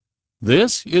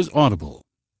This is Audible.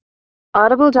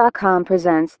 Audible.com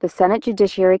presents the Senate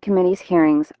Judiciary Committee's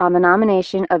hearings on the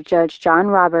nomination of Judge John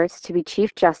Roberts to be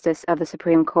Chief Justice of the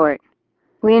Supreme Court.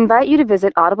 We invite you to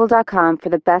visit Audible.com for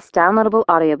the best downloadable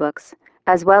audiobooks,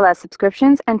 as well as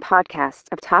subscriptions and podcasts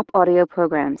of top audio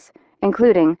programs,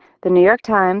 including The New York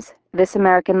Times, This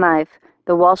American Life,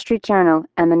 The Wall Street Journal,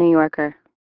 and The New Yorker.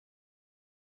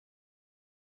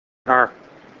 Our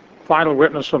final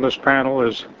witness on this panel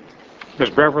is Ms.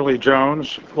 Beverly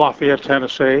Jones, Lafayette,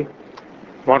 Tennessee,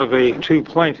 one of the two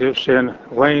plaintiffs in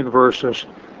Lane versus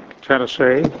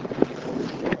Tennessee.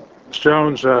 Ms.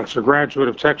 Jones is a graduate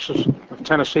of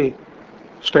Tennessee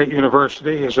State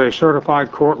University, is a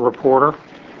certified court reporter,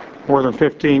 more than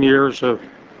 15 years of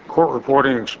court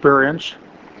reporting experience.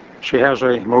 She has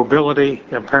a mobility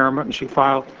impairment, and she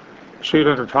filed suit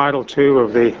under Title II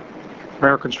of the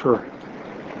Americans for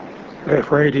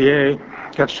ADA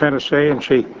against Tennessee, and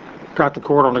she got the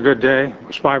court on a good day. It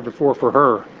was 5-4 for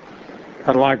her,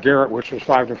 unlike Garrett, which was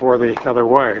 5-4 the other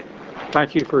way.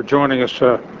 Thank you for joining us,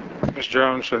 Ms.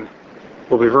 Jones, and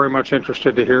we'll be very much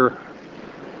interested to hear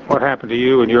what happened to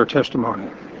you and your testimony.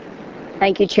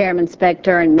 Thank you, Chairman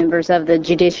Specter and members of the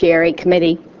Judiciary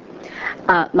Committee.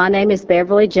 My name is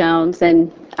Beverly Jones,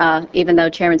 and even though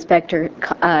Chairman Specter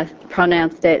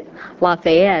pronounced it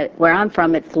Lafayette, where I'm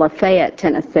from it's Lafayette,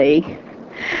 Tennessee.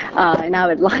 And I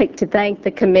would like to thank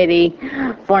the committee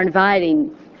for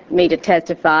inviting me to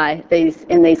testify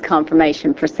in these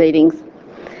confirmation proceedings.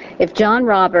 If John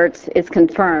Roberts is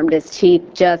confirmed as Chief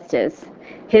Justice,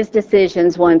 his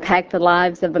decisions will impact the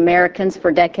lives of Americans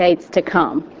for decades to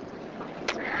come.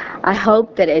 I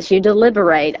hope that as you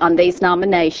deliberate on his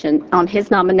nomination,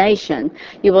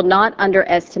 you will not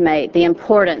underestimate the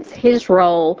importance his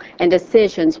role and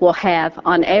decisions will have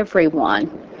on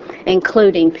everyone,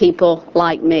 including people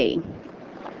like me.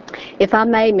 If I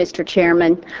may, Mr.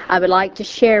 Chairman, I would like to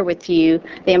share with you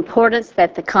the importance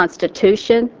that the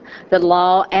Constitution, the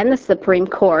law, and the Supreme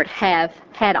Court have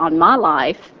had on my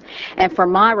life and for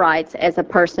my rights as a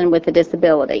person with a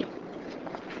disability.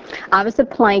 I was a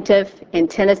plaintiff in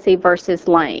Tennessee versus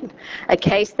Lane, a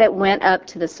case that went up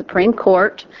to the Supreme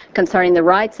Court concerning the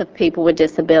rights of people with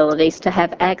disabilities to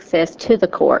have access to the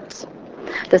courts.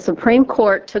 The Supreme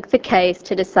Court took the case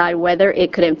to decide whether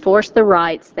it could enforce the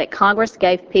rights that Congress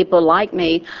gave people like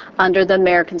me under the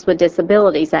Americans with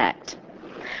Disabilities Act.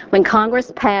 When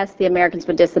Congress passed the Americans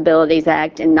with Disabilities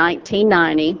Act in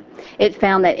 1990, it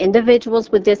found that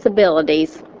individuals with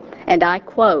disabilities, and I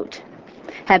quote,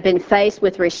 have been faced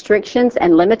with restrictions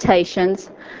and limitations,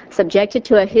 subjected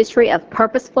to a history of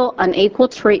purposeful unequal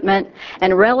treatment,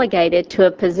 and relegated to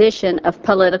a position of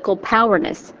political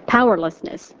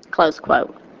powerlessness, close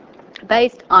quote,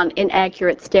 based on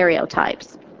inaccurate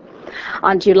stereotypes.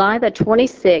 On July the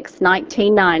 26th,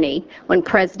 1990, when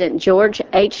President George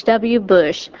H.W.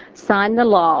 Bush signed the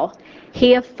law,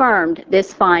 he affirmed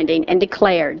this finding and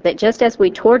declared that just as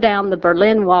we tore down the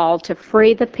Berlin Wall to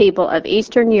free the people of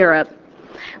Eastern Europe,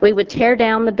 we would tear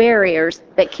down the barriers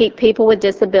that keep people with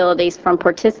disabilities from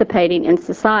participating in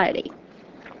society.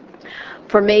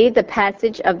 For me, the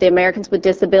passage of the Americans with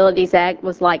Disabilities Act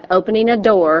was like opening a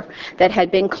door that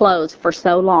had been closed for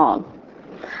so long.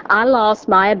 I lost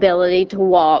my ability to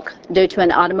walk due to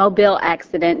an automobile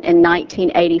accident in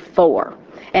 1984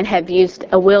 and have used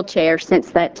a wheelchair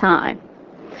since that time.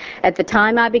 At the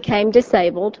time I became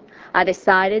disabled, I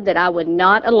decided that I would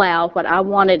not allow what I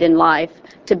wanted in life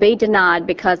to be denied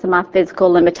because of my physical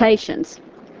limitations.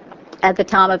 At the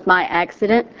time of my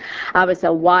accident, I was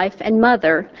a wife and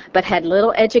mother, but had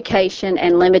little education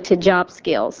and limited job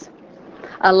skills.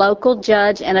 A local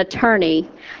judge and attorney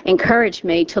encouraged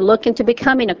me to look into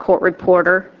becoming a court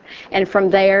reporter, and from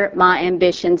there, my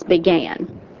ambitions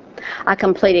began. I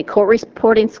completed court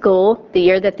reporting school the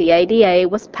year that the ADA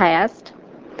was passed.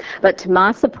 But to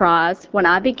my surprise, when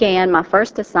I began my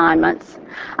first assignments,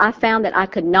 I found that I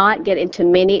could not get into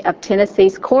many of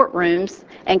Tennessee's courtrooms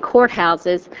and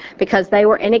courthouses because they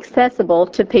were inaccessible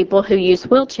to people who use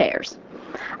wheelchairs.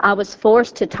 I was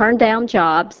forced to turn down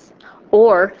jobs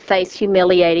or face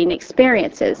humiliating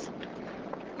experiences.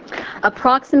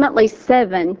 Approximately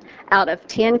 7 out of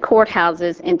 10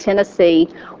 courthouses in Tennessee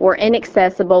were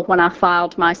inaccessible when I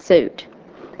filed my suit.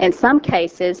 In some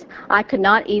cases, I could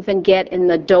not even get in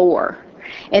the door.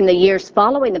 In the years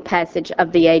following the passage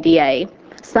of the ADA,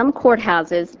 some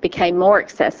courthouses became more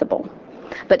accessible.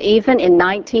 But even in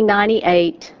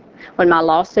 1998, when my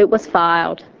lawsuit was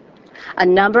filed, a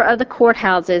number of the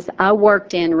courthouses I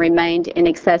worked in remained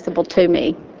inaccessible to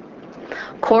me.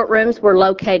 Courtrooms were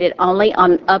located only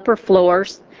on upper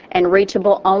floors and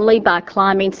reachable only by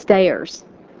climbing stairs.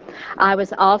 I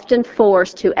was often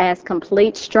forced to ask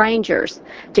complete strangers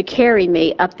to carry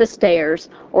me up the stairs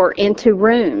or into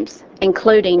rooms,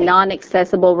 including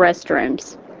non-accessible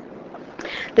restrooms.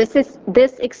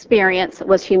 This experience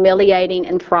was humiliating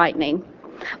and frightening.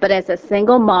 But as a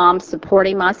single mom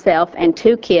supporting myself and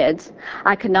 2 kids,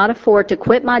 I could not afford to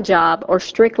quit my job or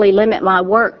strictly limit my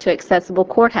work to accessible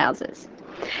courthouses.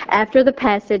 After the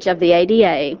passage of the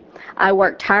ADA, I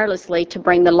worked tirelessly to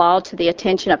bring the law to the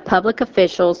attention of public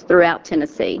officials throughout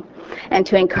Tennessee and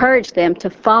to encourage them to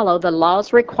follow the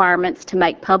law's requirements to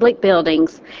make public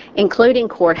buildings, including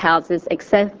courthouses,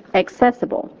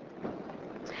 accessible.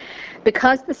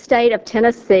 Because the state of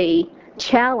Tennessee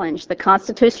challenged the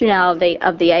constitutionality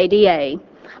of the ADA,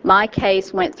 my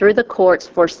case went through the courts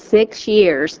for 6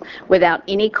 years without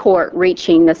any court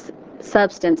reaching the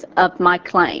substance of my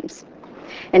claims.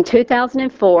 In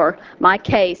 2004, my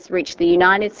case reached the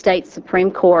United States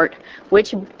Supreme Court,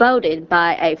 which voted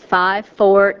by a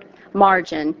 5-4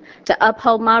 margin to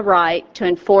uphold my right to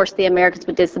enforce the Americans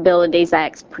with Disabilities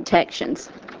Act's protections.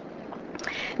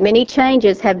 Many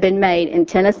changes have been made in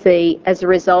Tennessee as a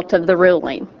result of the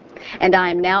ruling, and I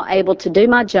am now able to do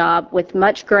my job with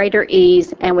much greater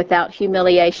ease and without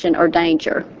humiliation or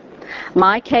danger.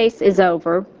 My case is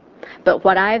over, but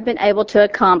what I have been able to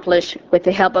accomplish with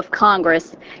the help of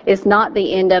Congress is not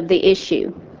the end of the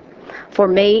issue. For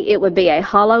me, it would be a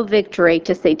hollow victory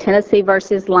to see Tennessee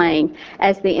versus Lane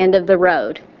as the end of the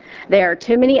road. There are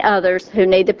too many others who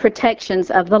need the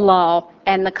protections of the law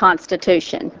and the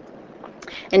Constitution.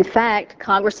 In fact,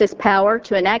 Congress's power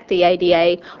to enact the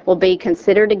ADA will be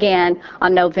considered again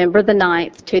on November the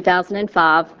 9th,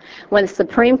 2005, when the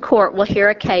Supreme Court will hear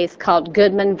a case called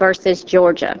Goodman versus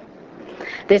Georgia.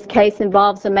 This case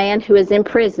involves a man who is in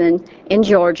prison in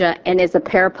Georgia and is a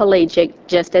paraplegic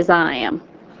just as I am.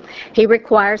 He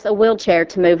requires a wheelchair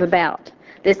to move about.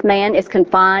 This man is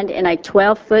confined in a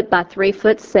 12-foot by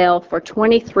 3-foot cell for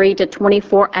 23 to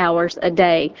 24 hours a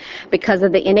day because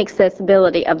of the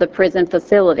inaccessibility of the prison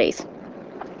facilities.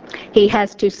 He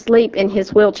has to sleep in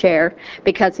his wheelchair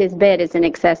because his bed is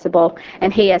inaccessible,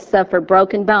 and he has suffered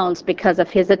broken bones because of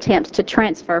his attempts to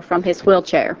transfer from his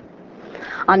wheelchair.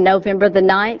 On November the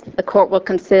 9th, the court will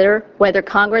consider whether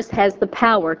Congress has the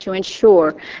power to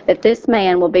ensure that this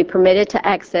man will be permitted to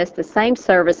access the same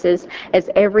services as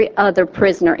every other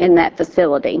prisoner in that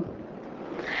facility.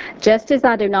 Just as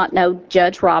I do not know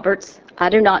Judge Roberts, I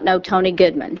do not know Tony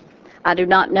Goodman. I do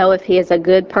not know if he is a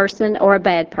good person or a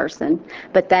bad person,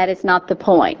 but that is not the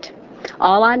point.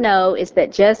 All I know is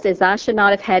that just as I should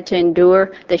not have had to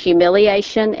endure the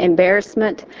humiliation,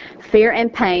 embarrassment, fear,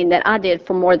 and pain that I did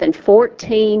for more than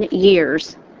 14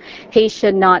 years, he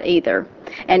should not either.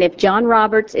 And if John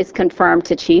Roberts is confirmed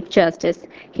to Chief Justice,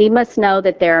 he must know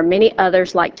that there are many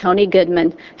others like Tony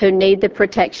Goodman who need the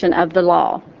protection of the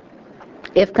law.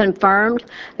 If confirmed,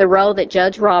 the role that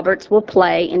Judge Roberts will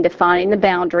play in defining the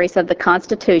boundaries of the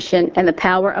Constitution and the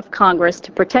power of Congress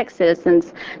to protect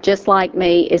citizens just like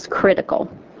me is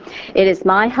critical. It is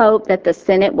my hope that the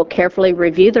Senate will carefully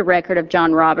review the record of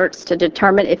John Roberts to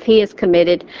determine if he is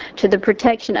committed to the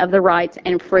protection of the rights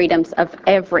and freedoms of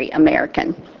every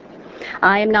American.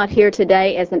 I am not here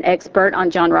today as an expert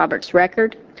on John Roberts'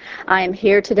 record. I am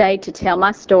here today to tell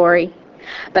my story,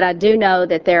 but I do know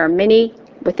that there are many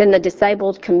within the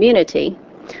disabled community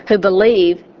who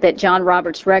believe that John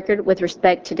Roberts' record with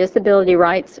respect to disability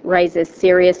rights raises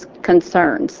serious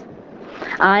concerns.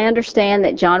 I understand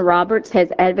that John Roberts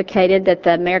has advocated that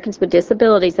the Americans with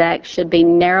Disabilities Act should be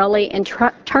narrowly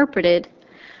interpreted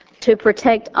to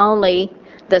protect only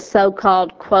the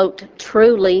so-called, quote,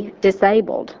 truly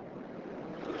disabled.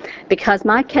 Because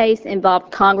my case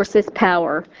involved Congress's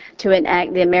power to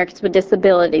enact the Americans with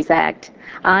Disabilities Act,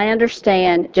 I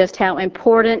understand just how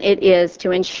important it is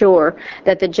to ensure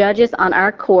that the judges on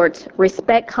our courts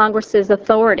respect Congress's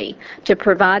authority to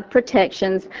provide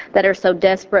protections that are so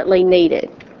desperately needed.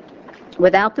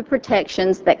 Without the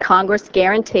protections that Congress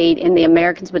guaranteed in the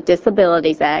Americans with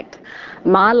Disabilities Act,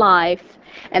 my life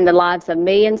and the lives of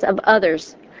millions of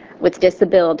others with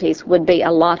disabilities would be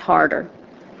a lot harder.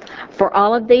 For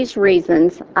all of these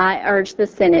reasons, I urge the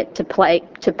Senate to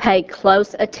pay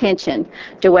close attention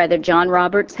to whether John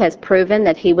Roberts has proven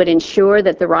that he would ensure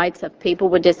that the rights of people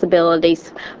with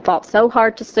disabilities fought so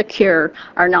hard to secure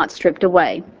are not stripped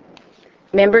away.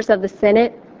 Members of the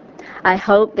Senate, I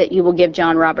hope that you will give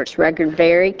John Roberts' record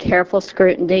very careful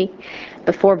scrutiny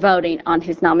before voting on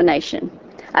his nomination.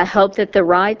 I hope that the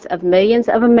rights of millions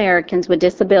of Americans with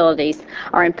disabilities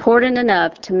are important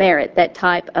enough to merit that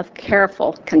type of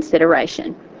careful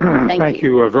consideration. Thank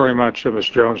you very much, Ms.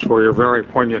 Jones, for your very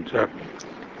poignant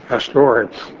story.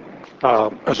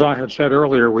 As I had said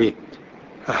earlier, we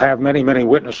have many, many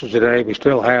witnesses today. We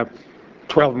still have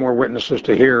 12 more witnesses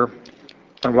to hear.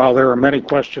 And while there are many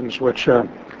questions which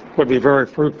would be very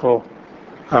fruitful,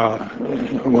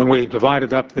 when we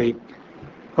divided up the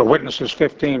witnesses,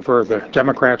 15 for the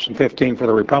Democrats and 15 for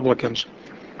the Republicans,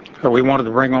 we wanted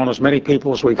to bring on as many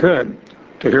people as we could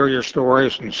to hear your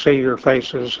stories and see your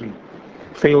faces and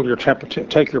feel your temperature,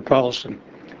 take your pulse, and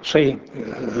see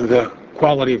the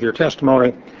quality of your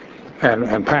testimony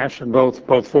and passion,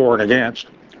 both for and against.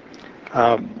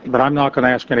 But I'm not going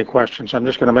to ask any questions. I'm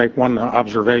just going to make one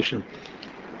observation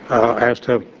as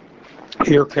to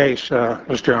your case,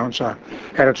 Ms. Jones. I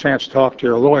had a chance to talk to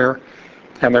your lawyer,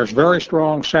 and there's very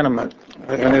strong sentiment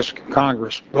in this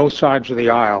Congress, both sides of the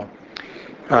aisle,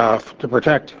 to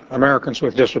protect Americans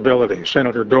with disabilities.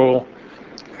 Senator Dole,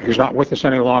 who's not with us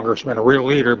any longer, has been a real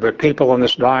leader, but people in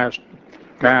this dais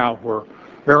now were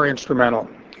very instrumental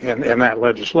in that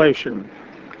legislation.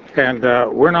 And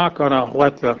we're not going to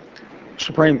let the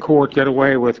Supreme Court get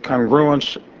away with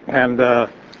congruence and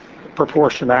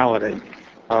proportionality.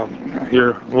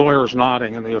 Your lawyer's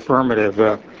nodding in the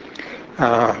affirmative.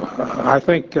 I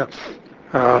think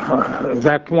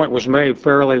that point was made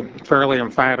fairly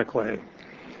emphatically,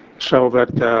 so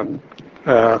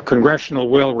that congressional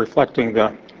will reflecting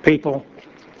the people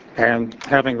and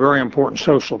having very important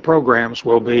social programs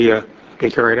will be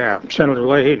carried out. Senator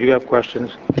Leahy, do you have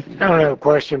questions? I don't have a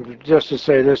question, but just to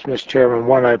say this, Mr. Chairman.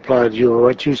 One, I applaud you for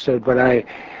what you said, but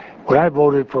when I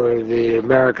voted for the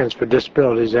Americans with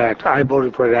Disabilities Act, I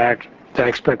voted for an act that I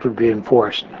expect would be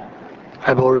enforced.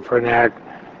 I voted for an act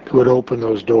that would open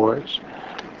those doors.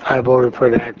 I voted for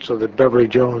an act so that Beverly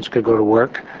Jones could go to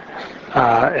work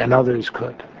and others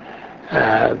could.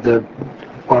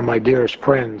 One of my dearest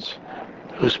friends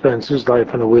who spends his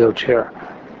life in a wheelchair,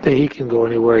 that he can go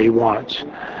anywhere he wants.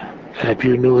 And if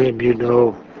you knew him, you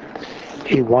know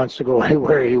he wants to go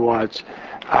anywhere he wants.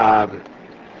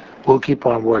 We'll keep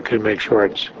on working to make sure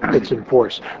it's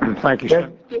enforced. Thank you,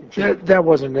 sir. That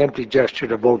wasn't an empty gesture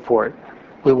to vote for it.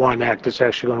 We want an act that's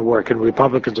actually going to work, and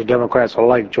Republicans and Democrats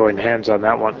alike join hands on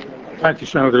that one. Thank you,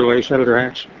 Senator Leahy. Senator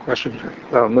Hance, questions?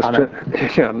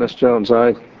 Ms. Jones,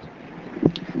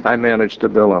 I managed a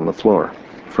bill on the floor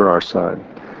for our side,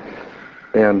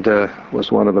 and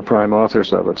was one of the prime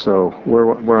authors of it. So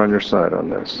we're on your side on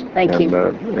this. Thank you.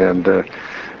 And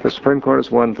the Supreme Court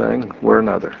is one thing, we're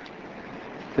another,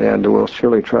 and we'll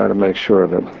surely try to make sure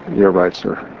that your rights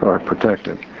are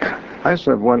protected. I just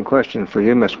have one question for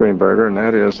you, Ms. Greenberger, and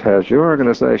that is: has your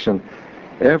organization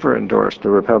ever endorsed a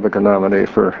Republican nominee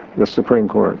for the Supreme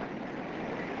Court?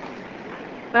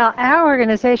 Well, our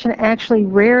organization actually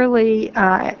rarely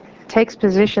takes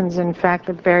positions. In fact,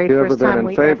 the very first time we ever been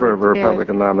in favor of a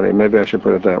Republican nominee? Maybe I should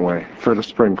put it that way, for the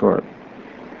Supreme Court.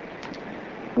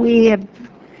 We have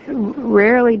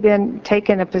rarely been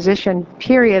taken a position,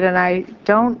 period, and I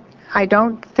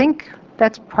don't think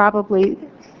that's probably,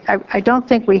 I don't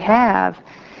think we have.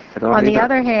 On the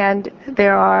other hand,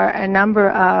 there are a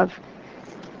number of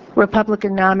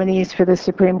Republican nominees for the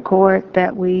Supreme Court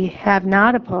that we have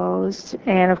not opposed,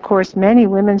 and of course many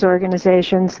women's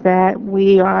organizations that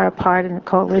we are a part in the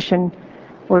coalition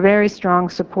were very strong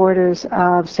supporters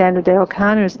of Sandra Day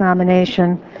O'Connor's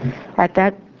nomination. At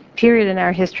that period in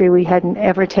our history, we hadn't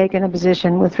ever taken a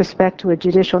position with respect to a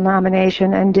judicial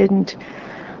nomination, and didn't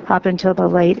up until the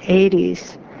late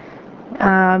 80s.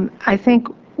 I think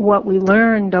what we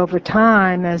learned over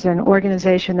time as an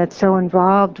organization that's so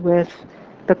involved with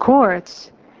the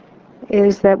courts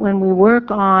is that when we work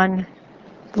on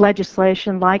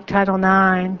legislation like Title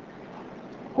IX,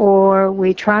 or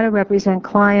we try to represent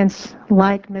clients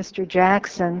like Mr.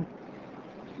 Jackson,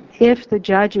 if the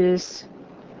judges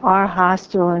are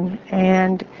hostile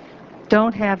and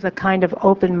don't have the kind of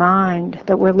open mind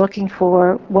that we're looking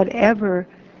for, whatever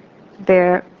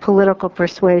their political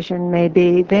persuasion may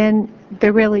be, then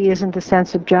there really isn't a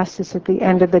sense of justice at the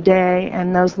end of the day,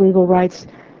 and those legal rights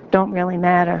don't really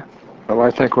matter. Well,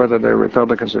 I think whether they're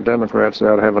Republicans or Democrats, they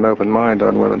ought to have an open mind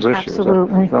on women's issues.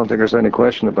 Absolutely. I don't think there's any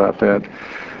question about that.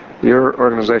 Your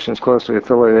organization is closely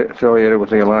affiliated with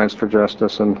the Alliance for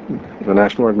Justice and the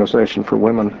National Organization for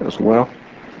Women as well.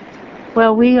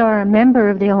 Well, we are a member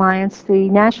of the Alliance. The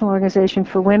National Organization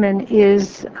for Women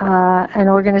is an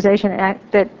organization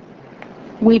that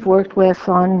we've worked with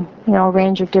on, a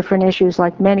range of different issues,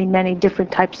 like many, many different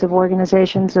types of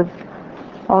organizations of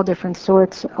all different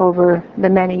sorts over the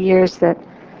many years that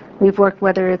we've worked,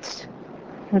 whether it's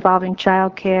involving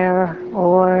child care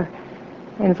or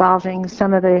involving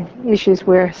some of the issues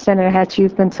where, Senator Hatch,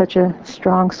 you've been such a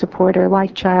strong supporter,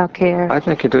 like child care. I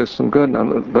think you do some good,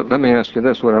 but let me ask you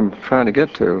this. What I'm trying to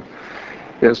get to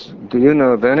is, do you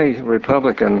know of any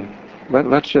Republican,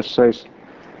 let's just say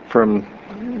from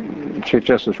Chief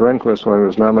Justice Rehnquist when he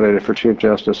was nominated for Chief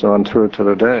Justice on through to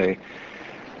today,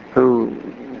 who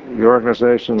your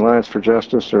organization, Alliance for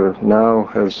Justice, or now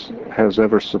has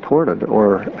ever supported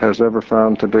or has ever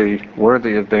found to be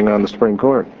worthy of being on the Supreme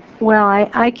Court? Well,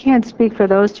 I can't speak for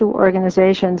those two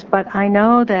organizations, but I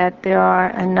know that there are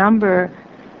a number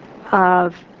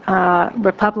of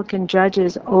Republican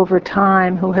judges over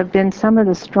time who have been some of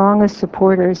the strongest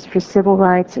supporters for civil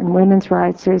rights and women's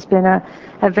rights. There's been a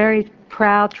very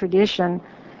proud tradition,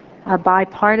 a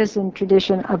bipartisan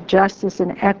tradition of justice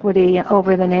and equity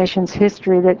over the nation's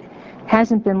history that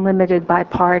hasn't been limited by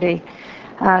party.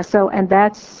 And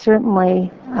that's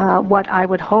certainly what I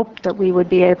would hope that we would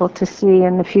be able to see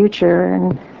in the future.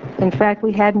 And in fact,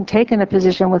 we hadn't taken a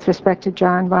position with respect to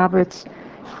John Roberts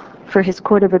for his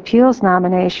Court of Appeals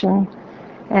nomination,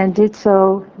 and did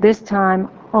so this time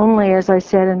only, as I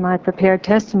said in my prepared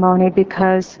testimony,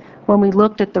 because when we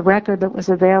looked at the record that was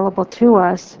available to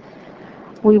us,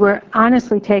 we were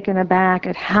honestly taken aback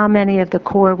at how many of the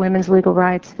core women's legal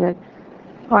rights that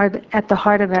are at the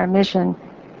heart of our mission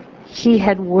he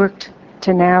had worked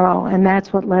to narrow, and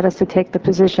that's what led us to take the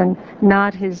position,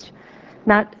 not his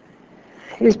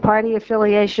party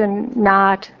affiliation,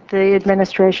 not the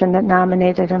administration that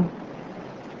nominated him.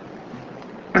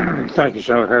 Thank you,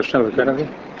 Senator Kennedy.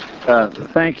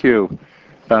 Thank you,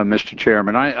 Mr.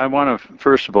 Chairman. I want to,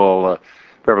 first of all,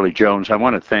 Beverly Jones, I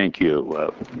want to thank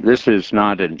you. This is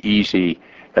not an easy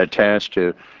task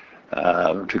to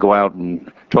go out and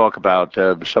talk about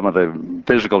some of the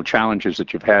physical challenges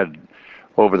that you've had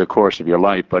over the course of your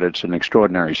life, but it's an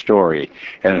extraordinary story,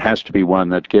 and it has to be one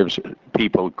that gives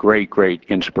people great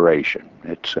inspiration.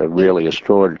 It's really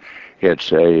extraordinary.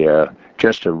 It's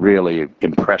just a really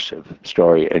impressive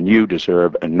story, and you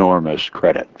deserve enormous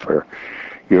credit for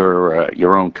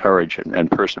your own courage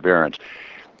and perseverance.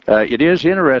 It is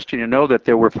interesting to know that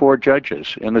there were 4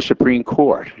 judges in the Supreme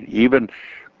Court, even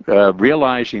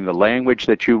realizing the language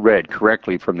that you read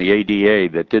correctly from the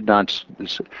ADA that did not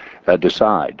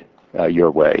decide your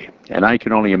way. And I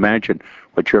can only imagine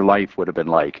what your life would have been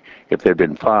like if there had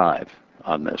been 5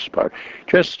 on this part.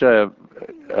 Just a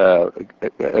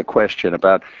question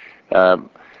about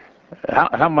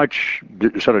how much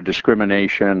sort of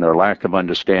discrimination or lack of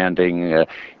understanding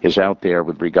is out there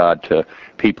with regard to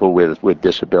people with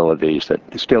disabilities that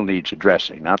still needs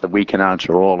addressing? Not that we can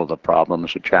answer all of the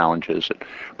problems or challenges,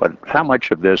 but how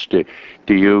much of this do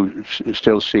you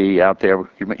still see out there?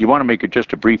 You want to make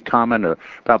just a brief comment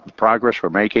about the progress we're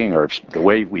making, or the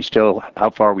way how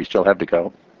far we still have to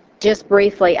go? Just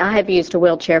briefly, I have used a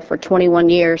wheelchair for 21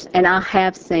 years, and I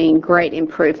have seen great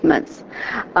improvements,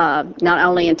 not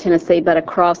only in Tennessee, but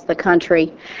across the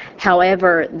country.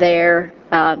 However, there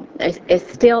is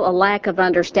still a lack of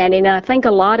understanding, and I think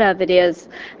a lot of it is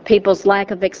people's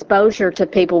lack of exposure to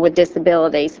people with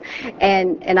disabilities.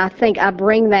 And I think I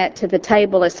bring that to the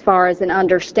table as far as an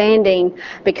understanding,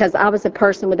 because I was a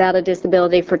person without a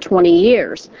disability for 20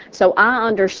 years. So I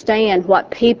understand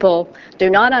what people do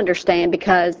not understand,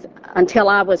 because until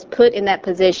I was put in that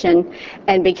position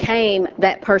and became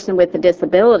that person with the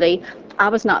disability, I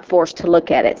was not forced to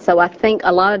look at it. So I think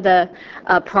a lot of the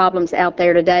problems out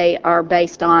there today are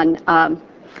based on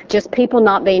just people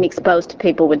not being exposed to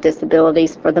people with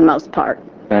disabilities for the most part.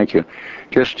 Thank you.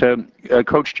 Just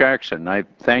Coach Jackson, I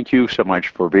thank you so much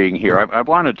for being here. I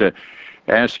wanted to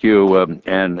ask you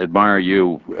and admire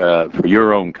you for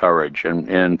your own courage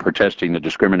in protesting the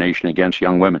discrimination against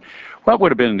young women. What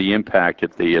would have been the impact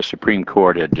if the Supreme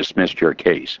Court had dismissed your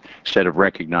case instead of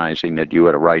recognizing that you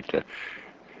had a right to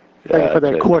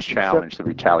challenge the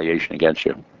retaliation against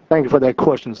you? Thank you for that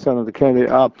question, Senator Kennedy.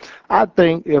 I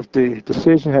think if the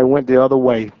decision had went the other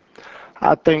way,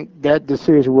 I think that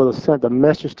decision would have sent a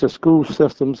message to school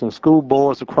systems and school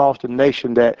boards across the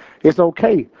nation that it's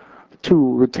okay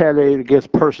to retaliate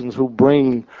against persons who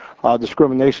bring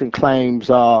discrimination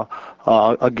claims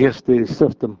against the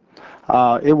system.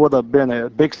 It would have been a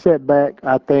big setback,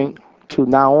 I think, to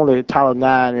not only Title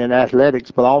IX in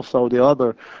athletics, but also the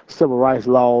other civil rights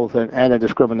laws and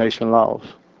anti-discrimination laws.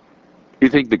 Do you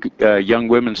think the young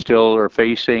women still are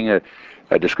facing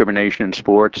a discrimination in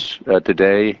sports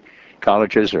today,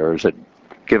 colleges, or is it,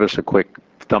 give us a quick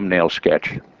thumbnail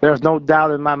sketch? There's no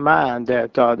doubt in my mind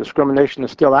that discrimination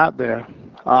is still out there,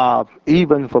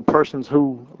 even for persons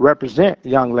who represent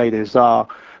young ladies.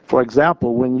 For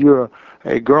example, when you're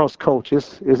a girls coach,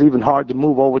 it's even hard to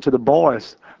move over to the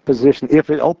boys position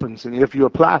if it opens and if you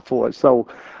apply for it. So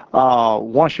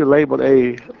once you're labeled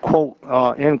a quote,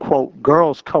 end quote,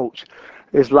 girls coach,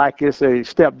 it's like it's a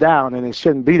step down, and it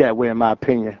shouldn't be that way in my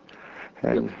opinion.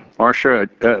 And Marsha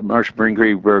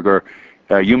Breen-Grieberger,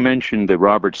 You mentioned the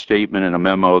Roberts statement in a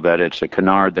memo that it's a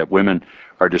canard that women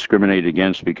are discriminated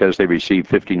against because they receive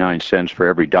 59 cents for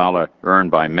every dollar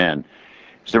earned by men.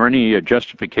 Is there any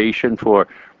justification for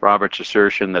Roberts'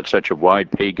 assertion that such a wide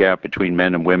pay gap between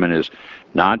men and women is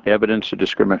not evidence of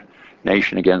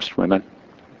discrimination against women?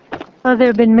 Well, there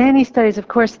have been many studies. Of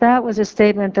course, that was a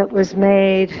statement that was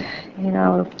made,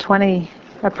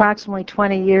 approximately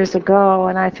 20 years ago.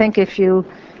 And I think if you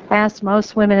asked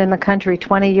most women in the country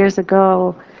 20 years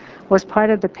ago, was part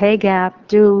of the pay gap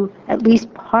due, at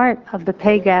least part of the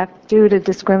pay gap due to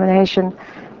discrimination,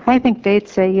 I think they'd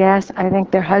say yes. I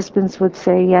think their husbands would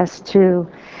say yes, too.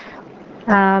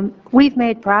 We've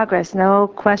made progress, no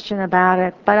question about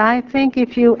it. But I think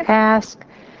if you ask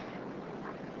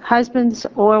husbands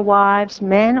or wives,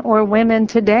 men or women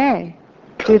today,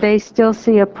 do they still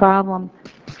see a problem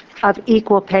of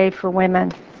equal pay for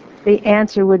women? The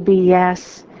answer would be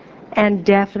yes. And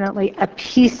definitely a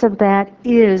piece of that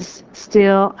is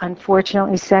still,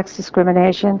 unfortunately, sex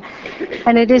discrimination.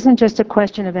 And it isn't just a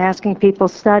question of asking people.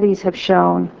 Studies have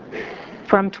shown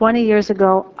from 20 years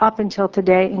ago up until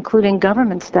today, including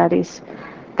government studies,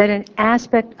 that an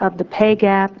aspect of the pay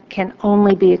gap can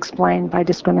only be explained by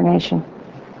discrimination.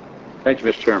 Thank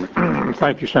you, Mr. Chairman.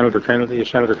 Thank you, Senator Kennedy.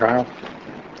 Senator Kyl.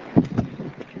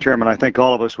 Chairman, I think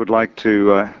all of us would like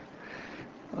to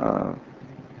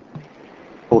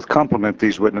both compliment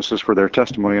these witnesses for their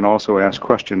testimony and also ask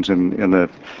questions. In the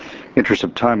interest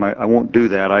of time, I won't do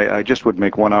that. I just would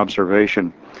make one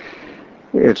observation.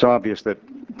 It's obvious that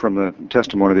from the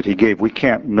testimony that he gave, we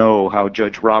can't know how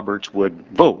Judge Roberts would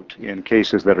vote in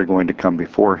cases that are going to come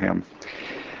before him.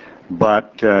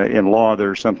 But in law,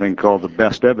 there's something called the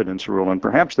best evidence rule, and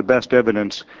perhaps the best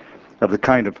evidence of the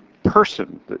kind of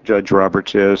person that Judge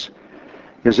Roberts is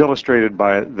illustrated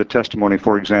by the testimony,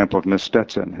 for example, of Ms.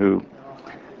 Stetson, who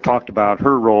talked about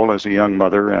her role as a young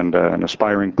mother and an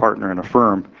aspiring partner in a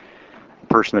firm, a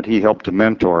person that he helped to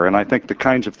mentor. And I think the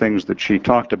kinds of things that she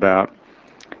talked about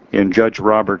in Judge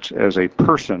Roberts as a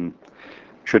person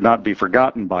should not be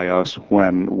forgotten by us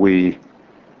when we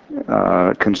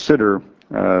consider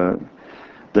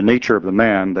the nature of the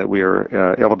man that we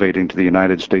are elevating to the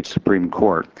United States Supreme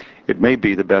Court. It may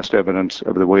be the best evidence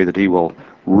of the way that he will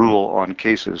rule on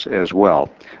cases as well.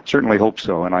 Certainly hope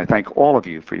so, and I thank all of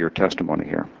you for your testimony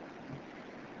here.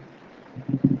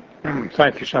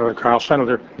 Thank you, Senator Kyl.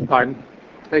 Senator Biden.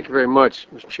 Thank you very much,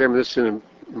 Mr. Chairman. This is an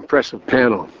impressive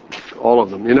panel, all of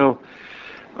them. You know,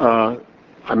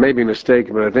 I may be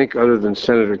mistaken, but I think other than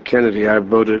Senator Kennedy, I've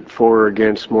voted for or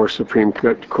against more Supreme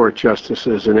Court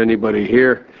justices than anybody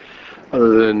here, other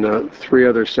than 3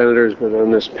 other senators but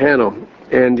on this panel.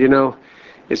 And, you know,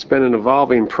 it's been an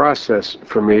evolving process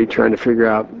for me trying to figure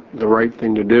out the right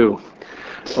thing to do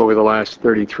over the last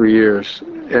 33 years.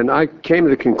 And I came to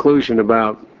the conclusion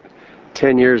about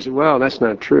 10 years, well, that's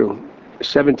not true,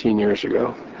 17 years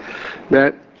ago,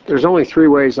 that there's only 3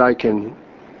 ways I can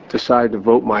decide to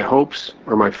vote my hopes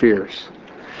or my fears.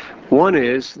 One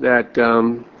is that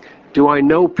do I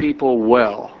know people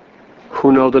well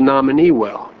who know the nominee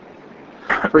well?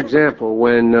 For example,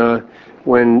 when the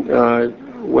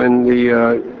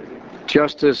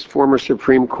former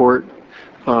Supreme Court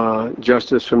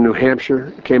justice from New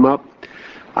Hampshire came up,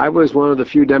 I was one of the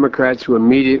few Democrats who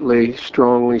immediately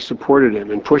strongly supported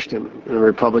him and pushed him in a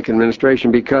Republican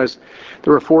administration because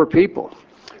there were 4 people.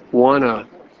 One,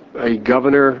 a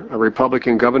governor, a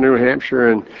Republican governor in New Hampshire,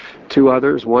 and 2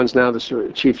 others. One's now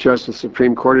the Chief Justice of the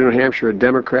Supreme Court of New Hampshire, a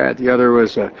Democrat. The other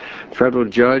was a federal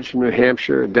judge from New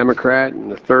Hampshire, a Democrat. And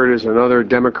the third is another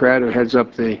Democrat who heads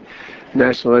up the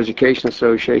National Education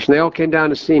Association. They all came down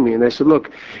to see me, and they said,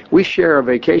 look, we share a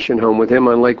vacation home with him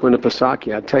on Lake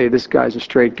Winnipesaukee. I tell you, this guy's a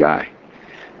straight guy.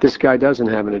 This guy doesn't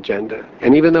have an agenda.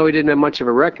 And even though he didn't have much of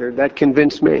a record, that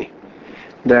convinced me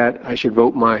that I should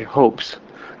vote my hopes.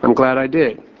 I'm glad I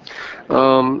did.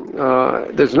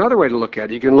 There's another way to look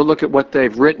at it. You can look at what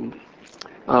they've written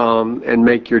and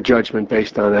make your judgment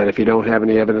based on that if you don't have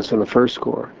any evidence on the first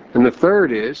score. And the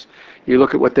third is you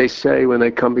look at what they say when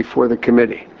they come before the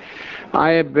committee.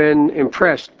 I have been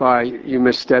impressed by you,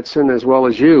 Ms. Stetson, as well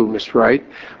as you, Ms. Wright,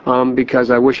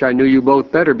 because I wish I knew you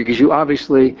both better, because you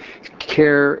obviously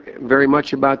care very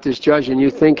much about this judge, and you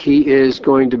think he is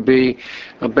going to be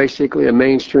basically a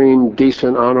mainstream,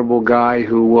 decent, honorable guy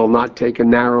who will not take a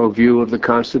narrow view of the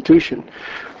Constitution.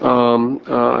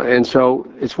 And so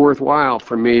it's worthwhile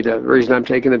for me to, the reason I'm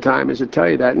taking the time is to tell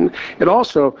you that. And it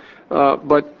also,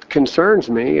 but concerns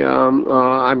me.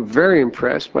 I'm very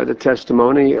impressed by the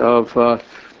testimony of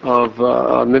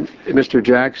Mr.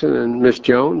 Jackson and Ms.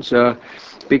 Jones,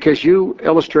 because you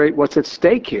illustrate what's at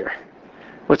stake here.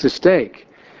 What's at stake?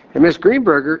 And Ms.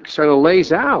 Greenberger sort of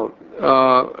lays out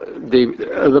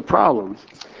the problem.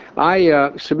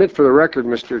 I submit for the record,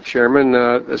 Mr. Chairman,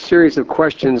 a series of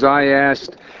questions I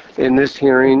asked in this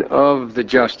hearing of the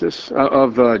Judge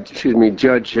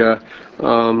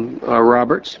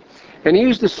Roberts, and he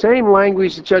used the same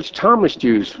language that Judge Thomas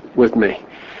used with me.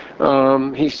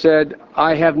 He said,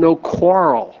 I have no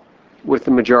quarrel with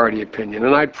the majority opinion.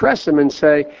 And I'd press him and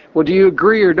say, well, do you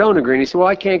agree or don't agree? And he said, well,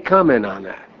 I can't comment on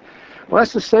that. Well,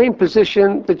 that's the same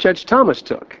position that Judge Thomas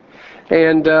took.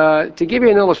 And to give you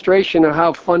an illustration of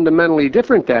how fundamentally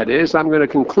different that is, I'm going to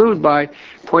conclude by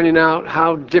pointing out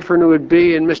how different it would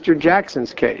be in Mr.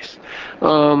 Jackson's case.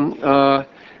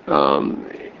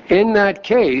 In that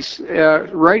case,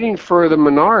 writing for the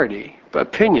minority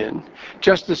opinion,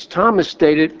 Justice Thomas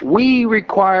stated, we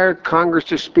require Congress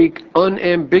to speak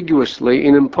unambiguously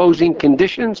in imposing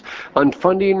conditions on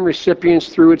funding recipients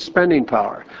through its spending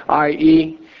power,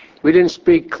 i.e., we didn't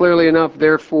speak clearly enough,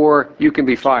 therefore you can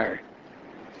be fired.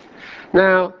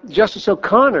 Now, Justice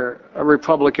O'Connor, a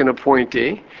Republican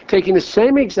appointee, taking the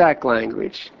same exact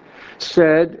language,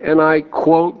 said, and I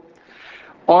quote,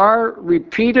 our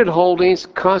repeated holdings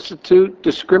constitute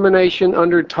discrimination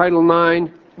under Title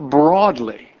IX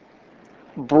broadly.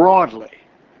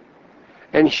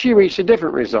 And she reached a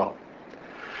different result.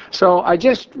 So I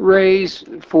just raise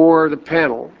for the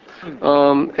panel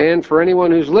and for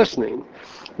anyone who's listening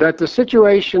that the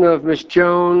situation of Ms.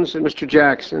 Jones and Mr.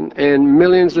 Jackson and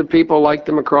millions of people like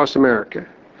them across America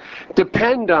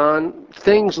depend on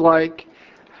things like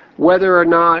whether or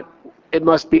not it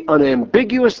must be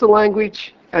unambiguous, the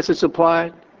language as it's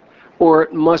applied, or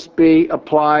it must be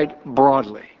applied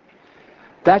broadly.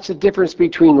 That's the difference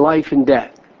between life and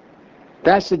death.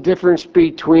 That's the difference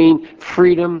between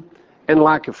freedom and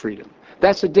lack of freedom.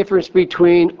 That's the difference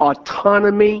between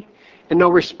autonomy and no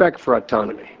respect for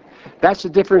autonomy. That's the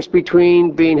difference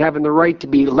between having the right to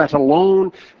be let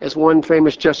alone, as one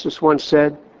famous justice once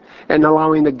said, and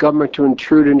allowing the government to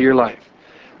intrude into your life.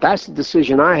 That's the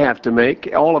decision I have to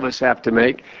make, all of us have to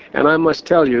make, and I must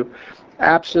tell you,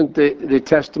 absent the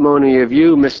testimony of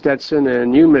you, Ms. Stetson,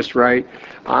 and you, Ms. Wright,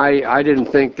 I didn't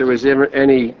think there was ever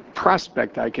any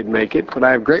prospect I could make it, but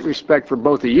I have great respect for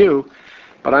both of you,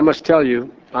 but I must tell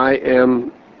you,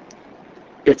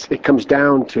 it comes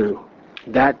down to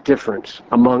that difference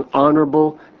among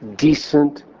honorable,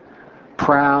 decent,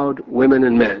 proud women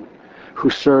and men who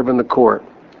serve in the court.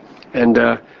 And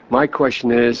my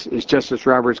question is Justice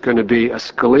Roberts going to be a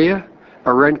Scalia, a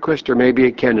Rehnquist, or maybe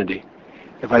a Kennedy?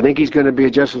 If I think he's going to be a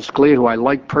Justice Scalia, who I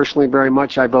like personally very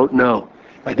much, I vote no.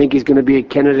 If I think he's going to be a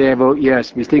Kennedy, I vote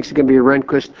yes. If he thinks he's going to be a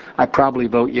Rehnquist, I probably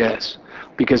vote yes,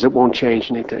 because it won't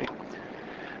change anything.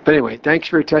 But anyway, thanks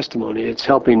for your testimony. It's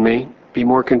helping me be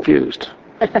more confused.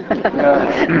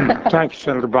 Thank you,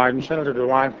 Senator Biden. Senator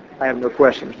DeWine? I have no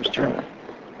questions, Mr. Chairman.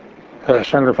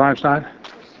 Senator Feinstein?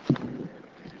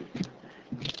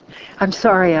 I'm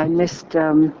sorry I missed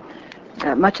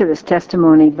much of this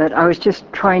testimony, but I was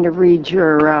just trying to read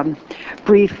your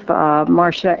brief,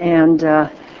 Marcia, and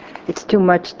it's too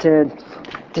much to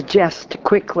digest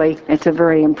quickly. It's a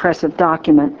very impressive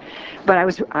document. But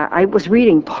I was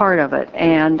reading part of it,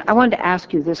 and I wanted to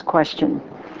ask you this question.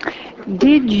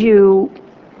 Did you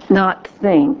not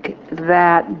think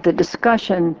that the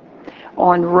discussion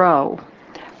on Roe,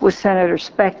 with Senator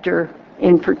Specter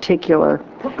in particular,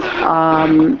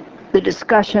 the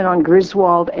discussion on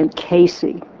Griswold and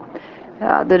Casey,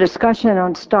 the discussion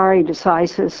on stare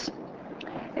decisis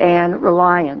and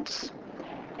reliance,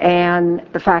 and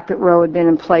the fact that Roe had been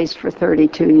in place for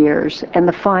 32 years, and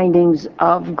the findings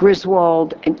of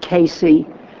Griswold and Casey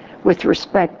with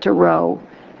respect to Roe,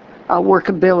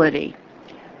 workability,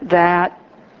 that,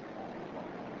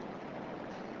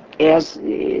 as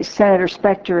Senator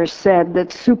Specter has said,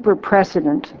 that super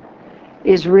precedent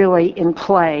is really in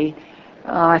play.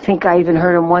 I think I even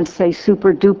heard him once say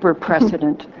super duper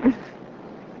precedent.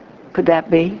 Could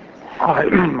that be?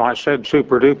 I said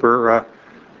super duper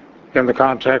in the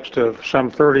context of some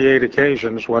 38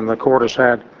 occasions when the court has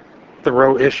had the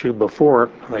Roe issue before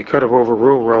it. They could have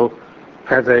overruled Roe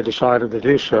had they decided to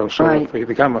do so. So right. If we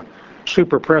become a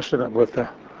super precedent with the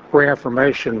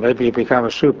reaffirmation, maybe it become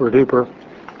a super duper,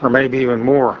 or maybe even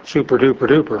more super duper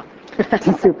duper.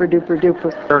 Super duper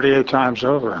duper. 38 times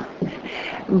over.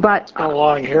 But it's been a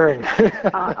long hearing.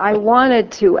 I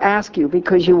wanted to ask you,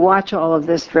 because you watch all of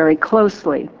this very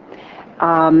closely,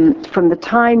 from the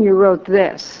time you wrote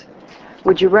this,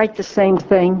 would you write the same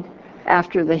thing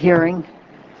after the hearing?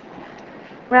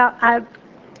 Well,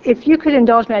 if you could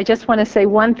indulge me, I just want to say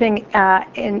one thing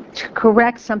and to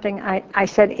correct something I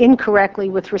said incorrectly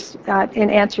in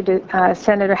answer to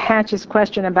Senator Hatch's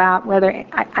question about whether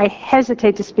I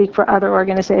hesitate to speak for other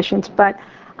organizations, but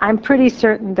I'm pretty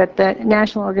certain that the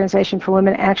National Organization for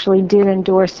Women actually did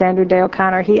endorse Sandra Day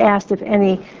O'Connor. He asked if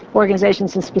any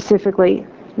organizations, and specifically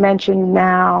mentioned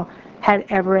now, had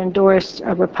ever endorsed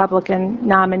a Republican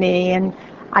nominee, and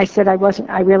I said I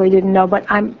really didn't know, but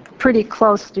I'm pretty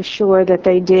close to sure that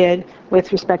they did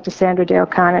with respect to Sandra Day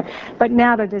O'Connor. But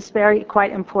now to this very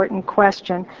quite important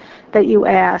question that you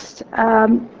asked.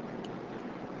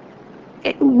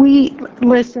 We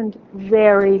listened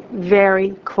very,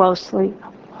 very closely,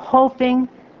 hoping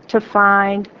to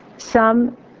find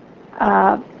some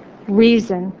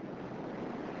reason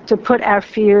to put our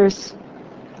fears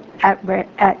at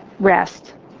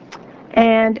rest.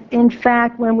 And in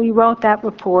fact, when we wrote that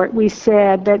report, we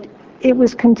said that it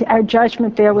was our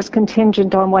judgment there was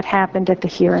contingent on what happened at the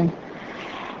hearing.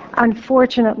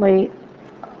 Unfortunately,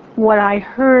 what I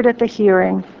heard at the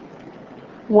hearing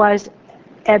was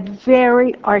a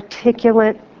very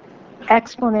articulate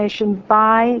explanation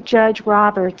by Judge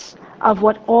Roberts of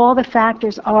what all the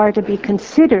factors are to be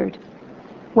considered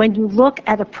when you look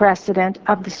at a precedent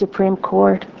of the Supreme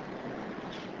Court,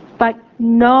 but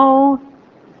no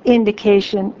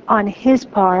indication on his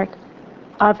part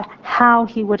of how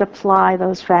he would apply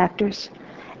those factors.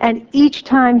 And each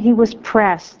time he was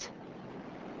pressed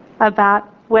about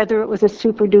whether it was a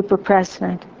super-duper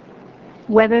precedent,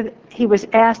 whether he was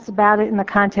asked about it in the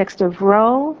context of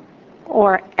Roe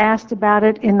or asked about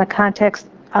it in the context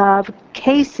of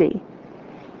Casey,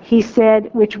 he said,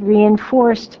 which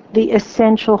reinforced the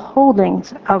essential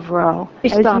holdings of Roe,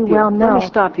 as you well know. Let me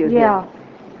stop you Yeah. here.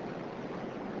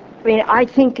 I mean, I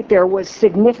think there was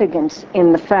significance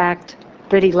in the fact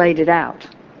that he laid it out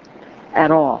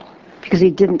at all, because he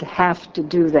didn't have to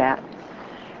do that.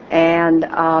 And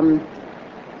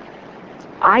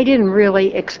I didn't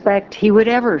really expect he would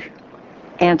ever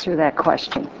answer that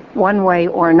question, one way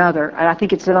or another. And I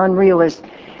think it's an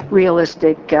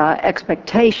unrealistic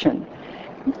expectation.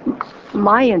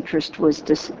 My interest was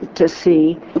to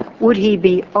see, would he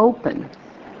be open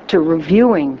to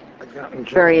reviewing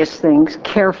various things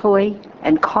carefully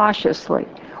and cautiously?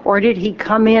 Or did he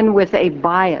come in with a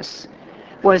bias?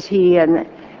 Was he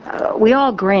we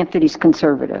all grant that he's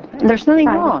conservative, and there's nothing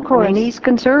wrong. Of course. I mean, he's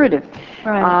conservative.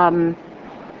 Right.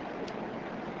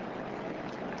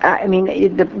 I mean,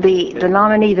 the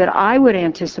nominee that I would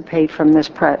anticipate from this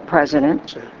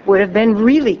president would have been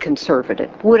really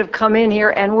conservative, would have come in here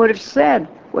and would have said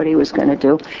what he was going to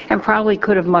do, and probably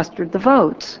could have mustered the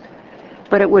votes.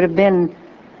 But it would have been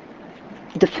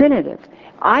definitive.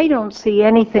 I don't see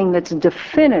anything that's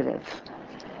definitive,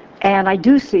 and I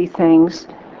do see things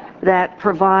that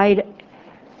provide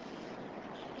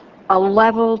a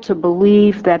level to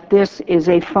believe that this is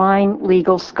a fine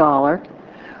legal scholar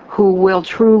who will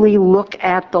truly look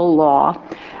at the law.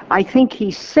 I think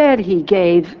he said he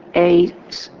gave a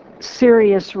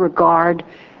serious regard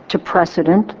to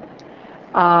precedent.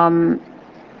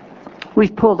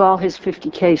 We've pulled all his 50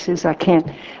 cases. I can't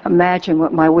imagine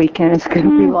what my weekend is going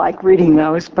to be like reading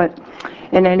those, but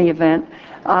in any event,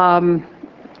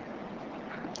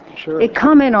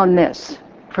 comment on this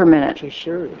for a minute.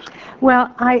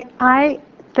 Well, I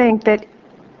think that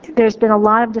there's been a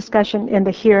lot of discussion in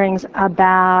the hearings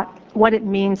about what it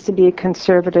means to be a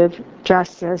conservative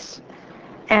justice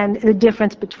and the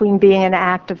difference between being an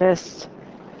activist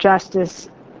justice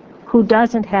who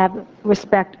doesn't have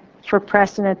respect for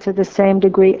precedent to the same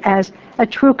degree as a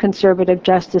true conservative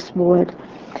justice would.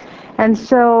 And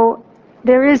so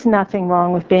there is nothing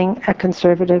wrong with being a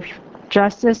conservative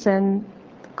justice, and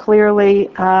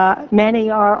clearly many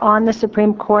are on the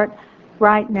Supreme Court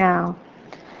right now.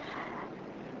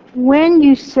 When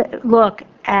you look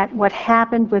at what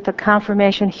happened with the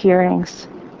confirmation hearings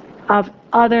of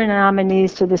other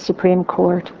nominees to the Supreme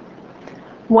Court,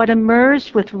 what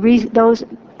emerged with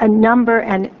a number,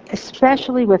 and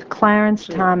especially with Clarence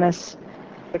Thomas,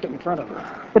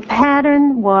 the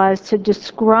pattern was to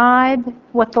describe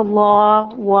what the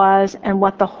law was and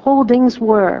what the holdings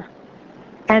were,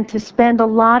 and to spend a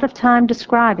lot of time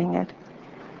describing it.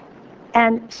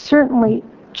 And certainly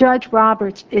Judge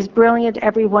Roberts is brilliant.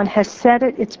 Everyone has said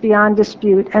it. It's beyond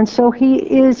dispute. And so he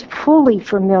is fully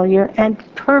familiar and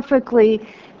perfectly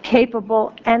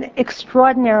capable and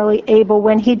extraordinarily able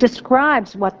when he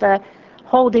describes what the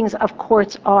holdings of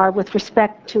courts are with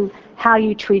respect to how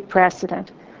you treat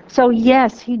precedent. So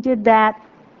yes, he did that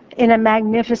in a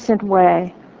magnificent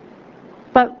way.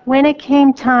 But when it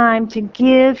came time to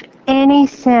give any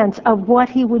sense of what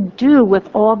he would do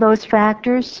with all those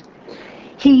factors,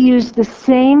 he used the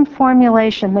same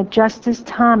formulation that Justice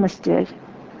Thomas did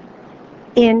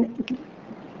in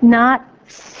not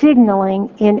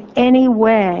signaling in any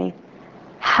way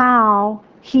how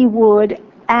he would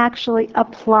actually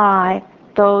apply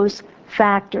those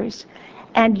factors.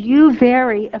 And you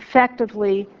very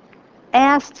effectively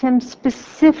asked him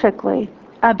specifically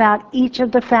about each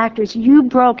of the factors. You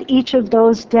broke each of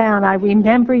those down. I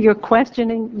remember your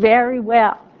questioning very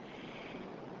well.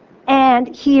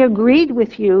 And he agreed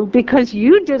with you because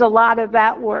you did a lot of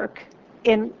that work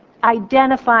in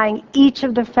identifying each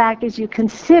of the factors you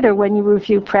consider when you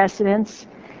review precedents.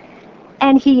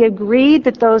 And he agreed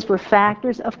that those were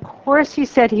factors. Of course, he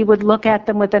said he would look at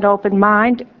them with an open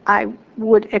mind. I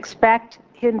would expect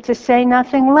him to say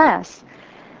nothing less.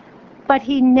 But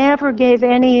he never gave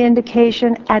any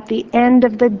indication at the end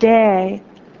of the day,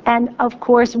 and of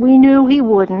course we knew he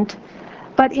wouldn't,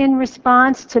 but in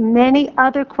response to many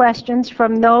other questions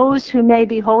from those who may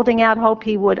be holding out hope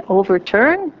he would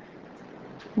overturn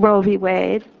Roe v.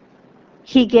 Wade,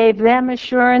 he gave them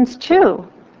assurance too,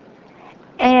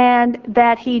 and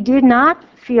that he did not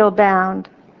feel bound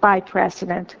by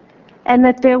precedent, and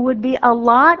that there would be a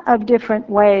lot of different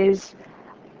ways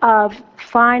of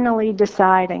finally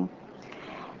deciding.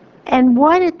 And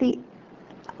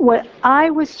what I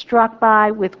was struck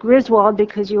by with Griswold,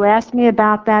 because you asked me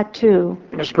about that too.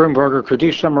 Ms. Grimberger, could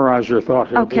you summarize your thought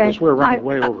here? Okay. Because we're running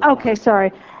way over. Okay,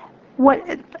 sorry.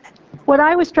 What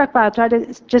I was struck by, I'll try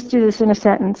to just do this in a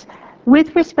sentence.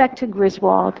 With respect to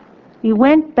Griswold, you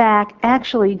went back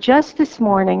actually just this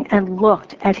morning and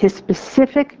looked at his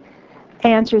specific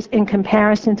answers in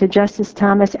comparison to Justice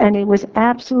Thomas, and it was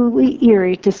absolutely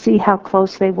eerie to see how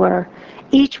close they were.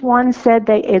 Each one said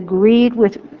they agreed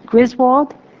with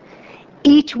Griswold.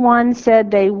 Each one said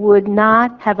they would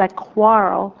not have a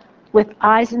quarrel with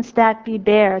Eisenstadt v.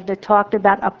 Baird that talked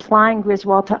about applying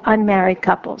Griswold to unmarried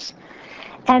couples.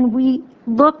 And we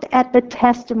looked at the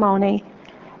testimony,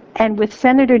 and with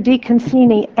Senator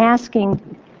DeConcini asking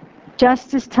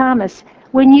Justice Thomas,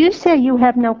 when you say you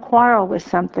have no quarrel with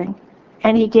something,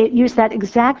 and he used that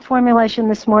exact formulation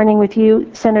this morning with you,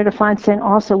 Senator Feinstein,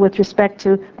 also with respect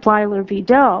to Plyler v.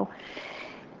 Doe.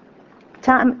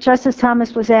 Justice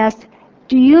Thomas was asked,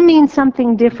 do you mean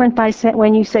something different by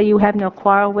when you say you have no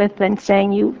quarrel with than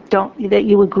saying that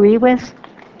you agree with?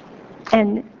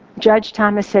 And Judge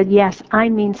Thomas said, yes, I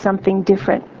mean something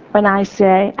different when I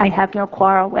say I have no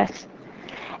quarrel with.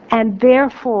 And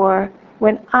therefore,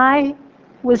 when I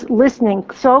was listening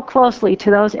so closely to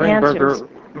those answers,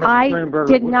 I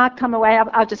did not come away,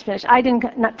 I'll just finish, I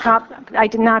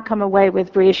did not come away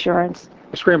with reassurance.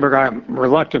 Ms. Greenberg, I'm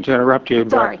reluctant to interrupt you,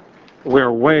 Sorry. But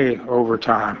we're way over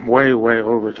time, way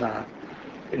over time.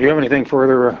 Do you have anything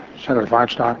further, Senator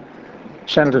Feinstein?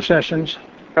 Senator Sessions?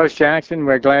 Coach Jackson,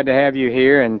 we're glad to have you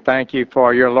here, and thank you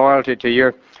for your loyalty to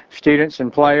your students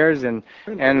and players and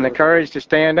the courage to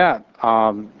stand up.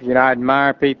 You know, I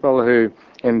admire people who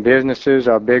in businesses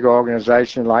or big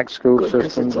organizations like school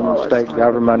systems and state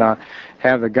government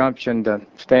have the gumption to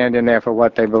stand in there for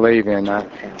what they believe in.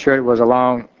 I'm sure it was a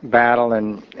long battle,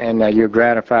 and you're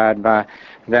gratified by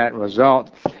that result.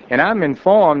 And I'm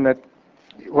informed that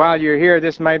while you're here,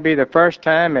 this may be the first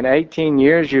time in 18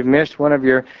 years you've missed one of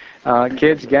your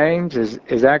kids' games.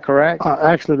 Is that correct?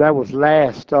 Actually, that was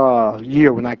last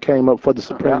year when I came up for the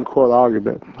Supreme Court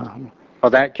argument. For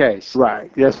that case?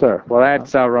 Right. Yes, sir. Well,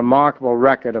 that's a remarkable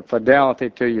record of fidelity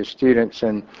to your students,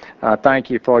 and thank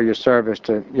you for your service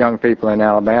to young people in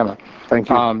Alabama. Thank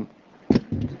you.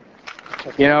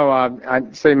 You know, I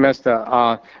see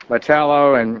Mr.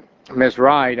 Botello and Ms.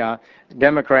 Wright,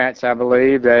 Democrats, I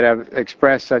believe, that have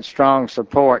expressed such strong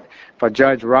support for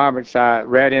Judge Roberts. I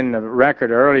read in the record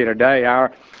earlier today,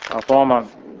 our former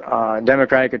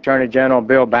Democratic Attorney General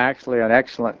Bill Baxley, an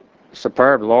excellent,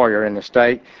 superb lawyer in the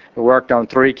state, who worked on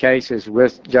 3 cases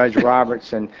with Judge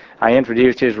Roberts, and I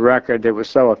introduced his record that was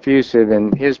so effusive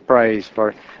in his praise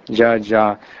for Judge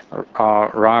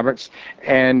Roberts.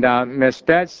 And Ms.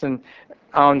 Stetson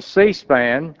on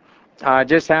C-SPAN, I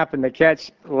just happened to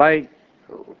catch late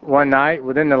one night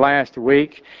within the last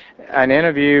week an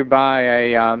interview by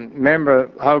a member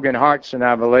of Hogan-Hartson,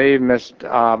 I believe, Ms.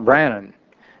 Brannon.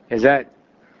 Is that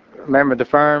a member of the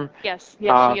firm? Yes,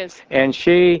 yes, she is. And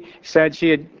she said she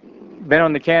had been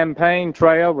on the campaign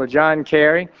trail with John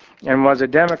Kerry and was a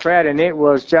Democrat, and it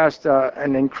was just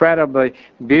an incredibly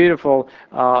beautiful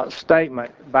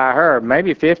statement by her,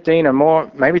 maybe 15 or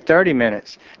more, maybe 30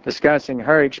 minutes, discussing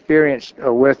her experience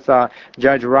with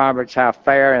Judge Roberts, how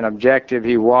fair and objective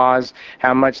he was,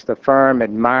 how much the firm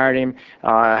admired him,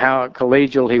 how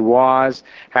collegial he was,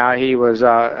 how he was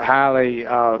highly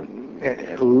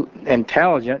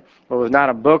intelligent, but was not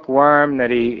a bookworm, that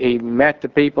he met the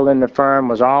people in the firm,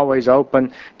 was always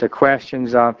open to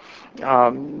questions.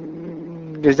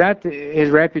 Is that his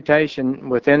reputation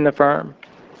within the firm?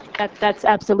 That's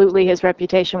absolutely his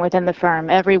reputation within the firm.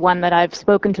 Everyone that I've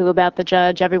spoken to about the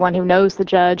judge, everyone who knows the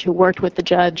judge, who worked with the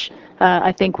judge,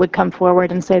 I think would come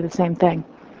forward and say the same thing.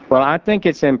 Well, I think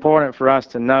it's important for us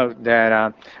to note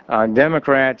that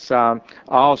Democrats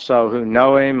also who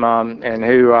know him and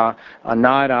who are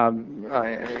not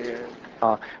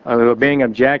who are being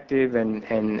objective and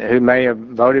who may have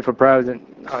voted for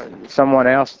someone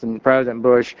else than President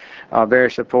Bush are very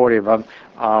supportive of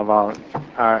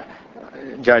our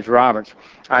Judge Roberts.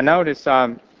 I know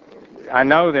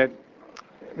that,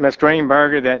 Ms.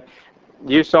 Greenberger, that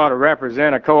you sort of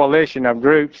represent a coalition of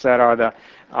groups that are the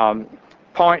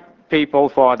point people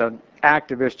for the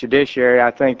activist judiciary.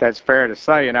 I think that's fair to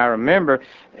say, and I remember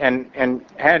and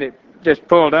had it just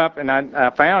pulled up, and I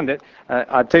found it,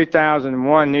 a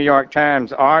 2001 New York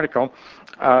Times article.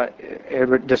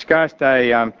 It discussed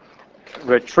a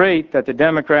retreat that the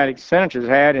Democratic senators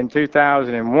had in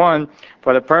 2001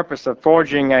 for the purpose of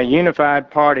forging a unified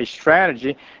party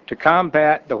strategy to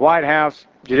combat the White House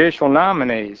judicial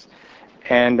nominees.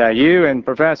 And you and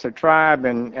Professor Tribe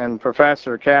and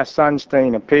Professor Cass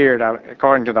Sunstein appeared,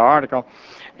 according to the article,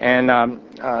 and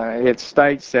it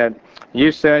states that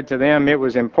you said to them it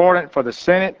was important for the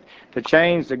Senate to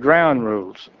change the ground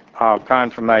rules of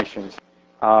confirmations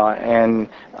and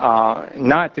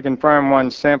not to confirm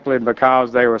one simply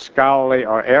because they were scholarly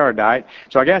or erudite.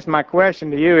 So I guess my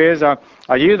question to you is, are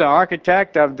you the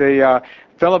architect of the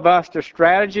filibuster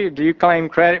strategy? Do you claim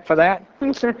credit for that?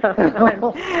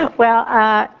 Well,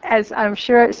 as I'm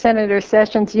sure Senator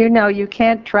Sessions, you know, you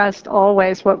can't trust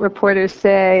always what reporters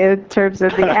say in terms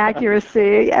of the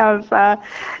accuracy of,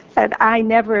 and I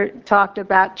never talked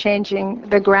about changing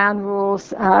the ground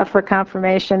rules for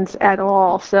confirmations at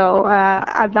all. So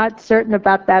I'm not certain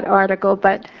about that article,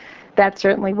 but that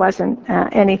certainly wasn't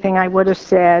anything I would have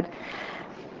said.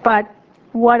 But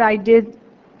what I did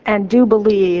and do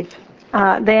believe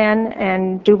then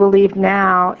and do believe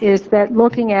now is that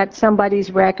looking at somebody's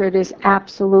record is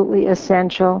absolutely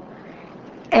essential.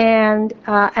 And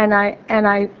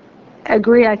I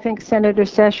agree, I think, Senator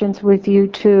Sessions, with you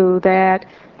too, that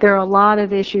there are a lot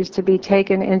of issues to be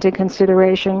taken into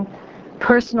consideration.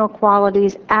 Personal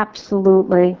qualities,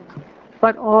 absolutely,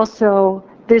 but also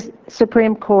this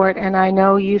Supreme Court, and I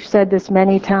know you've said this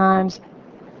many times,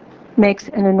 makes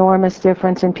an enormous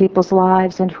difference in people's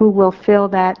lives, and who will fill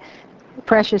that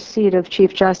precious seat of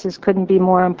Chief Justice couldn't be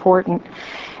more important.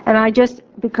 And I just,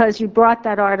 because you brought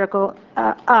that article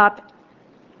up,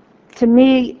 to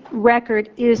me, record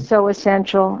is so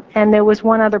essential. And there was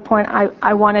one other point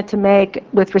I wanted to make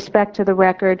with respect to the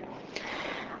record.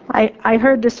 I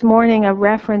heard this morning a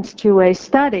reference to a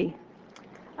study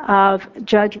of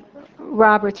Judge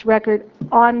Roberts' record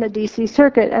on the D.C.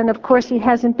 Circuit, and of course he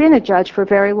hasn't been a judge for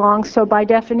very long, so by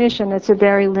definition it's a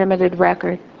very limited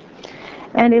record.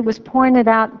 And it was pointed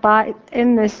out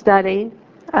in this study,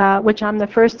 which I'm the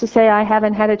first to say I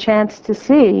haven't had a chance to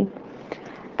see,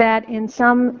 that in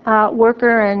some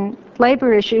worker and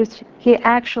labor issues, he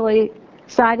actually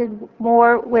sided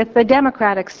more with the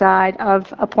Democratic side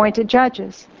of appointed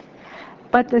judges.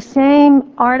 But the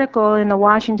same article in the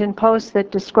Washington Post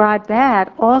that described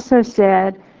that also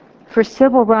said for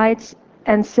civil rights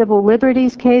and civil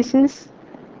liberties cases,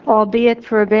 albeit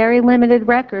for a very limited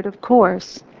record, of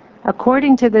course,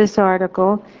 according to this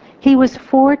article, he was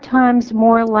 4 times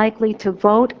more likely to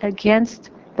vote against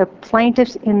the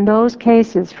plaintiffs in those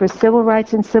cases for civil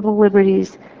rights and civil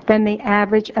liberties than the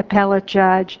average appellate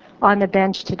judge on the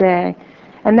bench today.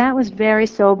 And that was very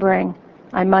sobering,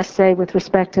 I must say, with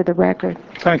respect to the record.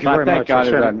 Thank you very much.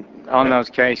 On those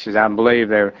cases, I believe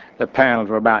the panels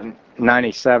were about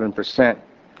 97%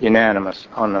 unanimous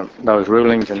on those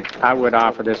rulings, and I would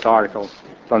offer this article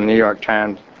from the New York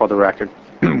Times for the record.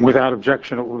 Without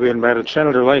objection, it will be admitted.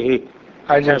 Senator Leahy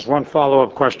has one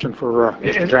follow-up question for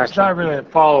Mr. Jackson. It's not really a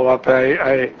follow-up.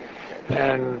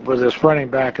 And with this running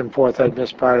back and forth, I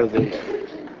missed part of the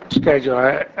schedule.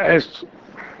 As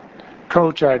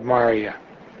Coach, I admire you.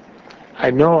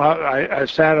 I know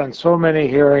I've sat on so many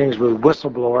hearings with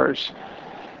whistleblowers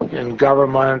in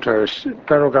government or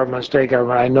federal government, state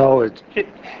government. I know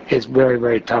it's very,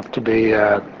 very tough to be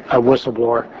a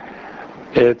whistleblower.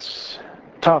 It's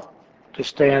tough to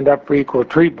stand up for equal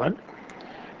treatment.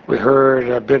 We heard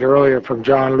a bit earlier from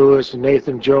John Lewis and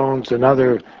Nathan Jones and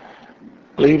other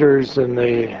leaders in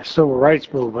the civil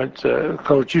rights movement.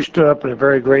 Coach, you stood up in a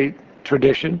very great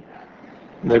tradition,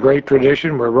 the great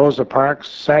tradition where Rosa Parks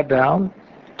sat down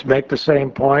to make the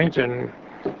same point, and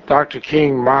Dr.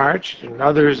 King marched, and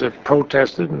others have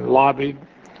protested and lobbied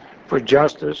for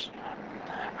justice.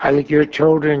 I think your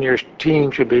children, your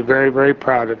team should be very, very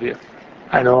proud of you.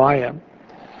 I know I am.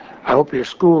 I hope your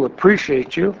school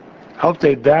appreciates you. I hope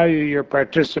they value your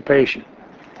participation.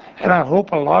 And I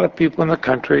hope a lot of people in the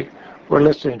country were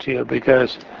listening to you,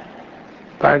 because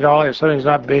by golly, if something's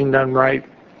not being done right,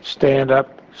 stand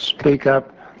up, speak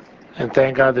up, and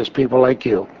thank God there's people like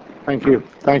you. Thank you.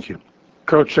 Thank you.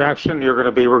 Coach Jackson, you're going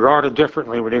to be regarded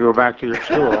differently when you go back to your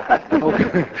school.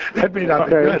 Okay. That may not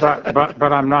be good.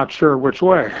 But I'm not sure which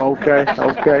way. Okay.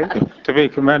 Okay. To be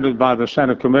commended by the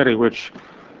Senate committee, which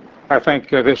I think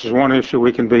this is one issue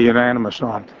we can be unanimous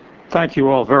on. Thank you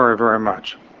all very, very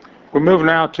much. We'll move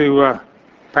now to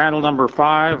panel number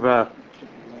 5.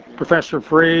 Professor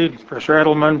Freed, Professor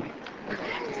Edelman.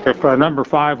 If number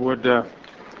 5 would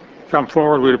come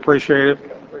forward, we'd appreciate it.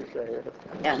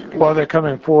 While they're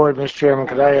coming forward, Mr. Chairman,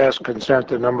 could I ask consent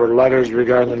the number of letters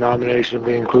regarding the nomination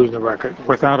be included in the record?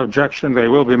 Without objection, they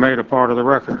will be made a part of the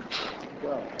record.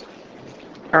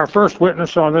 Our first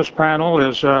witness on this panel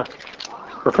is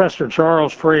Professor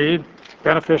Charles Freed,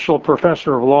 beneficial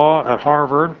professor of law at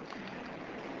Harvard,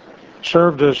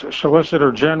 served as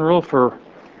Solicitor General for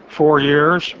 4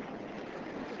 years.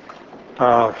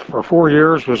 For 4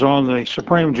 years was on the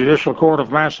Supreme Judicial Court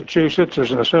of Massachusetts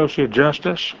as an Associate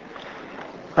Justice.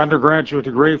 Undergraduate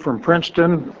degree from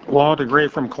Princeton, law degree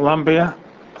from Columbia,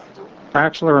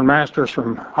 bachelor and master's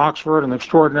from Oxford, an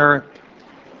extraordinary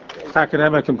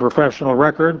academic and professional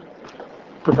record.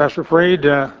 Professor Freed,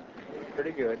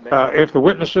 if the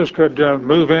witnesses could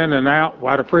move in and out,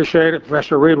 well, I'd appreciate it.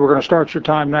 Professor Reed, we're going to start your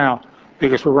time now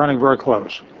because we're running very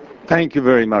close. Thank you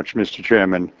very much, Mr.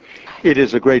 Chairman. It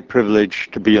is a great privilege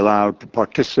to be allowed to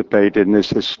participate in this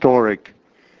historic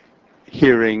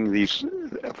hearing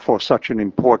for such an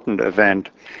important event.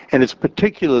 And it's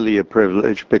particularly a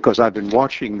privilege because I've been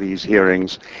watching these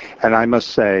hearings, and I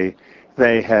must say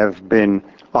they have been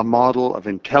a model of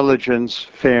intelligence,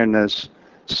 fairness,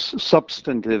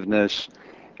 substantiveness,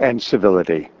 and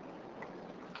civility.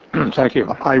 Thank you.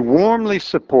 I warmly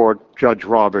support Judge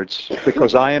Roberts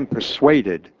because I am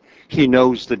persuaded he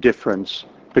knows the difference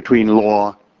between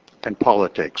law and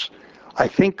politics. I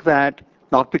think that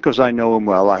not because I know him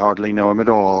well, I hardly know him at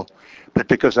all, but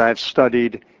because I have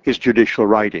studied his judicial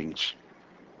writings.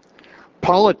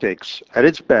 Politics, at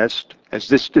its best, as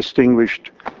this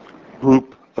distinguished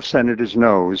group of senators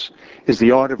knows, is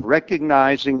the art of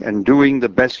recognizing and doing the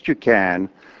best you can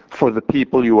for the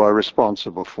people you are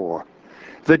responsible for.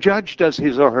 The judge does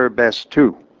his or her best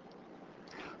too,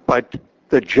 but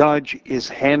the judge is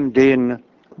hemmed in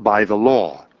by the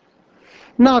law.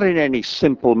 Not in any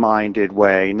simple-minded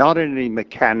way, not in any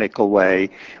mechanical way,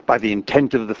 by the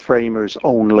intent of the framers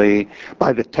only,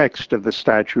 by the text of the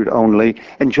statute only.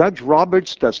 And Judge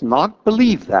Roberts does not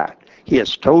believe that. He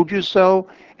has told you so,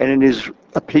 and in his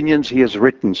opinions he has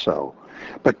written so.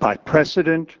 But by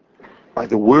precedent, by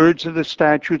the words of the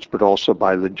statutes, but also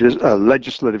by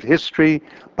legislative history,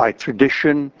 by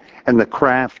tradition, and the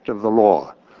craft of the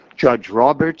law. Judge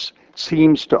Roberts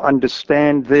seems to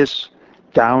understand this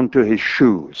down to his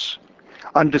shoes,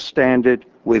 understand it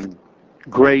with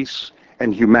grace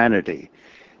and humanity.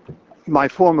 My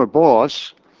former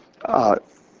boss,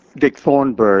 Dick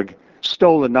Thornburg,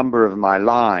 stole a number of my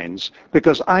lines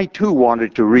because I too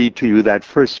wanted to read to you that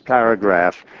first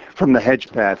paragraph from the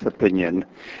Hedgepath opinion,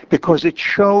 because it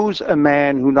shows a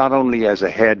man who not only has a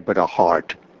head but a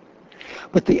heart.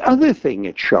 But the other thing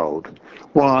it showed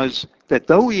was that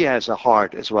though he has a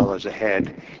heart as well as a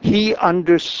head, he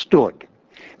understood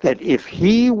that if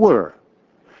he were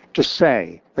to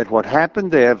say that what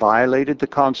happened there violated the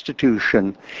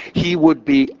Constitution, he would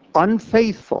be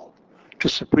unfaithful to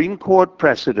Supreme Court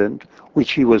precedent,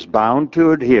 which he was bound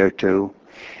to adhere to,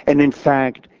 and in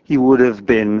fact, he would have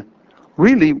been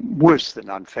really worse than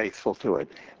unfaithful to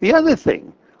it. The other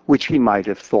thing which he might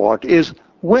have thought is,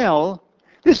 well,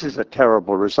 this is a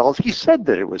terrible result. He said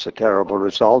that it was a terrible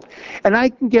result, and I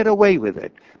can get away with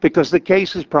it because the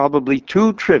case is probably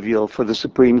too trivial for the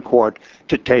Supreme Court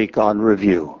to take on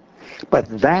review. But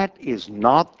that is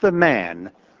not the man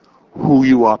who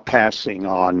you are passing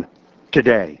on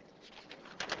today.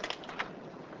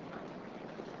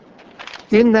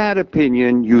 In that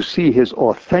opinion, you see his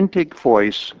authentic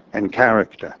voice and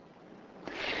character.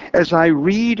 As I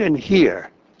read and hear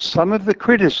some of the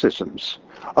criticisms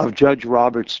of Judge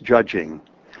Roberts' judging,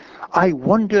 I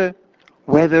wonder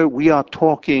whether we are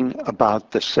talking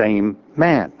about the same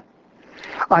man.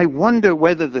 I wonder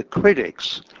whether the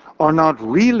critics are not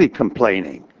really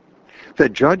complaining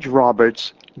that Judge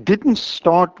Roberts didn't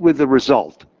start with the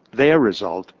result, their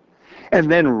result, and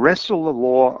then wrestle the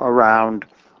law around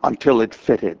until it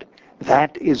fitted.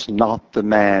 That is not the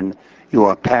man you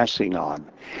are passing on.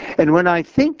 And when I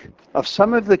think of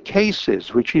some of the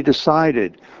cases which he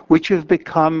decided, which have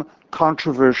become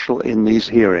controversial in these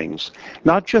hearings,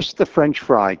 not just the French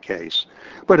fry case,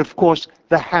 but of course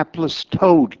the hapless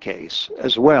toad case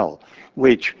as well,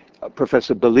 which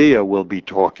Professor Belia will be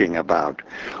talking about.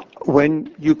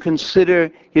 When you consider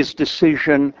his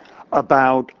decision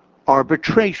about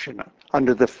arbitration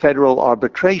under the Federal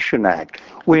Arbitration Act,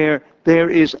 where there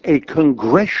is a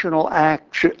congressional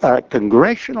act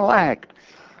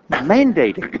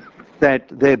mandating that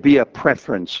there be a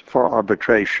preference for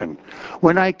arbitration.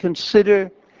 When I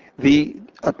consider the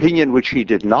opinion which he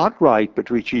did not write, but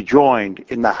which he joined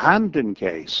in the Hamden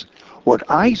case, what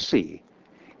I see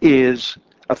is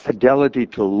a fidelity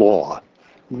to law,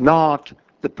 not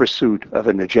the pursuit of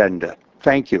an agenda.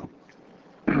 Thank you.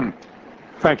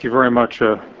 Thank you very much,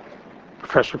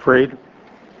 Professor Freed.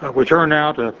 We turn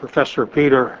now to Professor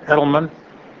Peter Edelman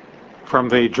from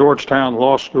the Georgetown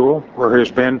Law School, where he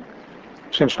has been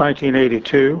since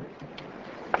 1982.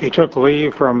 He took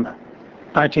leave from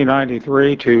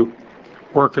 1993 to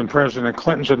work in President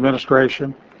Clinton's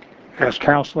administration as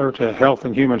counselor to Health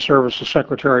and Human Services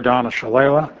Secretary Donna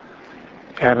Shalala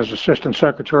and as Assistant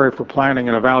Secretary for Planning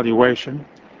and Evaluation.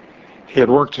 He had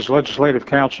worked as legislative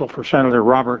counsel for Senator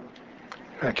Robert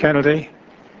Kennedy.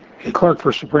 He clerked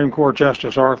for Supreme Court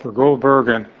Justice Arthur Goldberg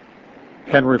and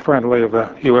Henry Friendly of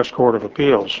the U.S. Court of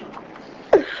Appeals.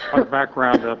 On the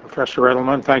background, Professor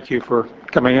Edelman, thank you for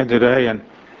coming in today, and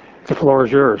the floor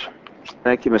is yours.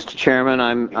 Thank you, Mr. Chairman.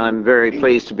 I'm very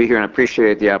pleased to be here and I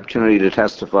appreciate the opportunity to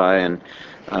testify, and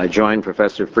I join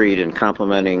Professor Freed in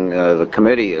complimenting the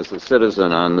committee as a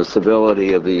citizen on the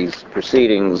civility of these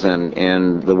proceedings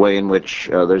and the way in which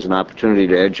there's an opportunity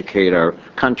to educate our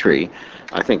country.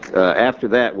 I think after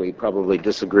that we probably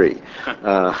disagree.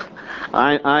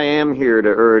 I am here to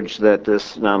urge that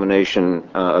this nomination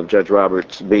of Judge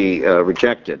Roberts be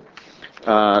rejected.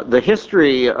 The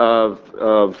history of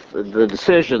the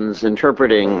decisions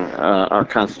interpreting our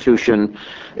Constitution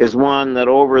is one that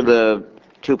over the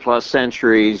 2+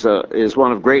 centuries is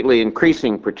one of greatly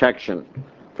increasing protection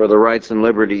for the rights and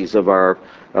liberties of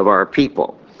our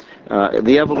people.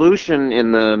 The evolution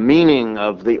in the meaning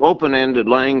of the open-ended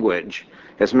language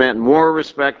has meant more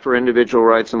respect for individual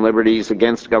rights and liberties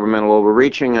against governmental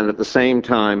overreaching, and at the same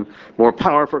time more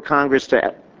power for Congress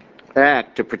to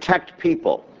act to protect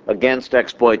people against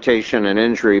exploitation and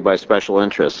injury by special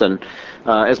interests. And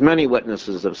as many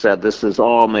witnesses have said, this has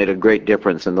all made a great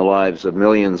difference in the lives of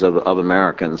millions of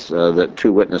Americans, the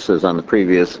two witnesses on the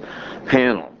previous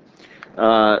panel.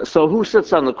 So who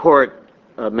sits on the court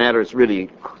matters really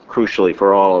crucially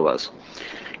for all of us.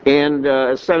 And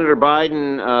as Senator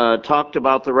Biden talked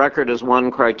about the record as one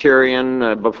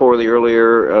criterion before the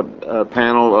earlier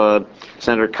panel,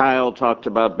 Senator Kyle talked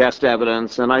about best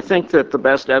evidence, and I think that the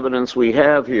best evidence we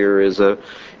have here is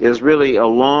really a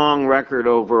long record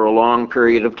over a long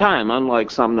period of time,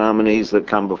 unlike some nominees that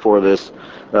come before this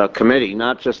committee,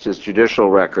 not just his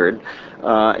judicial record.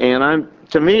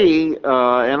 To me,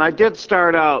 and I did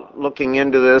start out looking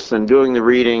into this and doing the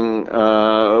reading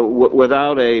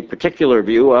without a particular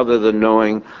view other than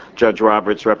knowing Judge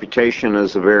Roberts' reputation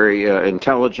as a very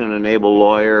intelligent and able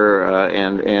lawyer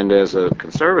and as a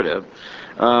conservative.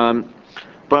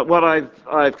 But what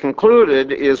I've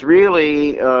concluded is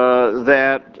really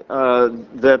that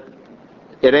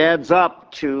it adds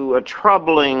up to a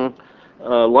troubling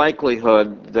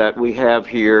likelihood that we have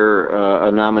here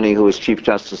a nominee who is Chief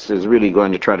Justice is really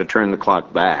going to try to turn the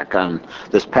clock back on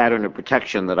this pattern of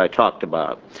protection that I talked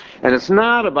about. And it's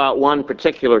not about one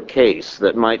particular case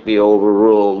that might be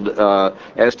overruled.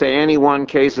 As to any one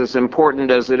case, as important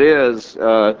as it is,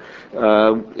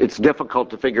 it's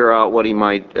difficult to figure out what he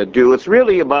might do. It's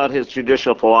really about his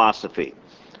judicial philosophy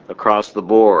across the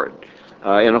board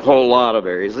in a whole lot of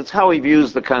areas. It's how he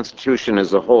views the Constitution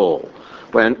as a whole.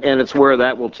 And it's where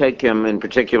that will take him in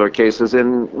particular cases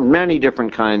in many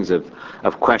different kinds of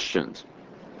questions.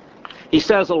 He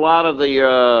says a lot of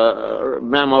the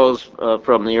memos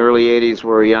from the early 80s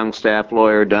were a young staff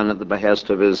lawyer done at the behest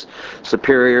of his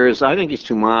superiors. I think he's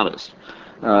too modest.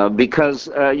 Because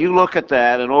you look at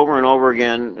that and over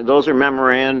again, those are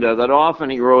memoranda that often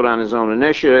he wrote on his own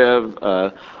initiative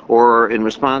or in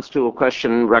response to a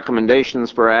question,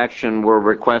 recommendations for action were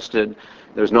requested.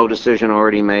 There's no decision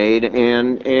already made,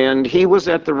 and he was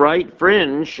at the right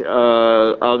fringe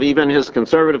of even his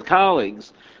conservative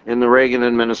colleagues in the Reagan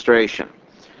administration.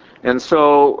 And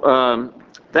so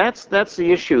that's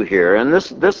the issue here, and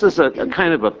this is a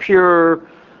kind of a pure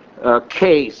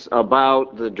case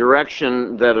about the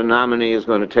direction that a nominee is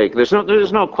going to take.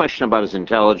 There's no question about his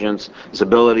intelligence, his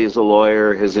ability as a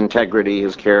lawyer, his integrity,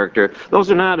 his character. Those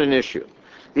are not an issue.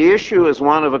 The issue is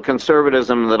one of a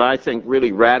conservatism that I think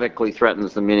really radically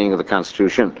threatens the meaning of the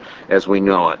Constitution as we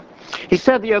know it. He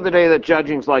said the other day that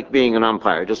judging's like being an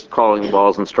umpire, just calling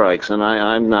balls and strikes, and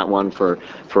I'm not one for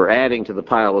adding to the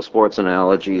pile of sports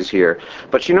analogies here.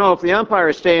 But you know, if the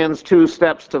umpire stands 2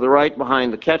 steps to the right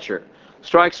behind the catcher,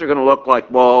 strikes are going to look like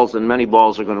balls and many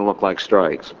balls are going to look like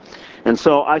strikes. And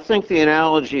so I think the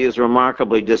analogy is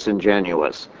remarkably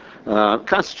disingenuous.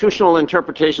 Constitutional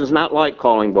interpretation is not like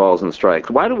calling balls and strikes.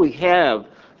 Why do we have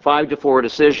 5-4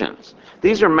 decisions?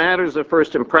 These are matters of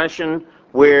first impression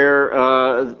where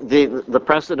the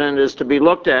precedent is to be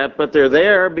looked at, but they're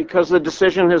there because the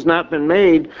decision has not been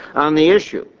made on the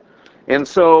issue. And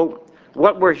so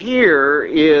what we're here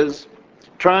is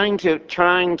trying to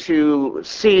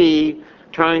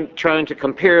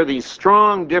compare these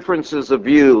strong differences of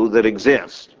view that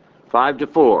exist,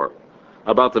 5-4,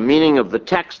 about the meaning of the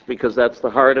text, because that's the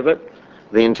heart of it,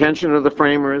 the intention of the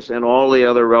framers, and all the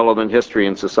other relevant history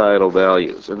and societal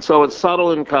values. And so it's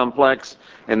subtle and complex,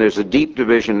 and there's a deep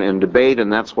division and debate,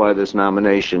 and that's why this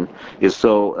nomination is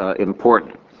so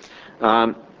important.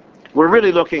 We're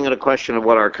really looking at a question of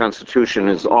what our Constitution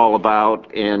is all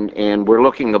about, and we're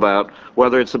looking about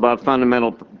whether it's about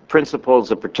fundamental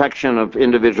principles of protection of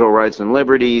individual rights and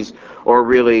liberties, or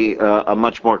really a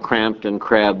much more cramped and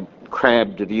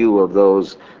crabbed view of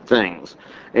those things.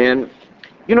 And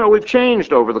you know, we've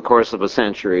changed over the course of a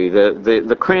century.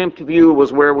 The cramped view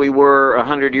was where we were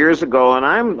 100 years ago, and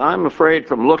I'm afraid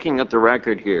from looking at the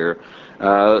record here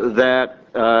that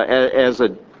as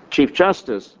a Chief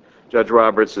Justice, Judge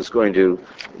Roberts is going to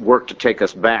work to take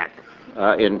us back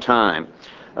in time.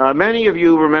 Many of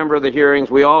you remember the hearings,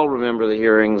 we all remember the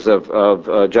hearings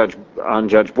on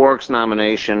Judge Bork's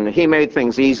nomination. He made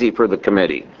things easy for the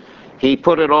committee. He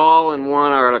put it all in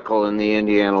one article in the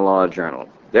Indiana Law Journal.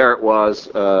 There it was,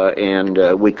 and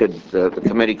the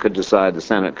committee could decide, the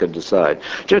Senate could decide.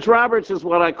 Judge Roberts is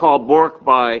what I call Bork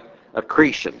by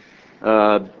accretion,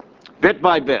 bit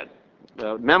by bit,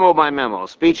 memo by memo,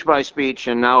 speech by speech,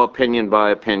 and now opinion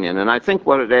by opinion. And I think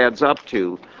what it adds up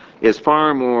to is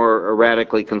far more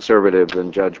radically conservative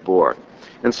than Judge Bork.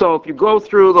 And so if you go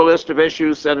through the list of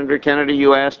issues, Senator Kennedy,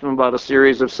 you asked him about a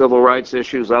series of civil rights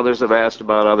issues, others have asked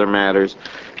about other matters.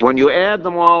 When you add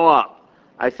them all up,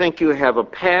 I think you have a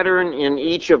pattern in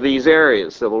each of these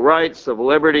areas: civil rights, civil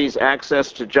liberties,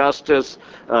 access to justice,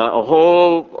 a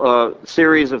whole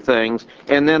series of things,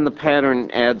 and then the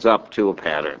pattern adds up to a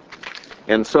pattern.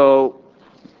 And so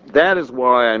that is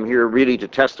why I'm here really to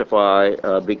testify,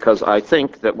 because I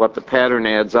think that what the pattern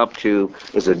adds up to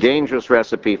is a dangerous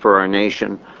recipe for our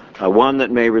nation, one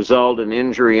that may result in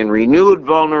injury and renewed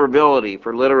vulnerability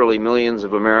for literally millions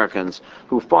of Americans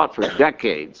who fought for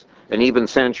decades and even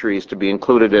centuries to be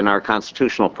included in our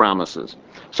constitutional promises.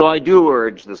 So I do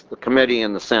urge the committee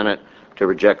and the Senate to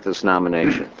reject this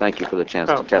nomination. Thank you for the chance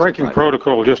to testify. Breaking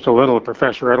protocol just a little,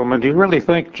 Professor Edelman. Do you really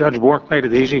think Judge Bork made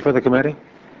it easy for the committee?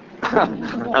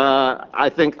 I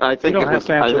think you don't have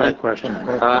to answer that question.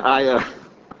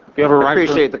 You have a right.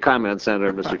 Appreciate the comment,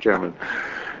 Senator, Mr. Chairman.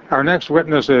 Our next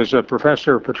witness is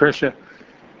Professor Patricia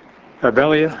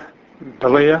Belia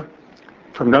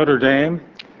from Notre Dame,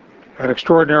 an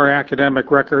extraordinary academic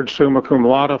record, summa cum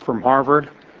laude from Harvard,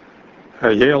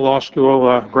 a Yale Law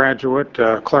School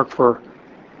graduate, clerk for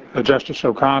Justice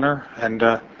O'Connor,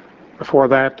 and before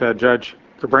that, Judge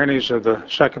Cabranes of the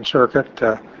Second Circuit.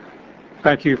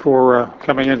 Thank you for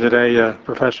coming in today,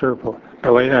 Professor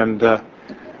Belia, and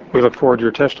we look forward to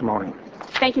your testimony.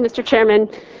 Thank you, Mr. Chairman,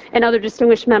 and other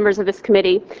distinguished members of this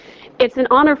committee. It's an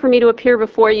honor for me to appear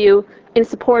before you in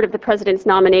support of the President's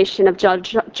nomination of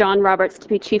Judge John Roberts to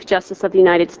be Chief Justice of the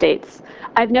United States.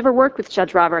 I've never worked with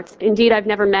Judge Roberts. Indeed, I've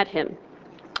never met him.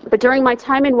 But during my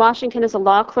time in Washington as a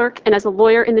law clerk and as a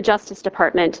lawyer in the Justice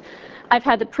Department, I've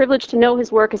had the privilege to know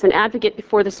his work as an advocate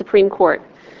before the Supreme Court.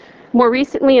 More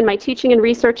recently, in my teaching and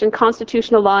research in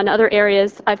constitutional law and other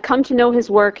areas, I've come to know his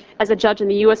work as a judge in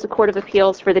the U.S. Court of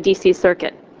Appeals for the D.C.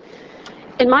 Circuit.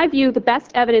 In my view, the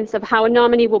best evidence of how a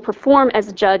nominee will perform as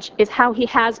a judge is how he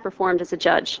has performed as a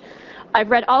judge.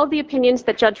 I've read all of the opinions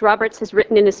that Judge Roberts has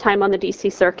written in his time on the D.C.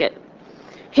 Circuit.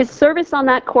 His service on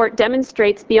that court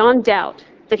demonstrates beyond doubt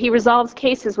that he resolves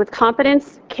cases with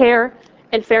competence, care,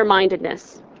 and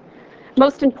fair-mindedness.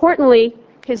 Most importantly,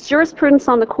 his jurisprudence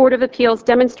on the Court of Appeals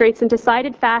demonstrates in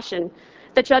decided fashion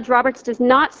that Judge Roberts does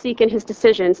not seek in his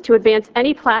decisions to advance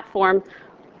any platform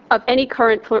of any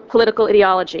current political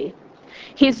ideology.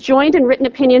 He has joined in written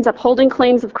opinions upholding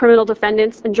claims of criminal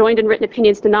defendants and joined in written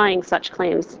opinions denying such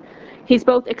claims. He's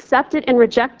both accepted and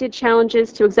rejected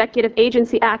challenges to executive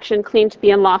agency action claimed to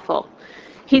be unlawful.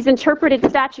 He's interpreted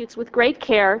statutes with great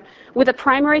care, with a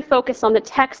primary focus on the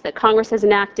text that Congress has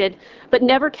enacted, but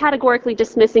never categorically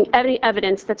dismissing any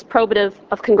evidence that's probative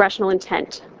of congressional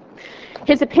intent.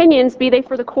 His opinions, be they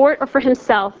for the court or for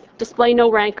himself, display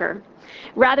no rancor.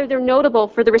 Rather, they're notable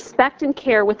for the respect and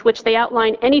care with which they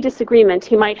outline any disagreement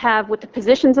he might have with the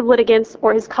positions of litigants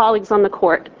or his colleagues on the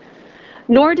court.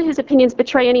 Nor do his opinions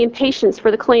betray any impatience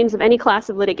for the claims of any class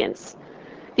of litigants.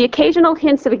 The occasional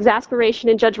hints of exasperation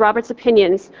in Judge Roberts'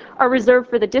 opinions are reserved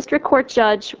for the district court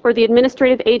judge or the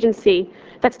administrative agency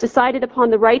that's decided upon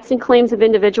the rights and claims of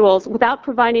individuals without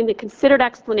providing the considered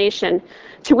explanation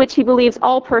to which he believes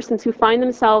all persons who find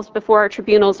themselves before our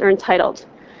tribunals are entitled.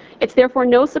 It's therefore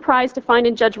no surprise to find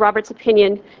in Judge Roberts'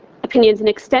 opinions an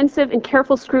extensive and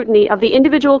careful scrutiny of the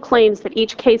individual claims that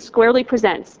each case squarely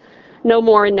presents, no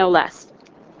more and no less.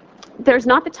 There's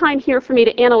not the time here for me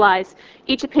to analyze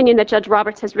each opinion that Judge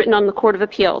Roberts has written on the Court of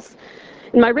Appeals.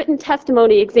 And my written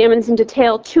testimony examines in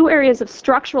detail two areas of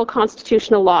structural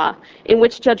constitutional law in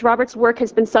which Judge Roberts' work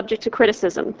has been subject to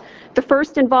criticism. The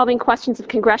first involving questions of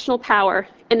congressional power,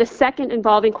 and the second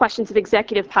involving questions of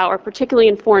executive power, particularly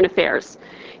in foreign affairs.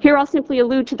 Here I'll simply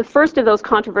allude to the first of those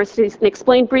controversies and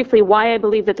explain briefly why I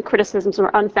believe that the criticisms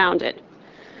are unfounded.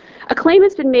 A claim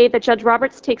has been made that Judge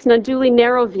Roberts takes an unduly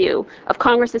narrow view of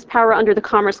Congress's power under the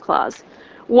Commerce Clause,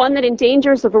 one that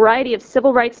endangers a variety of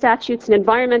civil rights statutes and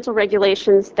environmental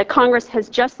regulations that Congress has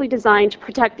justly designed to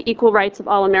protect the equal rights of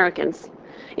all Americans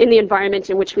in the environment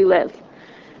in which we live.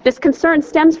 This concern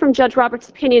stems from Judge Roberts'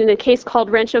 opinion in a case called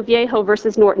Rancho Viejo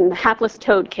versus Norton, the hapless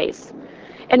toad case.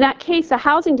 In that case, a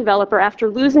housing developer, after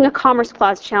losing a Commerce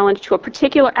Clause challenge to a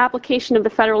particular application of the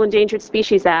Federal Endangered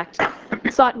Species Act,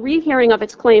 sought rehearing of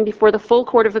its claim before the full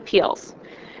Court of Appeals.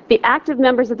 The active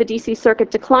members of the D.C.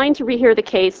 Circuit declined to rehear the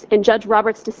case, and Judge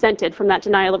Roberts dissented from that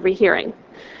denial of rehearing.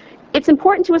 It's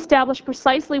important to establish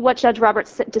precisely what Judge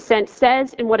Roberts' dissent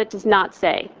says and what it does not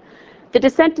say. The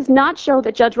dissent does not show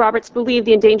that Judge Roberts believed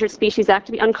the Endangered Species Act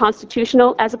to be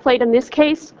unconstitutional as applied in this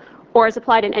case or as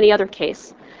applied in any other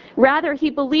case. Rather, he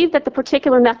believed that the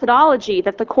particular methodology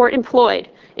that the court employed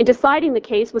in deciding the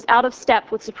case was out of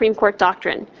step with Supreme Court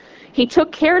doctrine. He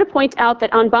took care to point out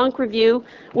that en banc review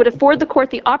would afford the court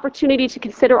the opportunity to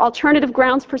consider alternative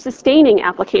grounds for sustaining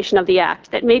application of the act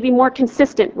that may be more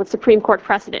consistent with Supreme Court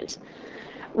precedent.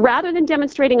 Rather than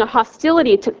demonstrating a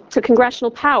hostility to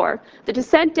congressional power, the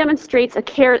dissent demonstrates a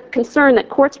concern that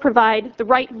courts provide the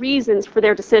right reasons for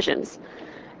their decisions.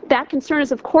 That concern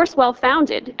is of course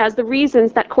well-founded, as the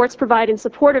reasons that courts provide in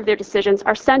support of their decisions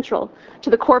are central to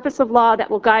the corpus of law that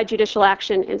will guide judicial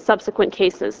action in subsequent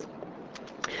cases.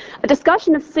 A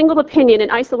discussion of single opinion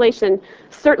in isolation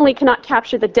certainly cannot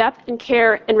capture the depth and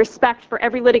care and respect for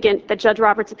every litigant that Judge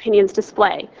Roberts' opinions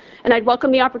display, and I'd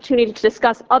welcome the opportunity to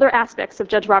discuss other aspects of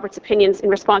Judge Roberts' opinions in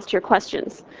response to your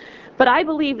questions. But I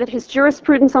believe that his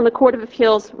jurisprudence on the Court of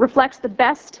Appeals reflects the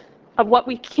best of what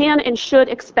we can and should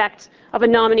expect of a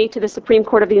nominee to the Supreme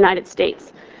Court of the United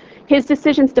States. His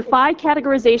decisions defy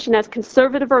categorization as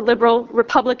conservative or liberal,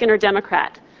 Republican or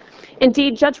Democrat.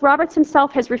 Indeed, Judge Roberts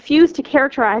himself has refused to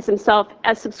characterize himself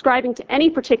as subscribing to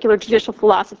any particular judicial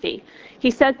philosophy.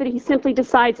 He says that he simply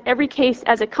decides every case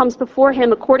as it comes before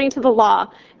him according to the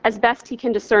law, as best he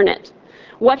can discern it.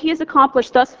 What he has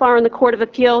accomplished thus far in the Court of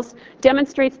Appeals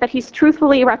demonstrates that he's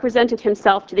truthfully represented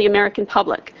himself to the American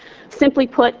public. Simply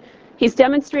put, he's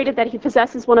demonstrated that he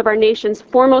possesses one of our nation's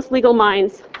foremost legal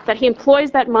minds, that he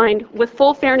employs that mind with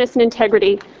full fairness and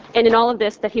integrity, and in all of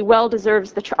this, that he well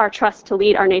deserves our trust to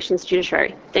lead our nation's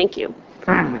judiciary. Thank you.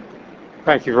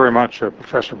 Thank you very much,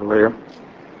 Professor Berlia.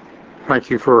 Thank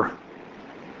you for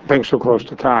being so close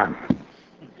to time.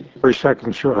 3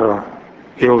 seconds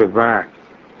yielded back.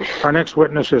 Our next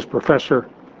witness is Professor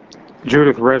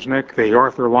Judith Resnick, the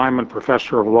Arthur Lyman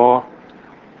Professor of Law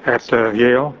at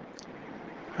Yale.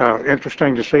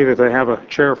 Interesting to see that they have a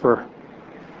chair for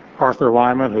Arthur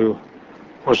Lyman, who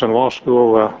was in law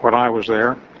school when I was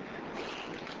there.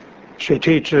 She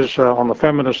teaches on the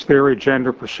feminist theory,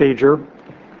 gender procedure,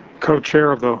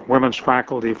 co-chair of the Women's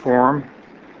Faculty Forum,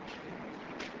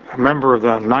 a member of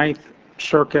the 9th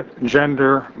Circuit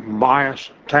Gender Bias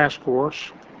Task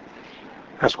Force.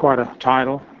 That's quite a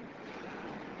title.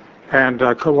 And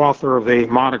co-author of the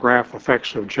monograph,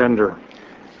 Effects of Gender.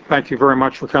 Thank you very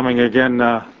much for coming again,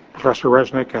 Professor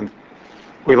Resnick, and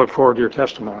we look forward to your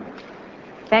testimony.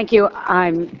 Thank you.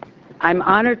 I'm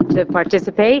honored to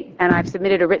participate, and I've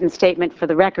submitted a written statement for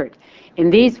the record.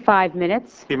 In these 5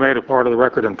 minutes... You made a part of the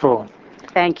record in full.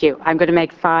 Thank you. I'm going to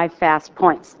make 5 fast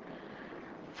points.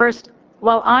 First,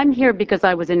 while I'm here because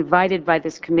I was invited by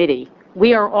this committee,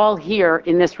 we are all here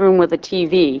in this room with a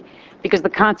TV because the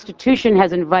Constitution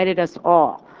has invited us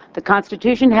all. The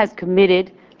Constitution has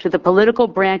committed to the political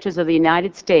branches of the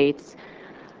United States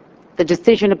the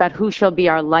decision about who shall be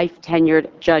our life-tenured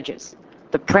judges.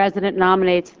 The President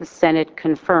nominates, the Senate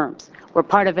confirms. We're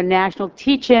part of a national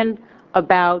teach-in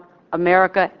about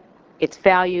America, its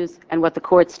values, and what the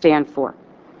courts stand for.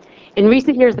 In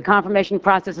recent years, the confirmation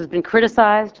process has been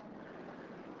criticized.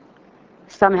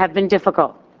 Some have been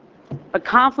difficult. But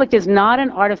conflict is not an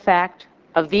artifact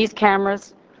of these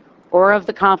cameras or of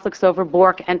the conflicts over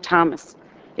Bork and Thomas.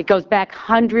 It goes back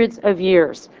hundreds of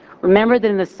years. Remember that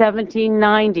in the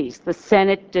 1790s, the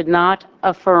Senate did not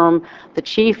affirm the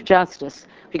Chief Justice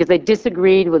because they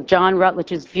disagreed with John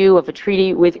Rutledge's view of a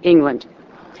treaty with England.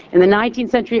 In the 19th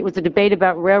century, it was a debate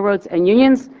about railroads and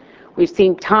unions. We've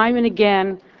seen time and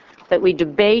again that we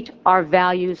debate our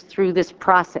values through this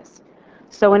process.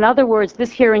 So in other words,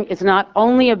 this hearing is not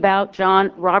only about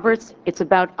John Roberts, it's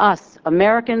about us,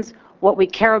 Americans, what we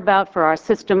care about for our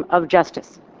system of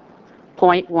justice.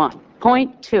 Point one.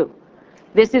 Point two.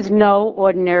 This is no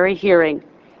ordinary hearing,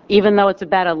 even though it's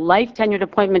about a life-tenured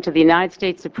appointment to the United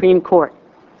States Supreme Court.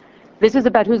 This is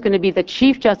about who's going to be the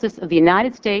Chief Justice of the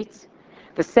United States,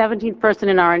 the 17th person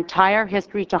in our entire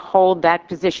history to hold that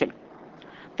position.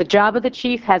 The job of the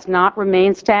Chief has not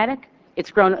remained static.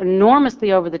 It's grown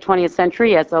enormously over the 20th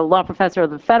century. As a law professor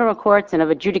of the federal courts and of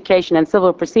adjudication and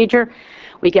civil procedure,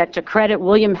 we get to credit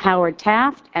William Howard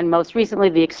Taft and most recently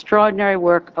the extraordinary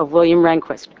work of William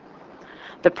Rehnquist.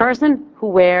 The person who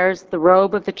wears the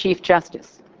robe of the Chief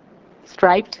Justice,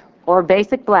 striped or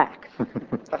basic black,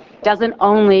 doesn't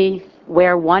only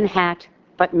wear one hat,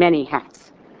 but many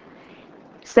hats.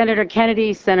 Senator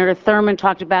Kennedy, Senator Thurmond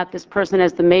talked about this person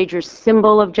as the major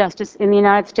symbol of justice in the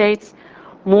United States.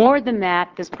 More than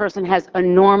that, this person has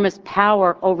enormous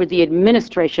power over the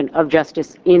administration of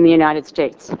justice in the United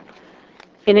States.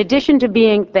 In addition to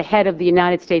being the head of the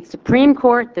United States Supreme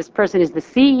Court, this person is the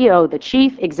CEO, the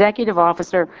Chief Executive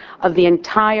Officer of the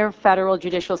entire federal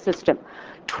judicial system.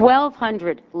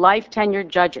 1,200 life-tenured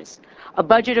judges, a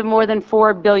budget of more than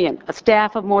 $4 billion, a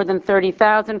staff of more than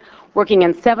 30,000, working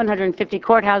in 750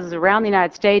 courthouses around the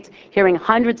United States, hearing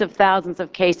hundreds of thousands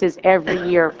of cases every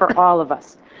year for all of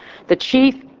us. The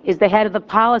Chief is the head of the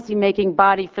policy-making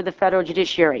body for the federal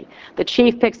judiciary. The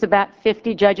Chief picks about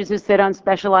 50 judges who sit on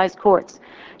specialized courts,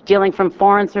 dealing from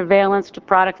foreign surveillance to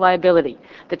product liability.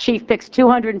 The Chief picks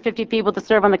 250 people to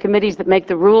serve on the committees that make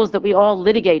the rules that we all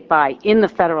litigate by in the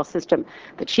federal system.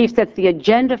 The Chief sets the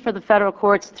agenda for the federal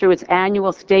courts through its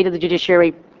annual State of the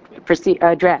Judiciary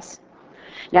address.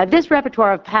 Now, this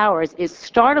repertoire of powers is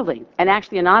startling and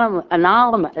actually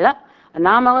anomalous,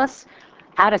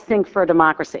 out of sync for a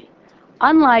democracy.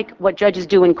 Unlike what judges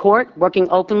do in court, working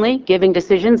openly, giving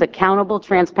decisions accountable,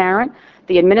 transparent,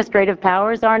 the administrative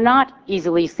powers are not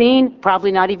easily seen,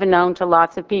 probably not even known to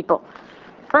lots of people.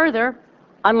 Further,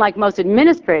 unlike most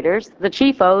administrators, the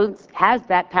Chief has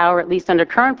that power, at least under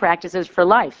current practices, for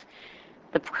life.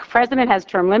 The President has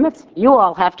term limits. You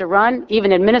all have to run.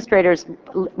 Even administrators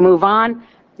move on.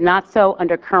 Not so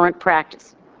under current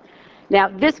practice. Now,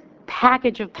 this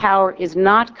package of power is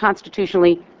not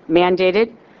constitutionally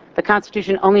mandated. The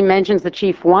Constitution only mentions the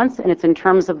Chief once, and it's in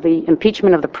terms of the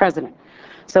impeachment of the President.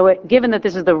 So given that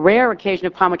this is the rare occasion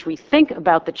upon which we think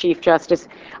about the Chief Justice,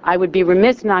 I would be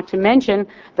remiss not to mention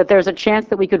that there's a chance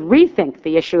that we could rethink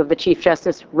the issue of the Chief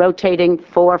Justice rotating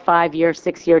 4-, 5-year,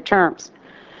 6-year terms.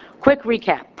 Quick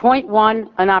recap. Point one,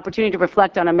 an opportunity to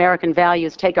reflect on American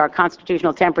values, take our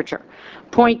constitutional temperature.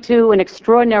 Point two, an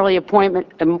extraordinary appointment,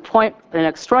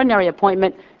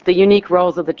 the unique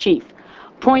roles of the Chief.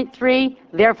 Point three,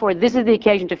 therefore, this is the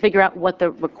occasion to figure out what the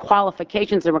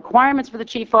qualifications and requirements for the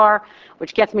Chief are,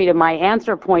 which gets me to my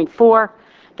answer, point four.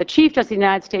 The Chief Justice of the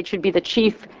United States should be the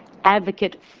chief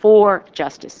advocate for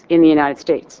justice in the United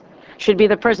States, should be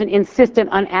the person insistent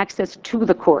on access to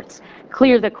the courts,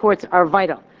 clear that courts are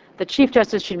vital. The Chief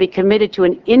Justice should be committed to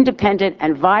an independent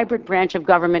and vibrant branch of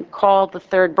government called the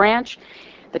third branch.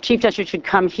 The Chief Justice should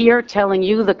come here telling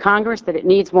you, the Congress, that it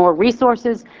needs more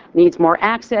resources, needs more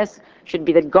access, should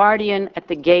be the guardian at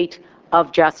the gate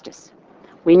of justice.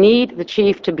 We need the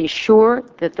Chief to be sure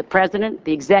that the President,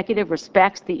 the Executive,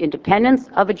 respects the independence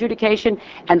of adjudication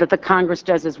and that the Congress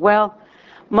does as well.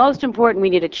 Most important,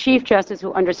 we need a Chief Justice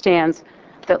who understands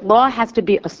that law has to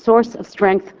be a source of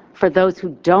strength for those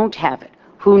who don't have it,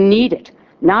 who need it,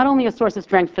 not only a source of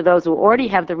strength for those who already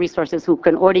have the resources, who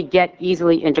can already get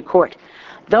easily into court.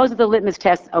 Those are the litmus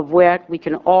tests of where we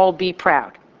can all be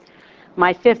proud.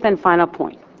 My fifth and final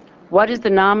point. What does the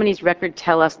nominee's record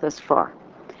tell us thus far?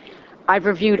 I've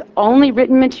reviewed only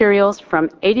written materials from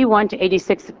 81 to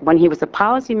 86 when he was a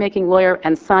policy-making lawyer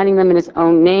and signing them in his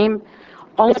own name.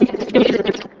 Only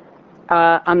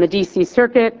on the D.C.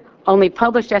 Circuit, only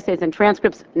published essays and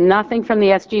transcripts, nothing from the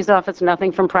SG's office,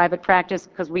 nothing from private practice,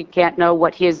 because we can't know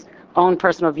what his own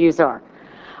personal views are.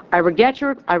 I regret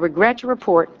to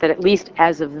report that at least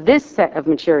as of this set of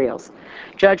materials,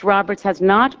 Judge Roberts has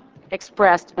not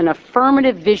expressed an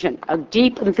affirmative vision of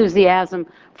deep enthusiasm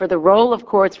for the role of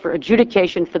courts for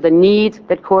adjudication for the needs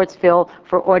that courts fill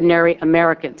for ordinary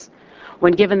Americans.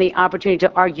 When given the opportunity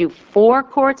to argue for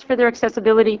courts for their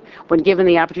accessibility, when given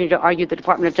the opportunity to argue the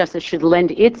Department of Justice should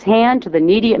lend its hand to the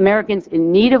needy Americans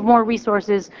in need of more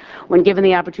resources, when given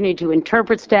the opportunity to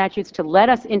interpret statutes to let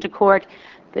us into court,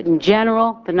 that in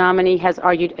general, the nominee has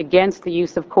argued against the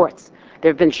use of courts. There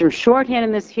have been some shorthand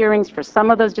in these hearings for some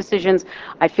of those decisions.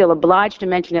 I feel obliged to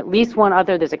mention at least one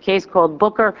other. There's a case called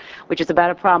Booker, which is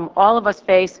about a problem all of us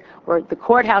face, where the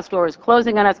courthouse door is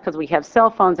closing on us because we have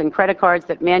cell phones and credit cards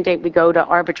that mandate we go to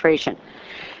arbitration.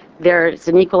 There's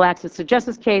an equal access to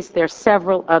justice case. There are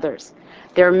several others.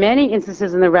 There are many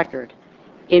instances in the record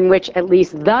in which, at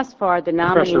least thus far, the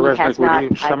nominee has not.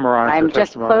 I'm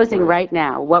just closing right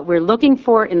now. What we're looking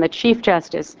for in the Chief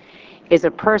Justice is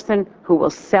a person who will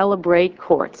celebrate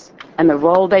courts and the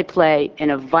role they play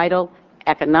in a vital,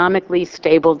 economically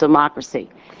stable democracy.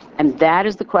 And that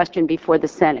is the question before the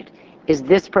Senate. Is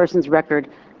this person's record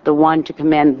the one to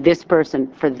commend this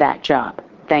person for that job?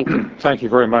 Thank you. Thank you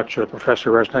very much,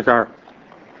 Professor Resnick. Our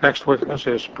next witness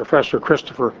is Professor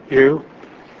Christopher Yu,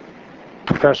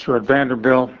 professor at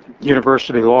Vanderbilt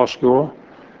University Law School,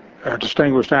 a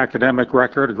distinguished academic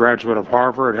record, a graduate of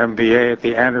Harvard, MBA at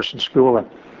the Anderson School at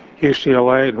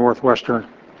UCLA, Northwestern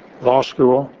Law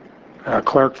School,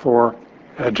 clerk for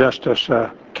Justice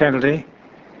Kennedy,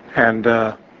 and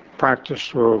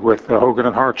practiced with Hogan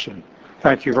and Hartson.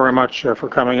 Thank you very much for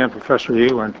coming in, Professor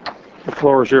Yu, and the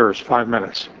floor is yours, 5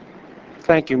 minutes.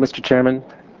 Thank you, Mr. Chairman,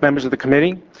 members of the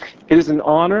committee. It is an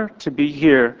honor to be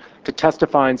here to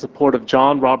testify in support of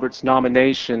John Roberts'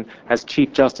 nomination as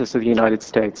Chief Justice of the United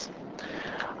States.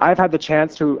 I've had the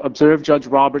chance to observe Judge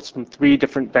Roberts from 3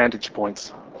 different vantage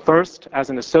points. First,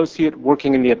 as an associate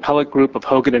working in the appellate group of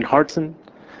Hogan and Hartson.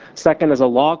 Second, as a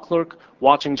law clerk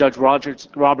watching Judge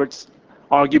Roberts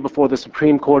argue before the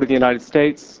Supreme Court of the United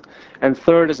States. And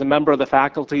third, as a member of the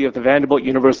faculty of the Vanderbilt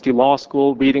University Law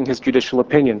School reading his judicial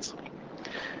opinions.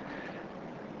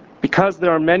 Because there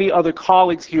are many other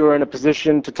colleagues here in a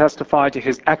position to testify to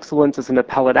his excellence as an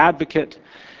appellate advocate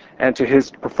and to his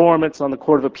performance on the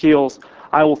Court of Appeals,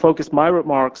 I will focus my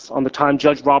remarks on the time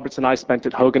Judge Roberts and I spent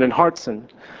at Hogan and Hartson.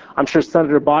 I'm sure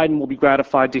Senator Biden will be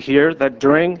gratified to hear that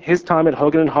during his time at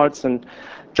Hogan and Hartson,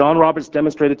 John Roberts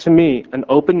demonstrated to me an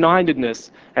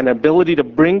open-mindedness and ability to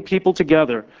bring people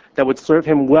together that would serve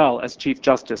him well as Chief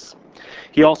Justice.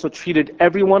 He also treated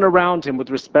everyone around him with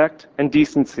respect and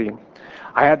decency.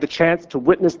 I had the chance to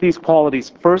witness these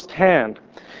qualities firsthand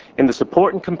in the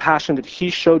support and compassion that he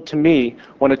showed to me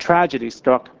when a tragedy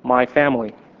struck my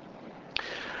family.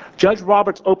 Judge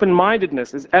Roberts'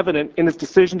 open-mindedness is evident in his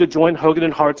decision to join Hogan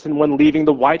and Hartson when leaving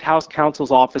the White House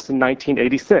counsel's office in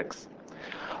 1986.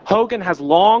 Hogan has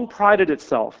long prided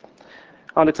itself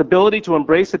on its ability to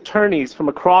embrace attorneys from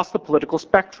across the political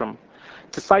spectrum.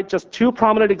 To cite just 2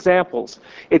 prominent examples,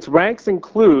 its ranks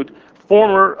include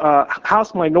former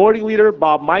House Minority Leader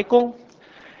Bob Michel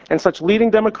and such leading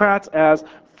Democrats as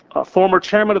former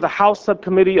Chairman of the House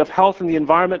Subcommittee of Health and the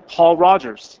Environment, Paul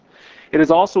Rogers. It is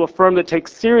also a firm that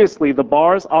takes seriously the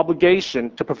bar's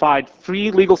obligation to provide free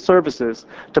legal services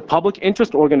to public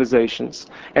interest organizations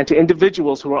and to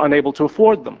individuals who are unable to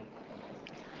afford them.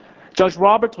 Judge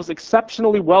Roberts was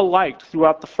exceptionally well-liked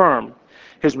throughout the firm.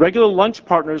 His regular lunch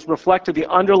partners reflected the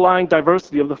underlying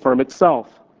diversity of the firm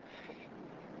itself.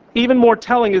 Even more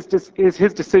telling is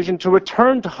his decision to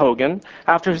return to Hogan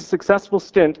after his successful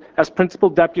stint as Principal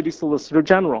Deputy Solicitor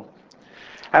General.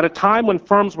 At a time when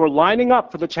firms were lining up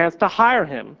for the chance to hire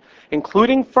him,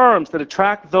 including firms that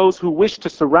attract those who wish to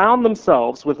surround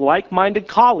themselves with like-minded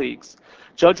colleagues,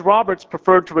 Judge Roberts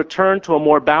preferred to return to a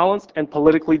more balanced and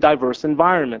politically diverse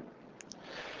environment.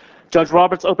 Judge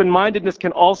Roberts' open-mindedness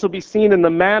can also be seen in the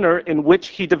manner in which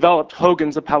he developed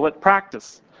Hogan's appellate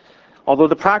practice. Although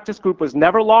the practice group was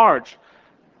never large,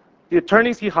 the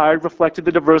attorneys he hired reflected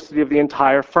the diversity of the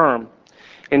entire firm.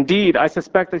 Indeed, I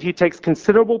suspect that he takes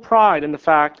considerable pride in the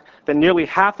fact that nearly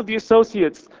half of the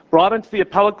associates brought into the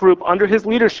appellate group under his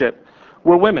leadership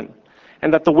were women,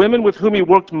 and that the women with whom he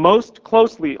worked most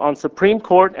closely on Supreme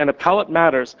Court and appellate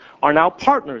matters are now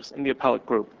partners in the appellate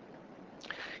group.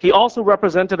 He also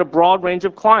represented a broad range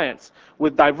of clients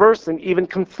with diverse and even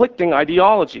conflicting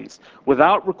ideologies,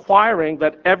 without requiring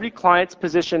that every client's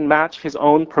position match his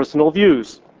own personal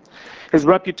views. His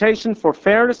reputation for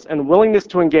fairness and willingness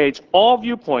to engage all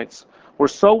viewpoints were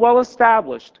so well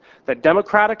established that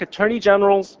Democratic attorney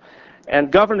generals and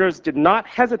governors did not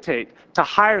hesitate to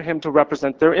hire him to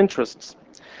represent their interests.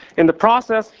 In the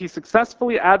process, he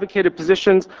successfully advocated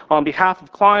positions on behalf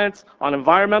of clients on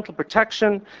environmental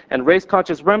protection and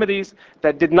race-conscious remedies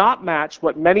that did not match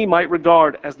what many might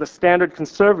regard as the standard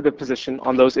conservative position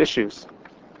on those issues.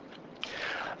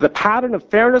 The pattern of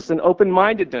fairness and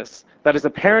open-mindedness that is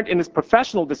apparent in his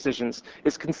professional decisions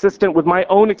is consistent with my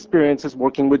own experiences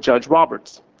working with Judge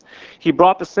Roberts. He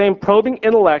brought the same probing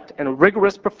intellect and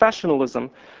rigorous professionalism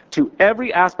to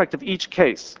every aspect of each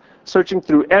case, searching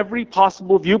through every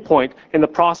possible viewpoint in the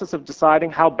process of deciding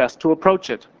how best to approach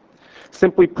it.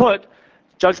 Simply put,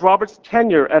 Judge Roberts'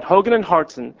 tenure at Hogan and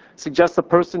Hartson suggests a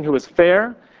person who is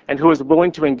fair and who is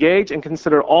willing to engage and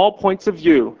consider all points of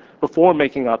view before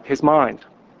making up his mind.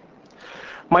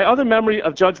 My other memory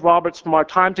of Judge Roberts from our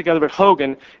time together at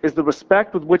Hogan is the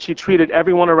respect with which he treated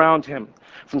everyone around him,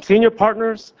 from senior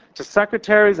partners to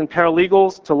secretaries and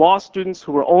paralegals to law students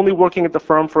who were only working at the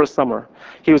firm for a summer.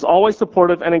 He was always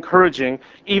supportive and encouraging,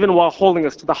 even while holding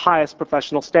us to the highest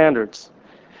professional standards.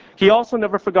 He also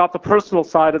never forgot the personal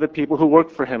side of the people who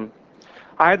worked for him.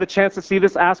 I had the chance to see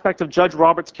this aspect of Judge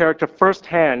Roberts' character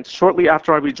firsthand shortly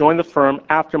after I rejoined the firm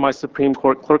after my Supreme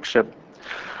Court clerkship.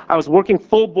 I was working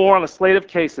full bore on a slate of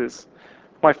cases.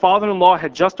 My father-in-law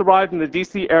had just arrived in the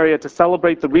D.C. area to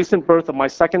celebrate the recent birth of my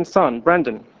second son,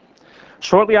 Brendan.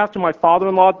 Shortly after my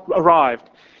father-in-law arrived,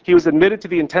 he was admitted to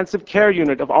the intensive care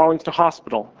unit of Arlington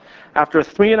Hospital. After a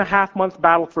 3.5-month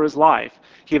battle for his life,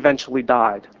 he eventually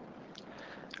died.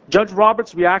 Judge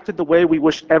Roberts reacted the way we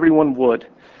wish everyone would.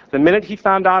 The minute he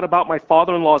found out about my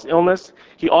father-in-law's illness,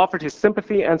 he offered his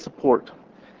sympathy and support.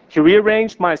 He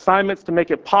rearranged my assignments to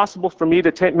make it possible for me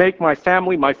to make my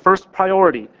family my first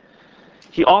priority.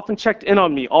 He often checked in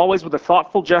on me, always with a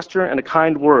thoughtful gesture and a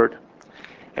kind word.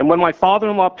 And when my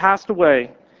father-in-law passed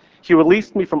away, he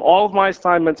released me from all of my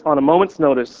assignments on a moment's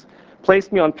notice,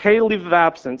 placed me on paid leave of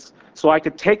absence so I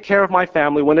could take care of my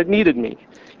family when it needed me,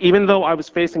 even though I was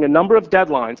facing a number of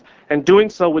deadlines, and doing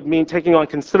so would mean taking on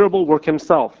considerable work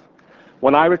himself.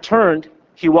 When I returned,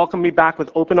 he welcomed me back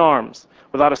with open arms,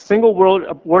 without a single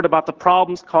word about the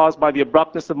problems caused by the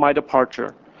abruptness of my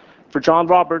departure. For John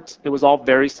Roberts, it was all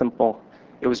very simple.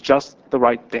 It was just the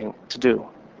right thing to do.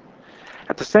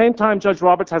 At the same time, Judge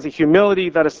Roberts has a humility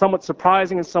that is somewhat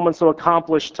surprising in someone so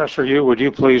accomplished. Professor, would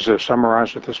you please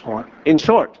summarize at this point? In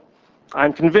short,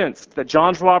 I'm convinced that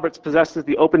John Roberts possesses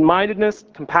the open-mindedness,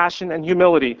 compassion, and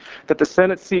humility that the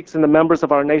Senate seeks in the members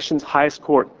of our nation's highest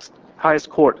court.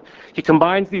 He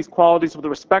combines these qualities with a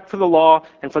respect for the law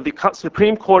and for the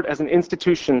Supreme Court as an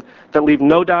institution that leave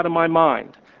no doubt in my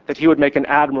mind that he would make an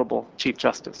admirable Chief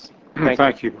Justice.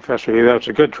 Thank you, Professor. That's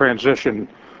a good transition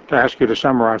to ask you to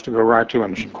summarize, to go right to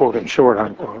and quote in short,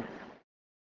 unquote.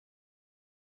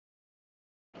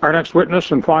 Our next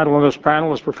witness and final on this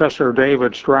panel is Professor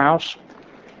David Strauss,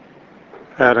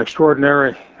 an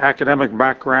extraordinary academic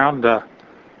background, a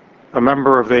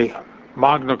member of the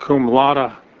Magna Cum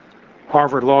Laude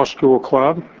Harvard Law School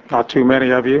Club, not too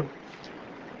many of you.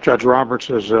 Judge Roberts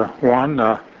is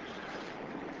one.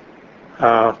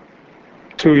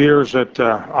 2 years at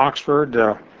Oxford,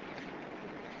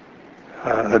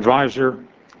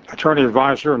 attorney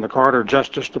advisor in the Carter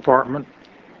Justice Department.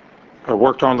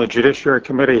 Worked on the Judiciary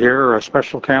Committee here, a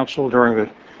special counsel during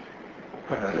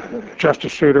the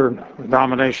Justice Souter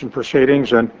nomination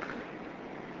proceedings, and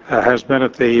has been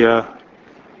at the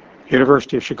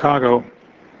University of Chicago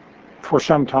for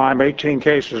some time, 18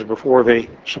 cases before the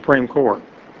Supreme Court.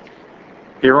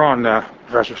 You're on,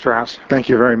 Professor Strauss. Thank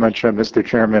you very much, Mr.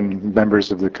 Chairman,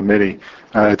 members of the committee.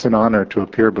 It's an honor to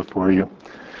appear before you.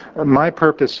 My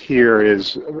purpose here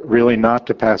is really not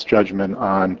to pass judgment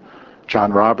on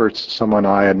John Roberts, someone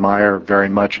I admire very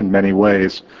much in many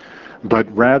ways, but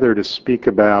rather to speak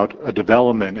about a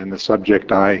development in the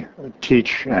subject I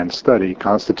teach and study,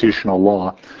 constitutional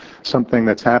law, something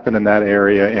that's happened in that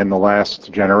area in the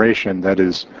last generation that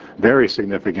is very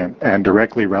significant and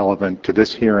directly relevant to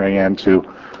this hearing and to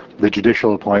the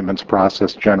judicial appointments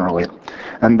process generally.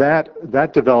 And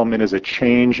that development is a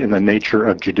change in the nature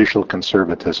of judicial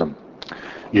conservatism.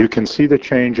 You can see the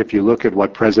change if you look at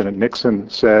what President Nixon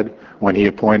said when he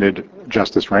appointed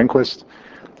Justice Rehnquist,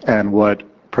 and what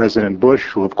President Bush,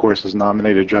 who of course has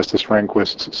nominated Justice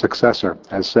Rehnquist's successor,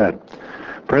 has said.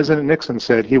 President Nixon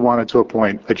said he wanted to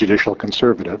appoint a judicial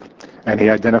conservative, and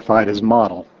he identified his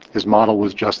model. His model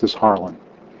was Justice Harlan.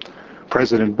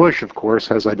 President Bush, of course,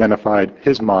 has identified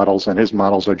his models, and his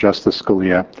models are Justice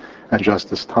Scalia and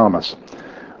Justice Thomas.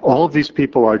 All of these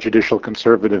people are judicial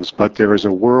conservatives, but there is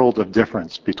a world of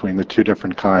difference between the two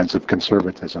different kinds of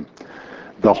conservatism.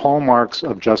 The hallmarks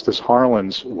of Justice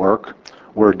Harlan's work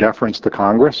were deference to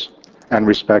Congress and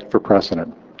respect for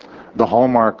precedent. The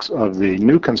hallmarks of the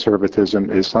new conservatism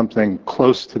is something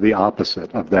close to the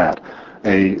opposite of that.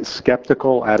 A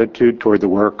skeptical attitude toward the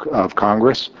work of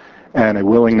Congress and a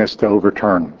willingness to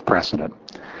overturn precedent.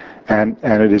 And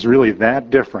it is really that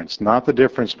difference, not the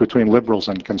difference between liberals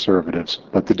and conservatives,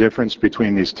 but the difference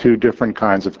between these two different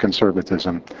kinds of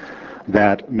conservatism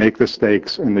that make the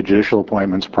stakes in the judicial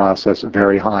appointments process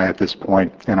very high at this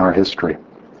point in our history.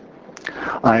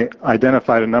 I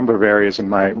identified a number of areas in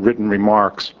my written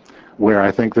remarks where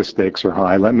I think the stakes are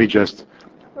high. Let me just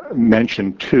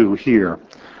mention two here.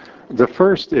 The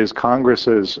first is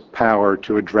Congress's power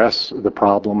to address the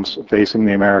problems facing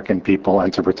the American people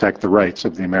and to protect the rights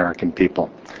of the American people.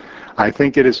 I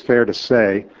think it is fair to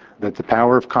say that the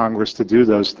power of Congress to do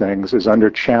those things is under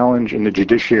challenge in the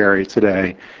judiciary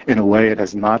today in a way it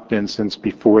has not been since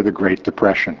before the Great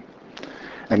Depression.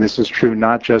 And this is true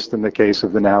not just in the case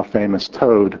of the now famous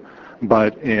Toad,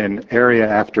 but in area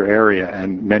after area,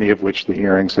 and many of which the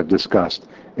hearings have discussed.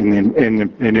 In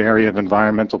the area of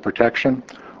environmental protection,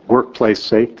 workplace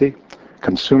safety,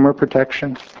 consumer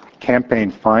protection,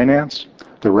 campaign finance,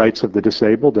 the rights of the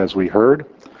disabled, as we heard,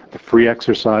 the free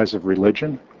exercise of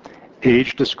religion,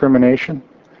 age discrimination,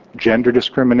 gender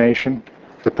discrimination,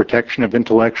 the protection of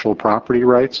intellectual property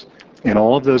rights. In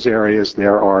all of those areas,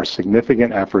 there are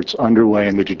significant efforts underway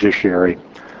in the judiciary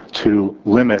to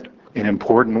limit in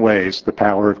important ways the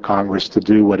power of Congress to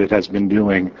do what it has been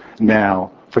doing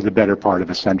now for the better part of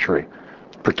a century.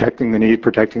 Protecting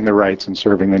the rights, and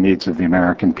serving the needs of the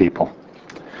American people.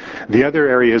 The other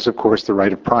area is, of course, the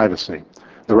right of privacy.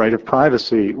 The right of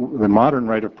privacy, the modern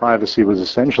right of privacy, was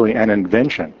essentially an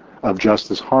invention of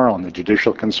Justice Harlan, the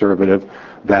judicial conservative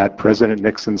that President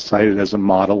Nixon cited as a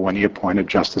model when he appointed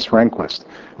Justice Rehnquist.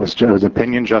 It was the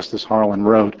opinion Justice Harlan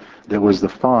wrote that was the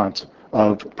font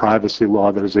of privacy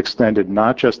law that is extended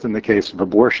not just in the case of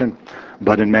abortion,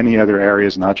 but in many other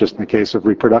areas, not just in the case of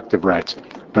reproductive rights,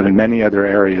 but in many other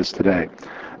areas today.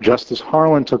 Justice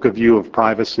Harlan took a view of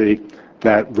privacy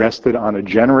that rested on a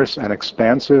generous and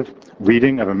expansive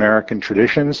reading of American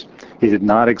traditions. He did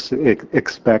not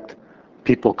expect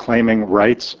people claiming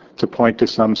rights to point to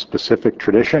some specific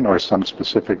tradition or some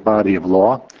specific body of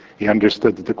law. He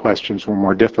understood that the questions were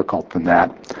more difficult than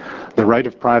that. The right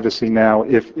of privacy now,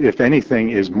 if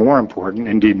anything, is more important,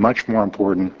 indeed much more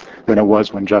important than it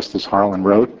was when Justice Harlan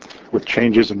wrote, with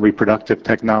changes in reproductive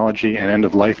technology and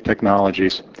end-of-life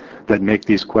technologies that make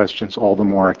these questions all the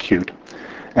more acute.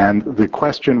 And the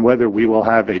question whether we will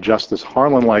have a Justice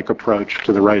Harlan-like approach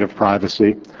to the right of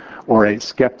privacy or a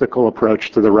skeptical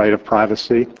approach to the right of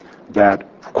privacy that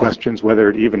questions whether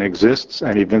it even exists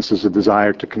and evinces a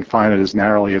desire to confine it as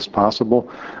narrowly as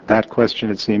possible, that question,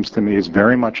 it seems to me, is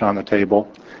very much on the table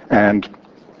and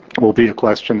will be a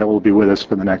question that will be with us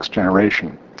for the next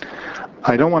generation.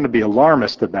 I don't want to be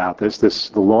alarmist about this.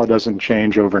 The law doesn't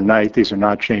change overnight. These are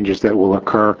not changes that will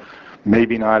occur,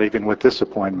 maybe not even with this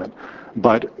appointment.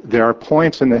 But there are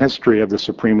points in the history of the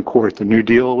Supreme Court. The New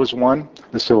Deal was one.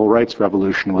 The Civil Rights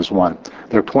Revolution was one.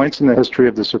 There are points in the history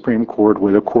of the Supreme Court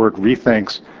where the court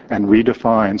rethinks and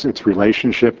redefines its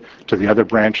relationship to the other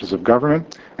branches of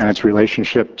government and its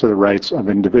relationship to the rights of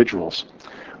individuals.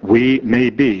 We may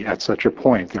be at such a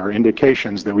point. There are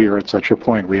indications that we are at such a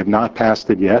point. We have not passed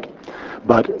it yet,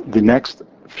 but the next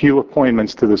few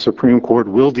appointments to the Supreme Court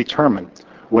will determine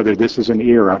whether this is an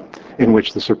era in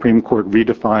which the Supreme Court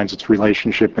redefines its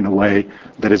relationship in a way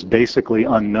that is basically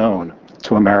unknown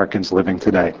to Americans living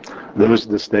today. Those are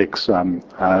the stakes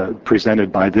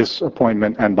presented by this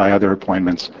appointment and by other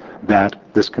appointments that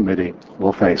this committee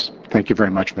will face. Thank you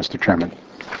very much, Mr. Chairman.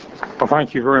 Well,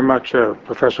 thank you very much,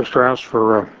 Professor Strauss,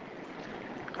 for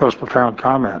those profound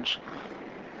comments.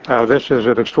 This is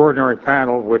an extraordinary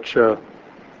panel which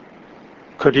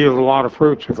could yield a lot of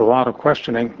fruits with a lot of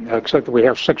questioning, except that we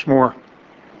have 6 more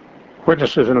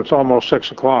witnesses and it's almost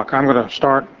 6 o'clock. I'm going to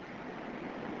start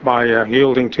by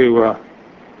yielding to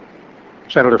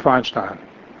Senator Feinstein.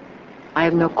 I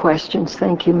have no questions.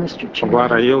 Thank you, Mr. Chairman. I'm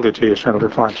glad I yielded to you, Senator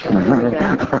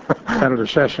Feinstein. Senator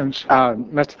Sessions.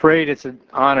 Mr. Freed, it's an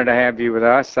honor to have you with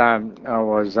us. I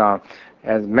was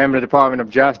as a member of the Department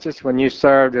of Justice when you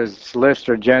served as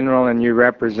Solicitor General, and you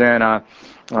represent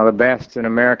the best in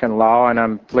American law, and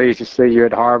I'm pleased to see you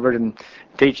at Harvard and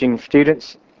teaching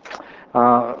students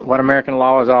what American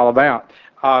law is all about.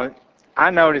 I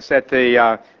noticed that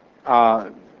the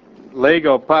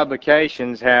legal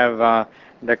publications have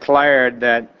declared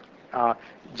that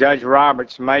Judge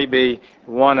Roberts may be is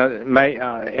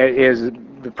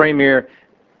the premier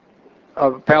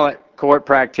appellate court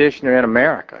practitioner in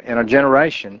America in a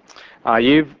generation.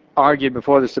 You've argued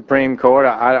before the Supreme Court.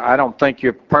 I don't think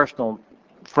you're personal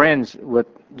friends with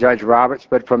Judge Roberts,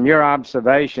 but from your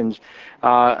observations,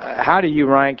 how do you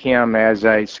rank him as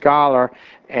a scholar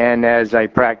and as a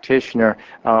practitioner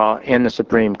in the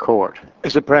Supreme Court?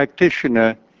 As a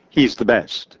practitioner, he's the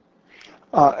best.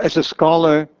 As a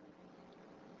scholar,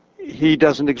 he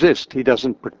doesn't exist. He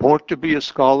doesn't purport to be a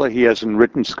scholar. He hasn't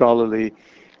written scholarly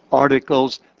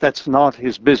articles. That's not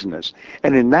his business.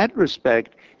 And in that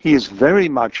respect, he is very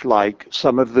much like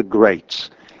some of the greats.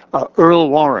 Earl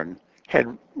Warren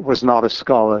was not a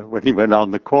scholar when he went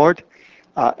on the court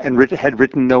and had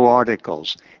written no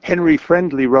articles. Henry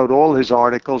Friendly wrote all his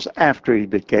articles after he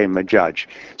became a judge.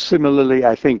 Similarly,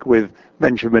 I think with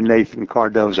Benjamin Nathan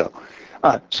Cardozo.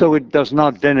 So it does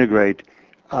not denigrate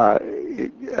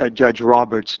Judge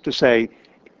Roberts to say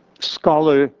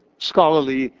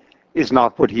scholarly is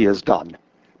not what he has done.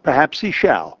 Perhaps he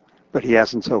shall, but he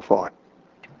hasn't so far.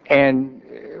 And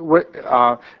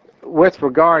with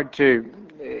regard to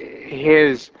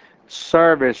his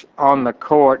service on the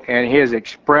court and his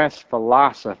expressed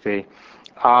philosophy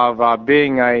of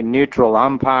being a neutral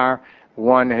umpire,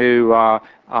 one who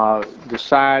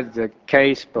decides the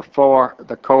case before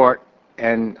the court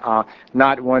and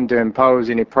not one to impose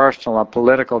any personal or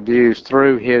political views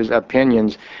through his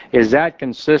opinions, is that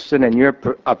consistent in your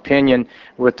opinion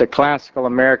with the classical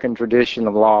American tradition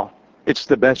of law? It's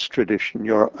the best tradition,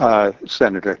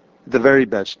 Senator, the very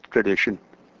best tradition.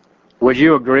 Would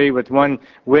you agree with one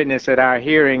witness at our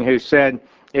hearing who said,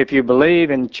 if you believe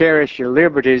and cherish your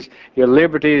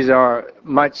liberties are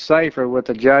much safer with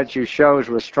a judge who shows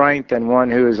restraint than one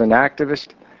who is an activist?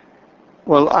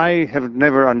 Well, I have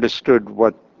never understood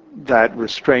what that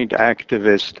restraint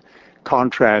activist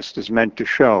contrast is meant to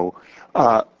show,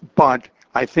 but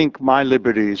I think my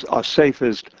liberties are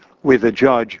safest with a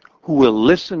judge who will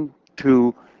listen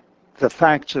to the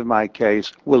facts of my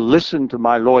case, will listen to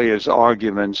my lawyer's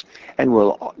arguments, and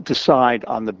will decide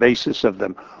on the basis of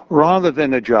them, rather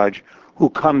than a judge who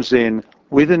comes in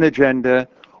with an agenda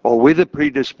or with a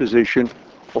predisposition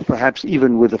or perhaps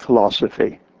even with a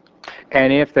philosophy.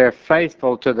 And if they're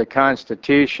faithful to the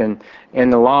Constitution,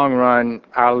 in the long run,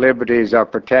 our liberties are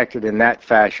protected in that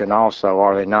fashion also,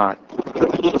 are they not?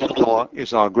 The law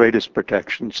is our greatest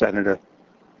protection, Senator.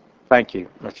 Thank you,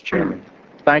 Mr. Chairman.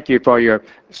 Thank you for your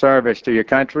service to your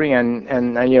country and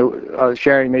you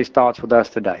sharing these thoughts with us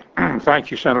today.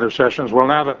 Thank you, Senator Sessions. Well,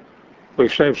 now that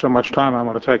we've saved so much time, I'm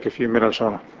going to take a few minutes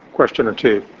on a question or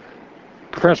two.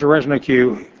 Professor Resnick,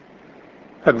 you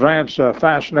advanced a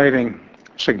fascinating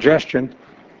suggestion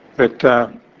that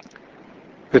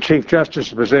the Chief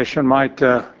Justice's position might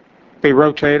be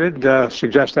rotated.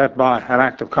 Suggest that by an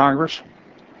act of Congress?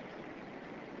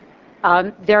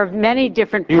 There are many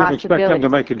different You would possibilities. expect them to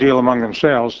make a deal among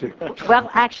themselves.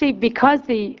 Well, actually, because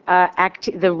the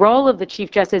role of the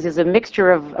Chief Justice is a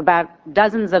mixture of about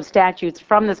dozens of statutes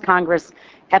from this Congress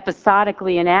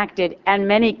episodically enacted and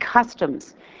many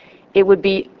customs, it would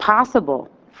be possible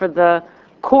for the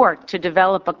court to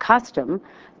develop a custom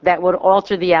that would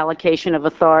alter the allocation of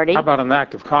authority. How about an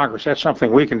act of Congress? That's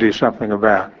something we can do something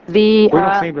about. We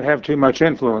don't seem to have too much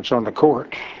influence on the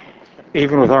court,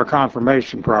 even with our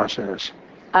confirmation process.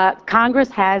 Congress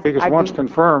has... Because once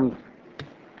confirmed,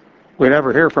 we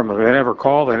never hear from them. They never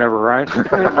call, they never write.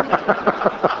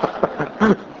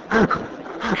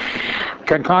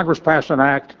 Can Congress pass an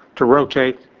act to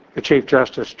rotate the Chief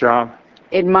Justice job?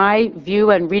 In my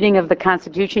view and reading of the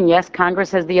Constitution, yes,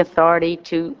 Congress has the authority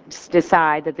to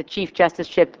decide that the Chief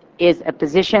Justiceship is a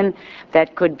position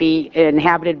that could be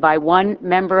inhabited by one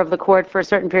member of the court for a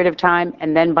certain period of time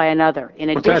and then by another.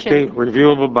 In addition, would that be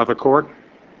reviewable by the court?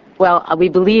 Well, we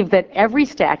believe that every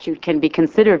statute can be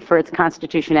considered for its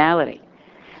constitutionality.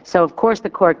 So, of course, the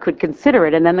court could consider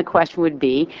it, and then the question would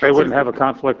be... They wouldn't have a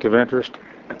conflict of interest?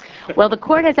 Well, the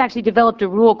court has actually developed a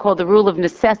rule called the rule of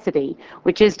necessity,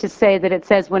 which is to say that it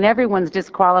says when everyone's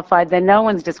disqualified, then no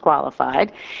one's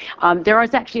disqualified. There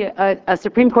is actually a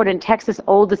Supreme Court in Texas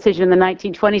old decision in the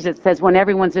 1920s that says when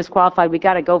everyone's disqualified, we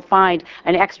got to go find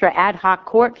an extra ad hoc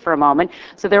court for a moment.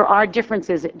 So there are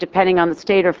differences depending on the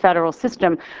state or federal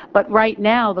system. But right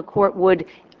now, the court would...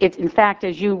 in fact,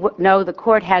 as you know, the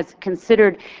court has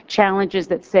considered challenges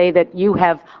that say that you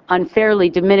have unfairly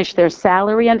diminished their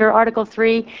salary under Article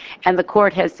 3, and the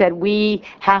court has said we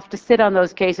have to sit on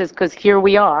those cases because here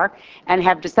we are, and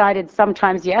have decided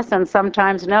sometimes yes and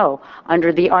sometimes no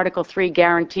under the Article 3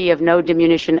 guarantee of no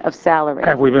diminution of salary.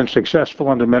 Have we been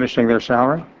successful in diminishing their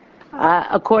salary?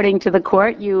 According to the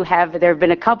court, there have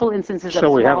been a couple instances of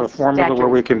So we have small a formula statutes. where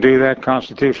we can do that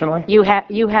constitutionally? You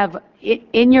have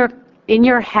in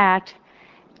your hat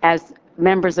as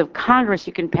members of Congress,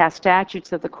 you can pass statutes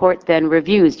that the court then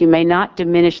reviews. You may not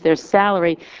diminish their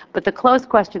salary, but the close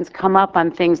questions come up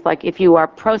on things like if you are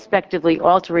prospectively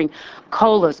altering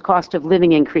COLAs, cost of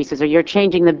living increases, or you're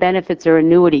changing the benefits or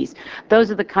annuities. Those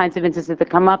are the kinds of instances that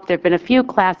come up. There have been a few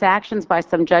class actions by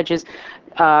some judges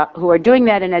who are doing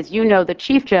that, and as you know, the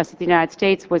Chief Justice of the United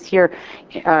States was here.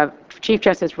 Chief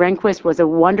Justice Rehnquist was a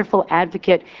wonderful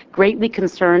advocate, greatly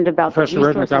concerned about Professor the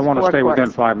resources Resnick, I want to stay within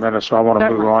 5 minutes, so I want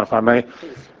to move on, if I may.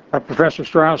 Professor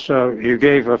Strauss, you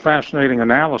gave a fascinating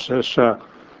analysis,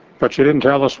 but you didn't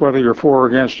tell us whether you're for or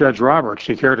against Judge Roberts.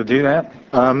 Do you care to do that?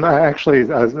 Actually,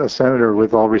 Senator,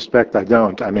 with all respect, I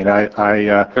don't. I mean,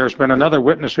 There's been another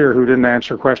witness here who didn't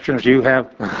answer questions. You have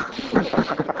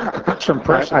some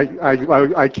precedent.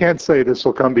 I can't say this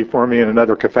will come before me in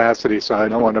another capacity, so I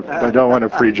don't want to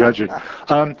prejudge it.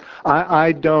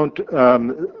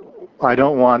 I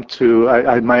don't want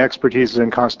to. My expertise is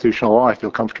in constitutional law. I feel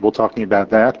comfortable talking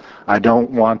about that. I don't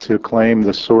want to claim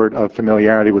the sort of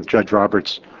familiarity with Judge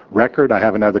Roberts' record. I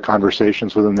haven't had the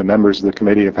conversations with him the members of the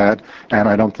committee have had, and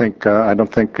I don't think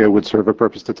it would serve a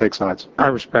purpose to take sides. I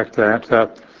respect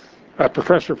that.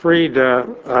 Professor Freed,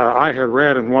 I had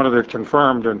read and wanted it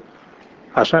confirmed, and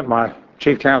I sent my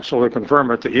chief counsel to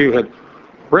confirm it, that you had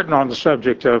written on the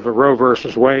subject of Roe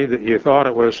versus Wade that you thought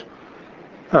it was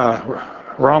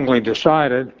wrongly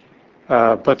decided,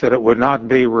 but that it would not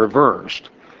be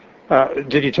reversed.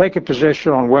 Did you take a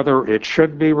position on whether it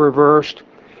should be reversed,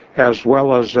 as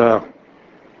well as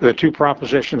the two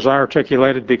propositions I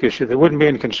articulated? Because it wouldn't be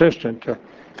inconsistent to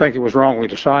think it was wrongly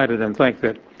decided and think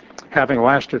that having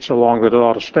lasted so long that it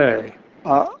ought to stay.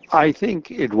 I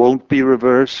think it won't be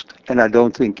reversed, and I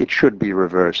don't think it should be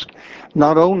reversed.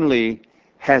 Not only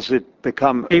has it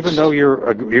become... Even though you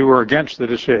were against the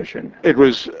decision. It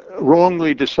was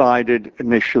wrongly decided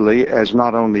initially, as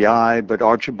not only I, but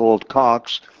Archibald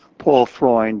Cox, Paul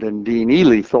Freund, and Dean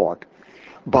Ely thought.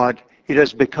 But it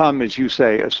has become, as you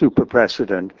say, a super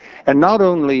precedent. And not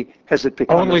only has it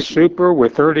become... Only super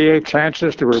with 38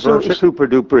 chances to reverse it? Super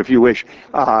duper, if you wish.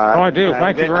 I do.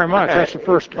 Thank you very much. That's the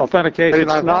first authentication I've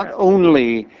had. It's not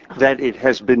only that it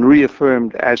has been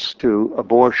reaffirmed as to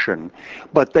abortion,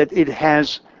 but that it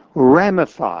has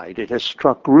ramified, it has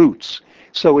struck roots.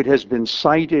 So it has been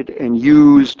cited and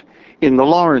used in the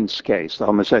Lawrence case, the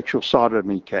homosexual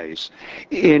sodomy case,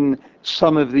 in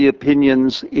some of the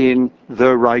opinions in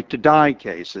the right to die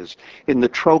cases, in the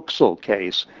Troxel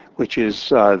case, which is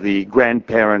the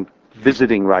grandparent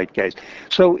visiting right case.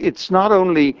 So it's not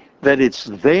only that it's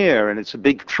there and it's a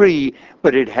big tree,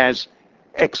 but it has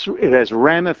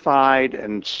ramified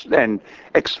and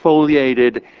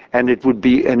exfoliated, and it would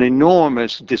be an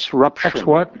enormous disruption.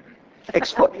 What?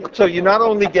 So you not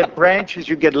only get branches,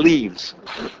 you get leaves.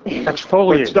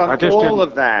 Exfoliate. It's done all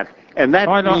of that, and that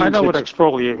I know what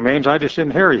exfoliate means. I just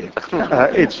didn't hear you.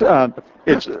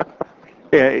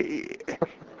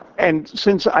 And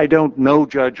since I don't know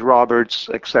Judge Roberts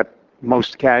except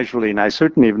most casually, and I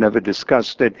certainly have never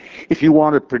discussed it, if you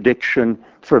want a prediction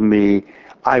from me,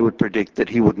 I would predict that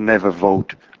he would never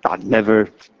vote, not never,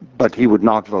 but he would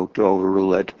not vote to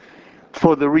overrule it,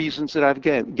 for the reasons that I've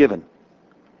given.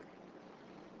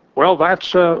 Well,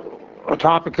 that's a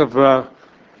topic of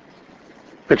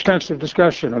extensive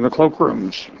discussion in the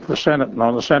cloakrooms, the Senate, and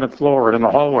on the Senate floor, and in the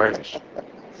hallways.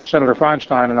 Senator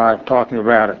Feinstein and I are talking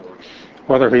about it,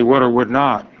 whether he would or would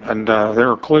not, and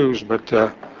there are clues, but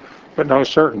no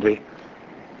certainty.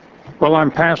 Well,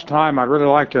 I'm past time. I'd really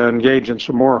like to engage in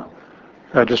some more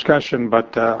discussion,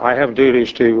 but I have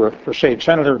duties to proceed.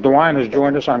 Senator DeWine has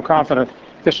joined us. I'm confident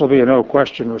this will be a no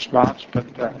question response, but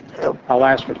I'll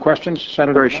ask for questions.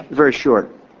 Senator? Very short.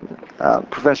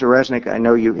 Professor Resnick, I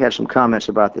know you have some comments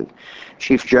about the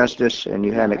Chief Justice, and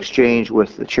you had an exchange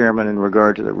with the chairman in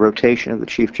regard to the rotation of the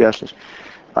Chief Justice.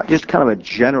 Just kind of a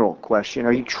general question.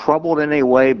 Are you troubled in any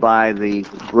way by the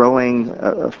growing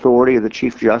authority of the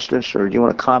Chief Justice, or do you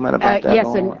want to comment about that? Yes,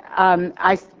 and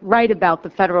I write about the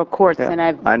federal courts, and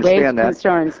I've raised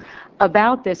concerns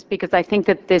about this because I think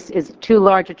that this is too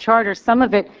large a charter. Some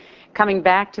of it coming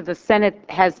back to the Senate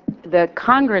the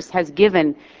Congress has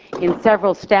given in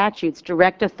several statutes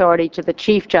direct authority to the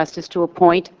Chief Justice to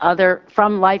appoint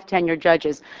from life tenure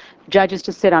judges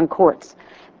to sit on courts.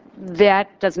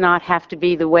 that does not have to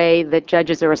be the way that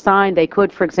judges are assigned. They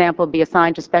could, for example, be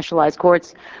assigned to specialized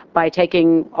courts by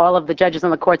taking all of the judges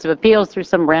on the courts of appeals through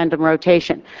some random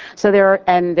rotation. So there's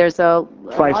a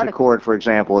FISA court, for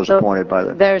example, is appointed by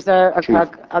the There's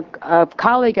a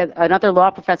colleague, another law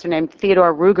professor named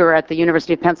Theodore Ruger at the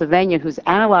University of Pennsylvania, who's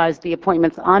analyzed the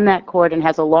appointments on that court and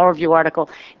has a law review article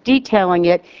detailing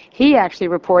it. He actually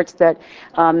reports that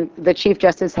the Chief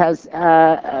Justice has,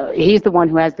 he's the one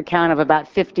who has the count of about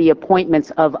 50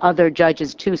 appointments of other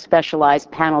judges to specialized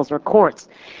panels or courts.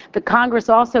 The Congress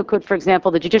also could, for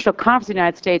example, the Judicial Conference of the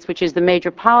United States, which is the major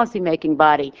policy-making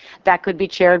body, that could be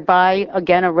chaired by,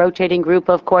 again, a rotating group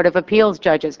of Court of Appeals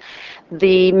judges.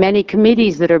 The many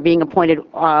committees that are being appointed,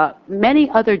 many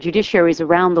other judiciaries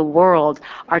around the world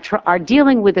are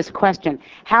dealing with this question.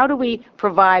 How do we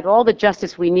provide all the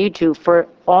justice we need to for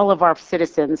all of our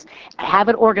citizens, have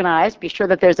it organized, be sure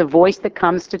that there's a voice that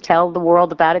comes to tell the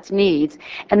world about its needs,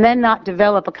 and then not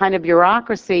develop a kind of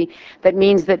bureaucracy that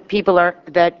means that people are,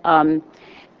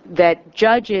 that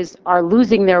judges are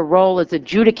losing their role as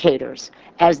adjudicators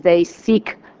as they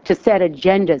seek to set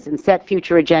agendas and set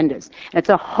future agendas. And it's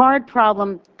a hard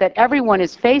problem that everyone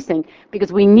is facing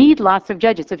because we need lots of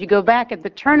judges. So if you go back at the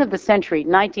turn of the century,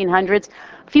 1900s,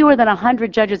 fewer than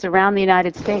 100 judges around the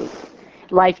United States,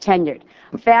 life tenured.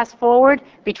 Fast forward,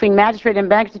 between magistrate and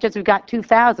bankruptcy judges, we've got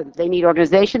 2,000. They need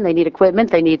organization, they need equipment,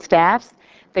 they need staffs.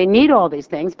 They need all these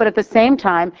things, but at the same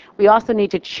time, we also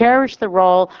need to cherish the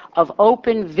role of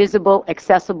open, visible,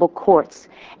 accessible courts.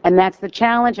 And that's the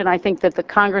challenge, and I think that the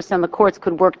Congress and the courts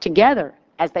could work together,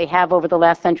 as they have over the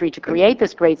last century, to create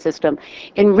this great system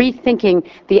in rethinking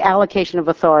the allocation of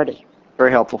authority.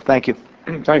 Very helpful. Thank you.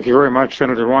 Thank you very much,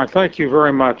 Senator White. Thank you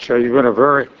very much. You've been a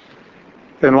very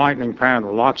enlightening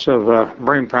panel. Lots of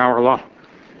brain power.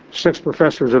 6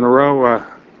 professors in a row.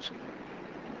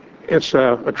 It's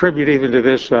a tribute even to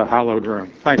this hallowed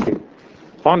room. Thank you.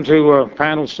 On to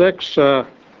panel 6. Ms.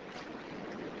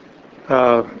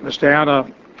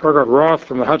 Diana Turgot-Roth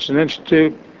from the Hudson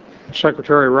Institute,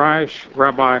 Secretary Reich,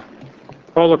 Rabbi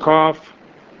Polikoff,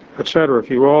 etc. If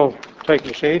you all take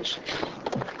your seats.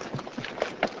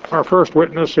 Our first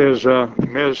witness is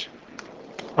Ms.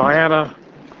 Diana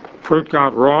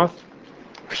Turgot-Roth,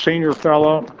 Senior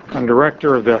Fellow and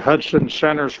Director of the Hudson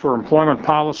Centers for Employment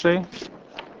Policy,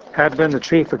 had been the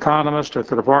Chief Economist at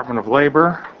the Department of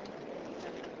Labor,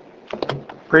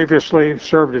 previously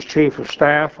served as Chief of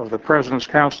Staff of the President's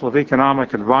Council of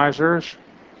Economic Advisors,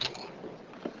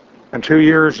 and 2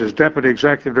 years as Deputy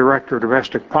Executive Director of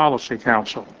Domestic Policy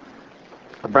Council,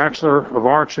 a Bachelor of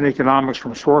Arts in Economics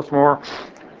from Swarthmore,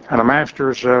 and a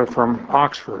Master's from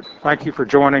Oxford. Thank you for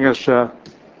joining us,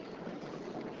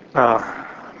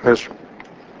 Ms.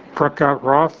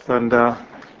 Turgot-Roth, and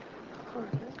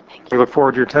we look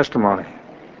forward to your testimony.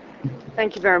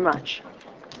 Thank you very much.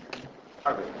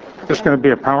 Is this going to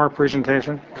be a power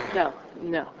presentation? No,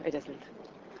 it isn't.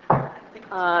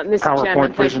 Mr. PowerPoint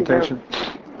Chairman, presentation?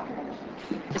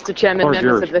 Mr. Chairman,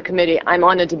 members of the committee, I'm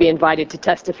honored to be invited to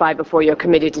testify before your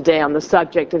committee today on the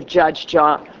subject of Judge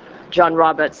John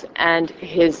Roberts and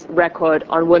his record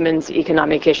on women's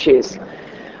economic issues.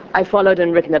 I followed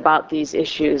and written about these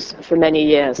issues for many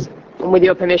years. And with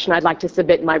your permission, I'd like to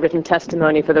submit my written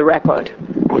testimony for the record.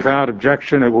 Without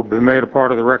objection, it will be made a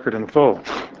part of the record in full.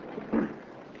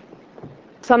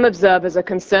 Some observers are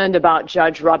concerned about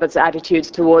Judge Roberts' attitudes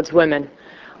towards women.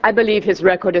 I believe his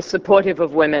record is supportive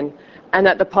of women and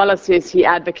that the policies he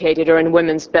advocated are in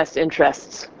women's best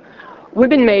interests.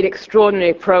 Women made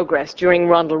extraordinary progress during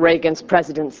Ronald Reagan's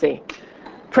presidency.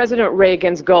 President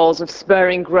Reagan's goals of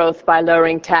spurring growth by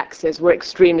lowering taxes were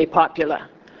extremely popular.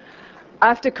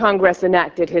 After Congress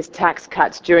enacted his tax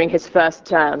cuts during his first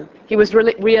term, he was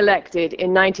re-elected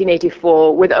in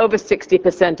 1984 with over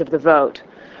 60% of the vote.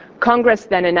 Congress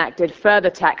then enacted further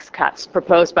tax cuts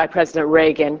proposed by President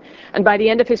Reagan, and by the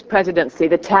end of his presidency,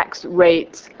 the tax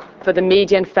rates for the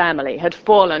median family had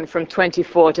fallen from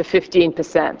 24 to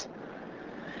 15%.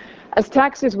 As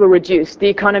taxes were reduced, the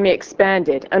economy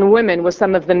expanded, and women were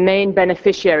some of the main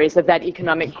beneficiaries of that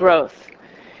economic growth.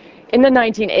 In the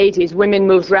 1980s, women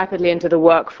moved rapidly into the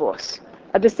workforce.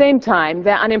 At the same time,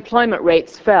 their unemployment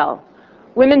rates fell.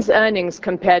 Women's earnings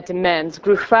compared to men's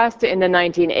grew faster in the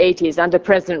 1980s under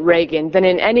President Reagan than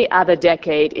in any other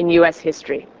decade in U.S.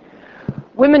 history.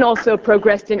 Women also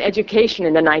progressed in education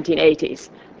in the 1980s.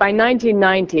 By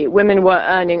 1990, women were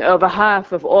earning over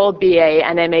half of all BA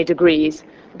and MA degrees.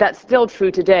 That's still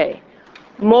true today.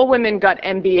 More women got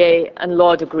MBA and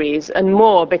law degrees, and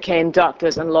more became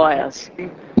doctors and lawyers.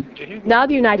 Now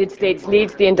the United States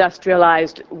leads the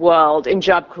industrialized world in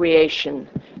job creation,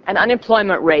 and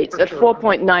unemployment rates at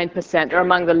 4.9% are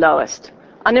among the lowest.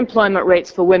 unemployment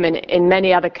rates for women in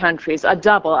many other countries are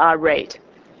double our rate.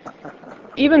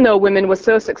 Even though women were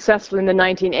so successful in the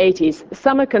 1980s,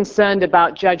 some are concerned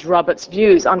about Judge Roberts'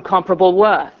 views on comparable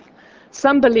worth.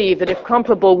 Some believe that if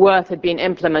comparable worth had been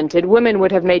implemented, women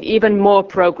would have made even more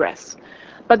progress.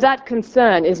 But that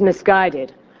concern is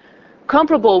misguided.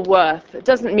 Comparable worth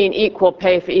doesn't mean equal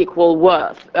pay for equal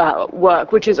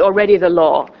work, which is already the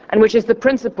law, and which is the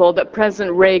principle that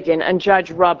President Reagan and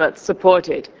Judge Roberts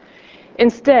supported.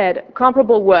 Instead,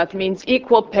 comparable worth means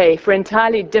equal pay for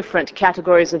entirely different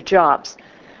categories of jobs,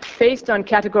 based on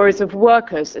categories of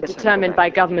workers determined by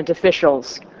government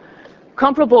officials.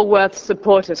 Comparable worth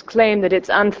supporters claim that it's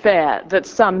unfair that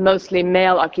some mostly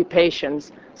male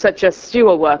occupations, such as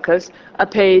sewer workers, are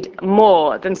paid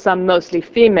more than some mostly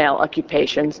female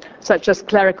occupations, such as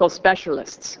clerical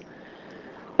specialists.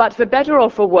 But for better or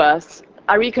for worse,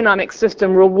 our economic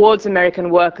system rewards American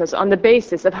workers on the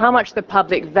basis of how much the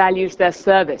public values their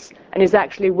service and is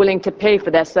actually willing to pay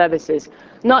for their services,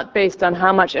 not based on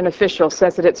how much an official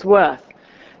says that it's worth.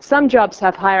 Some jobs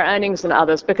have higher earnings than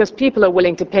others because people are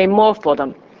willing to pay more for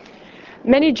them.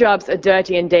 Many jobs are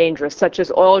dirty and dangerous, such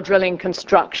as oil drilling,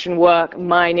 construction work,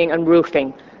 mining, and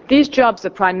roofing. These jobs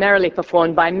are primarily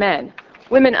performed by men.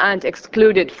 Women aren't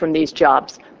excluded from these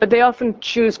jobs, but they often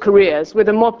choose careers with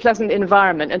a more pleasant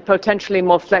environment and potentially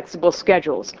more flexible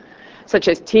schedules, such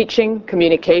as teaching,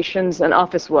 communications, and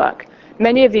office work.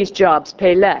 Many of these jobs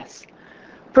pay less.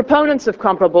 Proponents of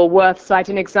comparable worth cite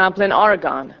an example in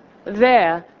Oregon.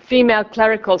 There, female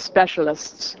clerical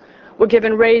specialists were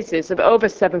given raises of over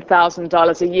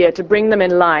 $7,000 a year to bring them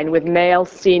in line with male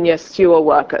senior sewer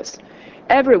workers.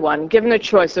 Everyone given a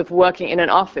choice of working in an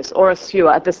office or a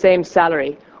sewer at the same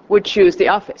salary would choose the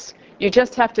office. You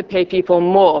just have to pay people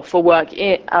more for work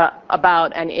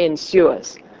about and in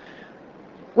sewers.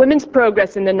 Women's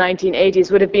progress in the 1980s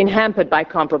would have been hampered by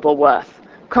comparable worth.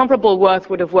 Comparable worth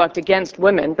would have worked against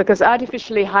women because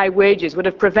artificially high wages would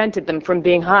have prevented them from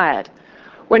being hired.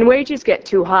 When wages get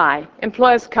too high,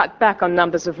 employers cut back on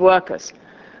numbers of workers.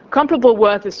 Comparable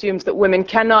worth assumes that women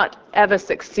cannot ever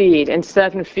succeed in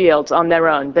certain fields on their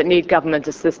own, but need government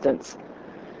assistance.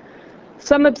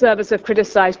 Some observers have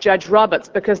criticized Judge Roberts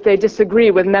because they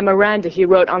disagree with memoranda he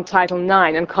wrote on Title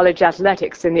IX and college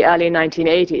athletics in the early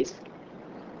 1980s.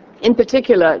 In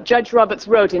particular, Judge Roberts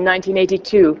wrote in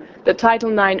 1982 that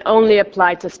Title IX only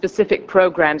applied to specific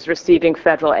programs receiving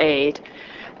federal aid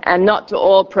and not to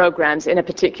all programs in a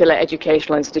particular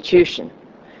educational institution.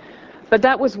 But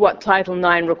that was what Title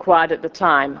IX required at the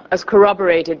time, as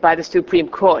corroborated by the Supreme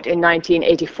Court in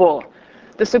 1984.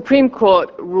 The Supreme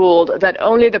Court ruled that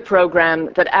only the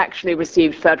program that actually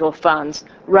received federal funds,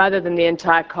 rather than the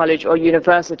entire college or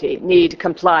university, need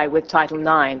comply with Title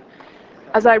IX.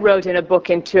 As I wrote in a book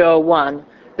in 2001,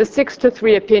 the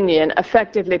 6-3 opinion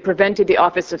effectively prevented the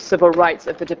Office of Civil Rights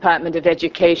of the Department of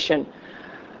Education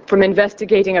from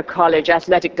investigating a college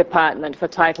athletic department for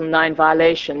Title IX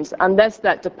violations unless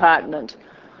that department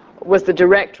was the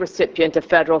direct recipient of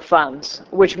federal funds,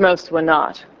 which most were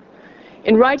not.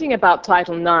 In writing about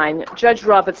Title IX, Judge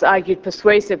Roberts argued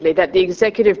persuasively that the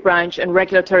executive branch and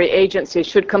regulatory agencies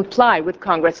should comply with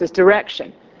Congress's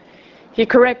direction. He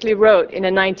correctly wrote in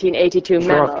a 1982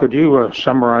 memo. Roth, could you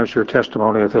summarize your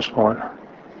testimony at this point?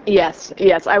 Yes,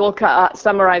 I will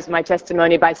summarize my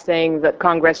testimony by saying that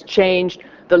Congress changed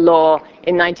the law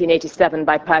in 1987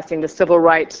 by passing the Civil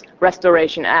Rights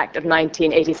Restoration Act of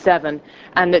 1987,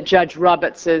 and that Judge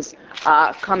Roberts's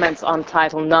comments on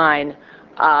Title IX,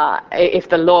 if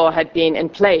the law had been in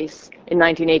place in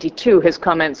 1982, his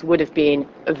comments would have been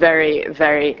very,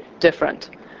 very different.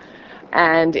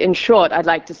 And in short, I'd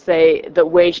like to say that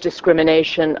wage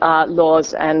discrimination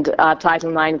laws and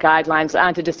Title IX guidelines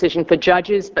aren't a decision for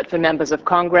judges, but for members of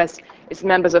Congress. It's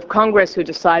members of Congress who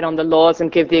decide on the laws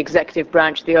and give the executive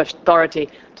branch the authority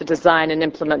to design and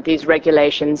implement these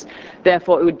regulations.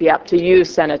 Therefore, it would be up to you,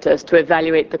 senators, to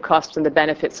evaluate the costs and the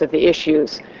benefits of the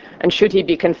issues. And should he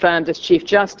be confirmed as Chief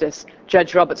Justice,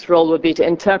 Judge Roberts' role would be to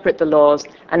interpret the laws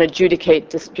and adjudicate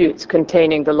disputes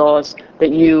containing the laws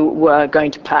that you were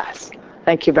going to pass.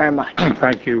 Thank you very much.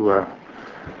 Thank you.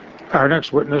 Our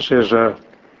next witness is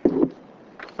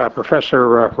Professor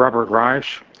Robert Reich.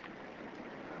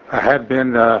 Had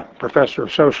been Professor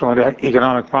of Social and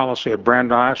Economic Policy at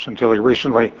Brandeis until he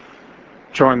recently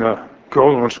joined the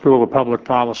Goldman School of Public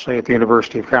Policy at the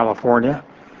University of California.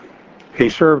 He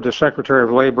served as Secretary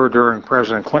of Labor during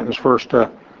President Clinton's first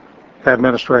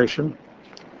administration.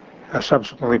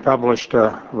 Subsequently published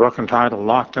a book entitled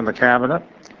Locked in the Cabinet.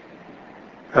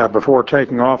 Before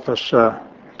taking office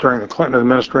during the Clinton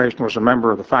administration, was a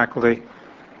member of the faculty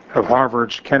of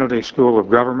Harvard's Kennedy School of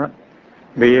Government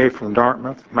BA from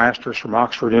Dartmouth, Master's from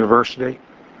Oxford University,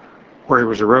 where he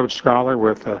was a Rhodes Scholar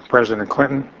with President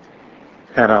Clinton,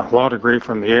 and a law degree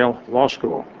from the Yale Law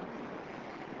School.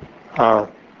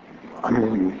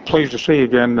 I'm pleased to see you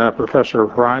again, Professor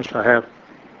Rice. I have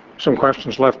some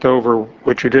questions left over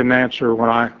which you didn't answer when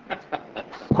I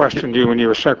questioned you when you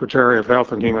were Secretary of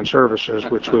Health and Human Services,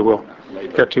 which we will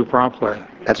get to promptly.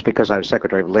 That's because I was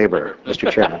Secretary of Labor,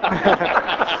 Mr. Chairman.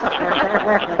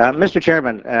 Mr.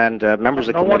 Chairman and members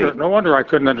of the committee. No wonder I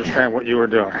couldn't understand what you were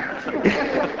doing.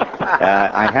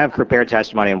 I have prepared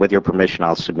testimony, and with your permission,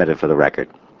 I'll submit it for the record.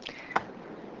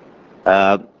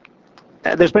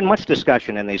 There's been much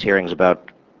discussion in these hearings about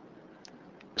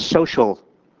social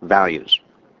values.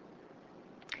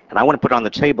 And I want to put on the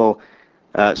table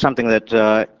something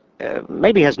that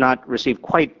maybe has not received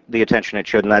quite the attention it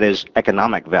should, and that is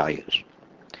economic values.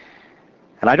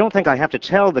 And I don't think I have to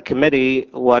tell the committee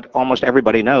what almost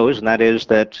everybody knows, and that is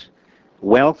that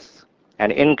wealth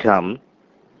and income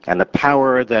and the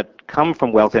power that come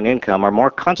from wealth and income are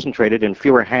more concentrated in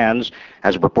fewer hands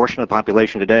as a proportion of the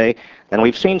population today than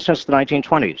we've seen since the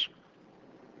 1920s,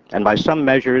 and by some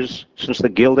measures since the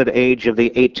Gilded Age of the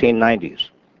 1890s.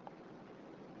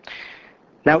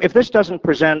 Now, if this doesn't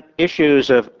present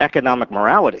issues of economic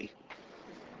morality,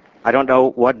 I don't know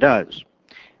what does.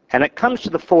 And it comes to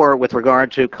the fore with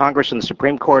regard to Congress and the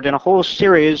Supreme Court in a whole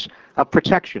series of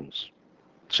protections,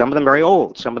 some of them very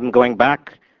old, some of them going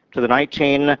back to the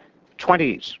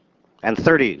 1920s and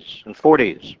 30s and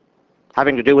 40s,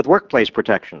 having to do with workplace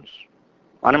protections,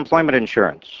 unemployment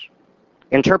insurance,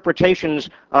 interpretations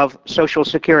of Social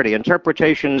Security,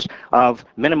 interpretations of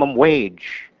minimum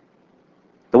wage,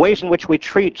 the ways in which we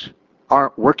treat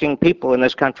our working people in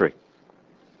this country.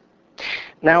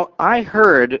 Now, I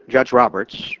heard Judge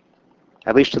Roberts,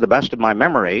 at least to the best of my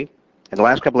memory, in the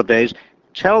last couple of days,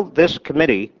 tell this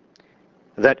committee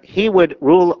that he would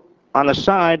rule on the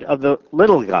side of the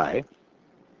little guy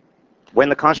when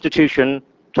the Constitution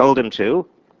told him to,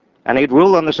 and he'd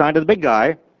rule on the side of the big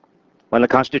guy when the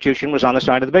Constitution was on the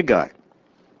side of the big guy.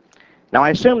 Now,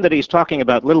 I assume that he's talking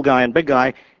about little guy and big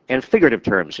guy in figurative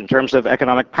terms, in terms of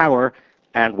economic power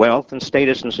and wealth and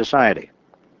status in society.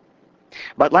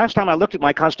 But last time I looked at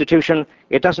my Constitution,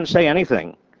 it doesn't say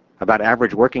anything about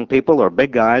average working people or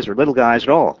big guys or little guys at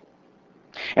all.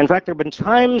 In fact, there have been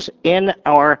times in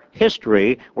our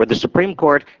history where the Supreme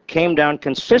Court came down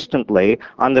consistently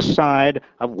on the side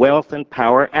of wealth and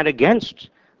power and against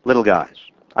little guys,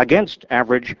 against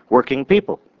average working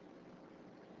people.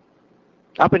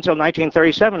 Up until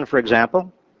 1937, for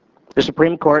example, the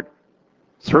Supreme Court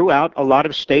threw out a lot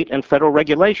of state and federal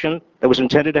regulation that was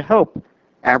intended to help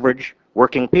average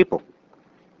working people.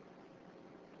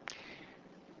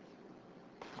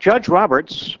 Judge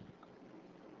Roberts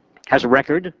has a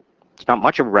record. It's not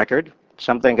much of a record,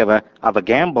 something of a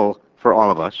gamble for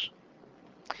all of us.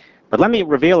 But let me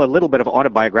reveal a little bit of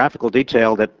autobiographical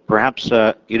detail that perhaps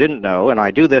you didn't know, and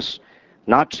I do this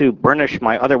not to burnish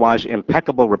my otherwise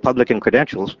impeccable Republican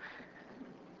credentials,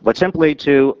 but simply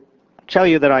to tell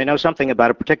you that I know something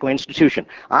about a particular institution.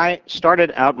 I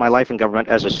started out my life in government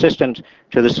as assistant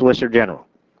to the Solicitor General,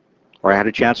 where I had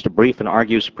a chance to brief and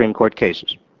argue Supreme Court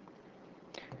cases.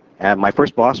 And my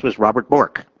first boss was Robert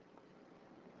Bork.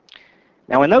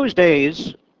 Now, in those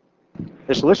days,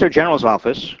 the Solicitor General's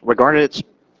office regarded its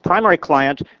primary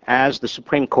client as the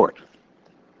Supreme Court,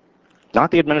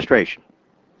 not the administration.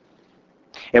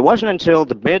 It wasn't until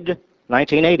the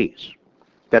mid-1980s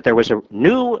that there was a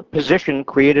new position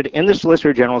created in the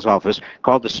Solicitor General's office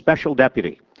called the Special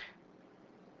Deputy.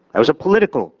 That was a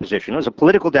political position. It was a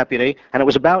political deputy, and it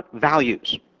was about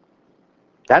values.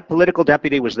 That political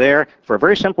deputy was there for a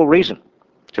very simple reason: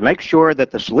 to make sure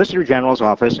that the Solicitor General's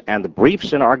office and the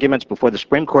briefs and arguments before the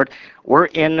Supreme Court were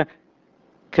in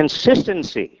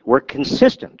consistency, were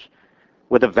consistent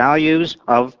with the values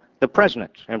of the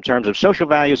President in terms of social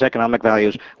values, economic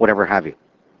values, whatever have you.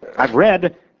 I've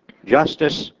read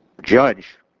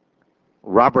Judge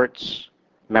Roberts'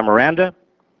 memoranda,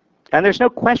 and there's no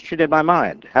question in my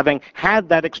mind, having had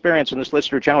that experience in the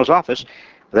Solicitor General's office,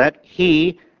 that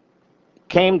he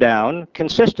came down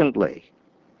consistently,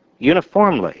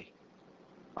 uniformly,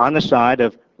 on the side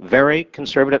of very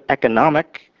conservative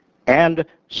economic and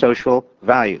social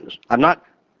values. I'm not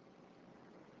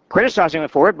criticizing him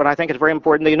for it, but I think it's very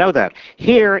important that you know that.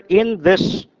 Here, in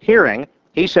this hearing,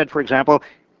 he said, for example,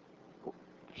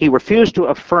 he refused to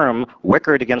affirm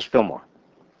Wickard against Fillmore.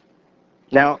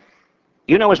 Now,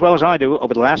 you know as well as I do,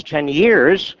 over the last 10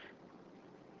 years,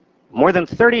 more than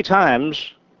 30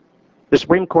 times, the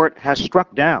Supreme Court has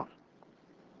struck down,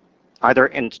 either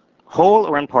in whole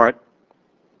or in part,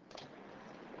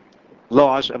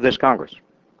 laws of this Congress.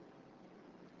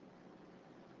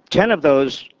 10 of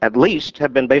those, at least,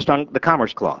 have been based on the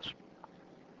Commerce Clause.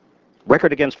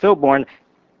 Record against Filborn,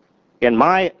 in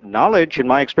my knowledge, in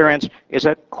my experience, is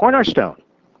a cornerstone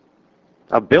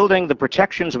of building the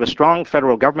protections of a strong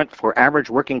federal government for average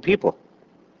working people.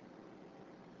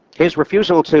 His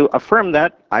refusal to affirm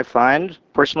that, I find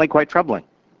personally quite troubling.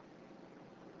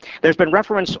 There's been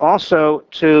reference also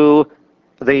to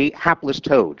the hapless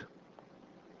toad.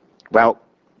 Well,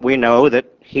 we know that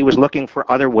he was looking for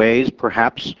other ways,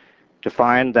 perhaps, to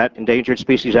find that Endangered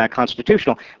Species Act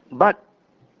constitutional. But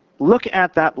look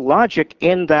at that logic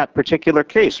in that particular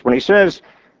case when he says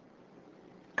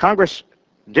Congress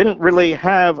didn't really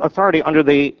have authority under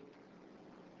the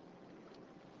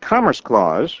Commerce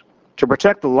Clause to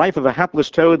protect the life of a hapless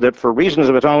toad that, for reasons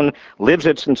of its own, lives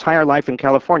its entire life in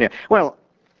California. Well,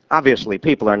 obviously,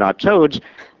 people are not toads,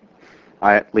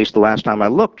 at least the last time I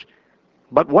looked.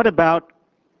 But what about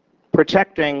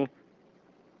protecting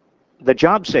the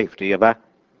job safety of a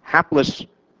hapless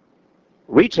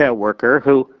retail worker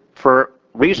who, for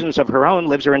reasons of her own,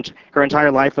 lives her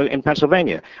entire life in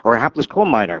Pennsylvania, or a hapless coal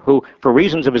miner who, for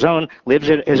reasons of his own, lives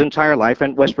his entire life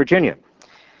in West Virginia?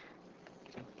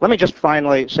 Let me just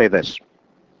finally say this.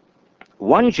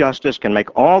 One justice can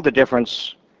make all the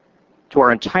difference to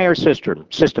our entire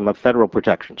system of federal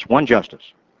protections. One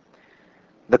justice.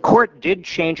 The court did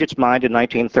change its mind in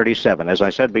 1937, as I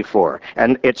said before,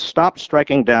 and it stopped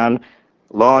striking down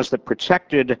laws that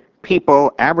protected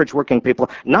people, average working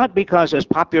people, not because, as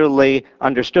popularly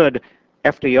understood,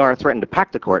 FDR threatened to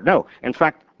pack the court. No. In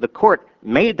fact, the court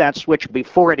made that switch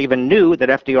before it even knew that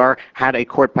FDR had a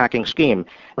court-packing scheme.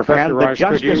 Professor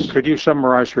Rice, could you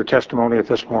summarize your testimony at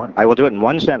this point? I will do it in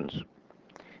one sentence.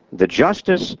 The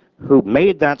justice who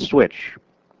made that switch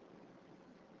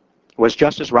was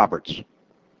Justice Roberts,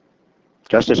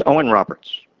 Justice Owen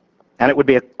Roberts. And it would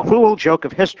be a cruel joke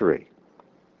of history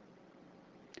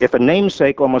if a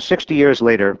namesake almost 60 years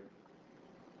later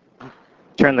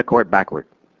turned the court backward.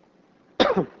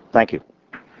 Thank you.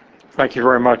 Thank you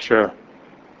very much,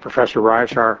 Professor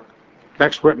Rice. Our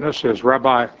next witness is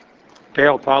Rabbi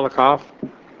Dale Polikoff,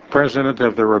 President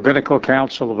of the Rabbinical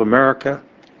Council of America,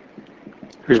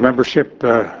 whose membership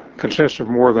consists of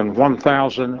more than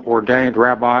 1,000 ordained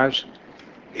rabbis.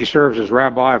 He serves as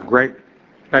rabbi of Great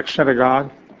Neck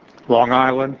Synagogue, Long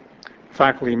Island,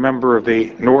 faculty member of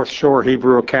the North Shore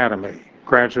Hebrew Academy,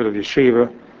 graduate of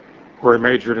Yeshiva, where he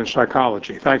majored in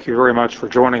psychology. Thank you very much for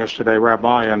joining us today,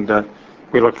 Rabbi, and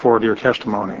we look forward to your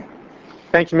testimony.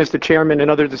 Thank you, Mr. Chairman, and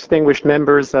other distinguished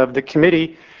members of the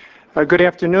committee. Good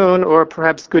afternoon, or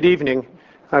perhaps good evening.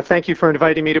 Thank you for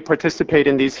inviting me to participate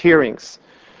in these hearings.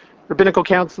 Rabbinical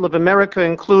Council of America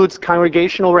includes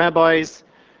congregational rabbis,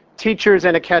 teachers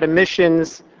and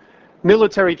academicians,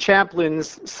 military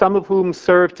chaplains, some of whom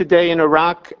serve today in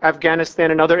Iraq,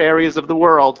 Afghanistan, and other areas of the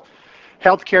world,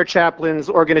 healthcare chaplains,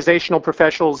 organizational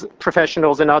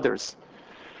professionals, and others.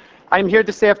 I am here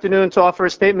this afternoon to offer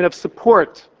a statement of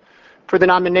support for the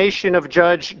nomination of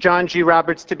Judge John G.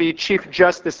 Roberts to be Chief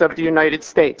Justice of the United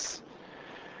States.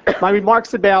 My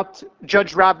remarks about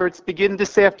Judge Roberts begin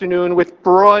this afternoon with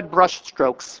broad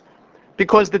brushstrokes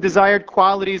because the desired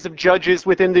qualities of judges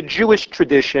within the Jewish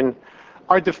tradition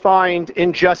are defined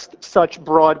in just such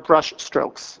broad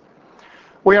brushstrokes.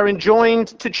 We are enjoined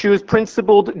to choose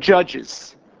principled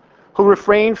judges who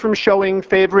refrain from showing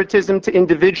favoritism to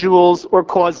individuals or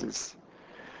causes.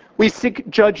 We seek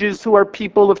judges who are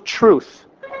people of truth,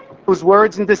 whose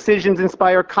words and decisions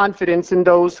inspire confidence in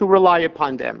those who rely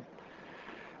upon them.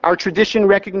 Our tradition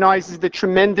recognizes the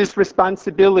tremendous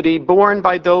responsibility borne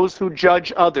by those who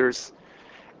judge others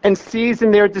and sees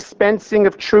in their dispensing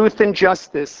of truth and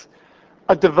justice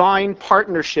a divine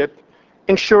partnership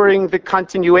ensuring the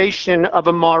continuation of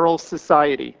a moral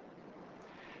society.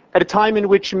 At a time in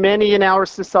which many in our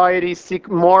society seek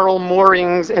moral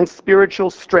moorings and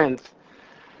spiritual strength,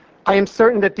 I am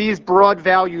certain that these broad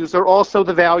values are also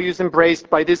the values embraced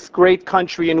by this great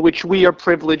country in which we are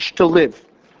privileged to live.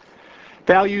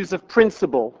 Values of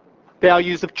principle,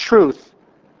 values of truth,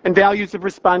 and values of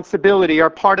responsibility are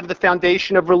part of the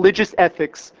foundation of religious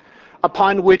ethics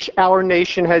upon which our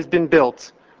nation has been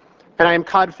built. And I am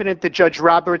confident that Judge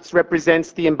Roberts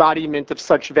represents the embodiment of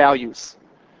such values.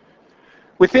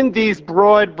 Within these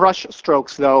broad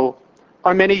brushstrokes, though,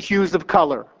 are many hues of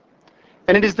color.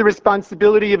 And it is the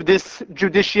responsibility of this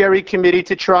Judiciary Committee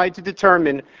to try to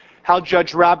determine how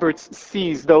Judge Roberts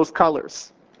sees those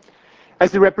colors.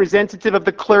 As the representative of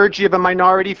the clergy of a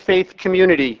minority faith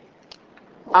community,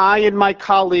 I and my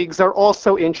colleagues are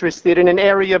also interested in an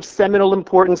area of seminal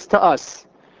importance to us,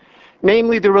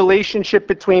 namely the relationship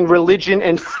between religion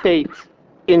and state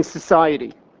in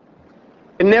society.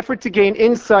 in an effort to gain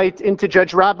insight into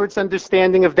Judge Roberts'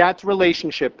 understanding of that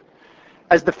relationship,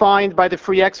 as defined by the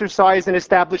Free Exercise and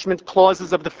Establishment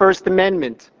Clauses of the First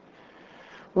Amendment,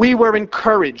 we were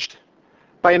encouraged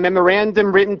by a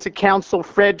memorandum written to Counsel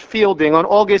Fred Fielding on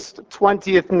August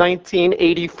 20th,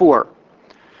 1984,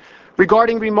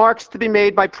 regarding remarks to be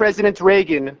made by President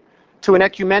Reagan to an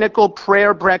ecumenical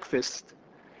prayer breakfast.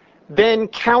 Then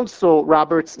Counsel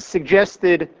Roberts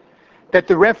suggested that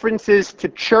the references to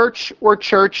church or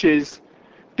churches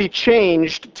be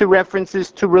changed to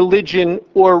references to religion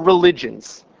or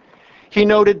religions. He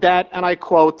noted that, and I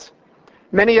quote,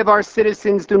 "Many of our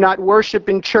citizens do not worship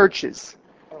in churches,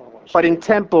 but in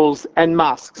temples and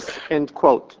mosques," end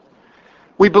quote.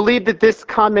 We believe that this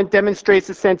comment demonstrates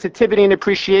a sensitivity and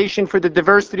appreciation for the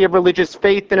diversity of religious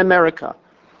faith in America,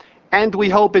 and we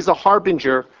hope is a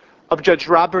harbinger of Judge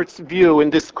Roberts' view in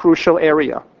this crucial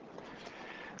area.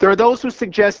 There are those who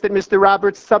suggest that Mr.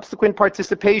 Roberts' subsequent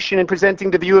participation in presenting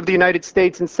the view of the United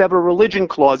States in several religion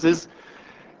cases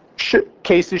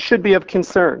should be of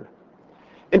concern.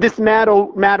 In this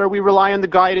matter, we rely on the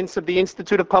guidance of the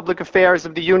Institute of Public Affairs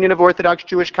of the Union of Orthodox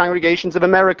Jewish Congregations of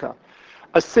America,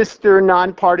 a sister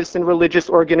nonpartisan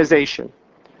religious organization.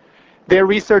 Their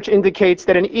research indicates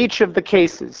that in each of the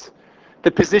cases, the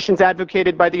positions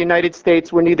advocated by the United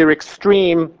States were neither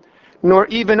extreme nor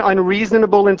even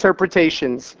unreasonable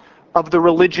interpretations of the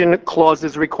religion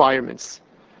clause's requirements.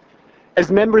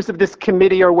 As members of this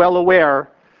committee are well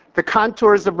aware, the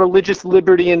contours of religious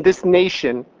liberty in this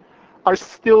nation are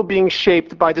still being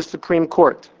shaped by the Supreme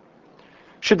Court.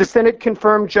 Should the Senate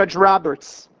confirm Judge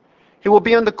Roberts, he will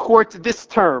be on the court this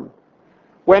term,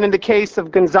 when in the case of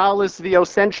Gonzalez v.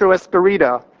 Ocentro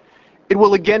Esperita, it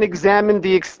will again examine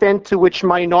the extent to which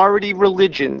minority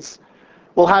religions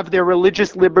will have their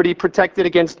religious liberty protected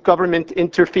against government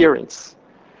interference,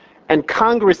 and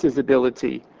Congress's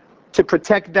ability to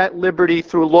protect that liberty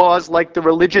through laws like the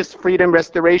Religious Freedom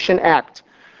Restoration Act,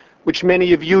 which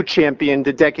many of you championed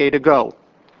a decade ago.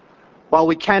 While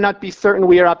we cannot be certain,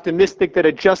 we are optimistic that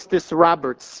a Justice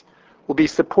Roberts will be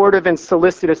supportive and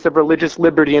solicitous of religious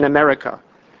liberty in America.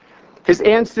 His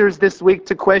answers this week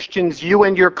to questions you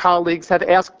and your colleagues have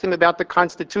asked him about the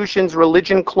Constitution's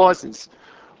religion clauses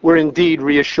were indeed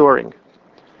reassuring.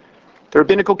 The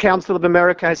Rabbinical Council of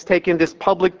America has taken this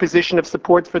public position of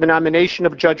support for the nomination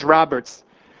of Judge Roberts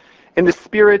in the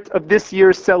spirit of this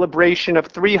year's celebration of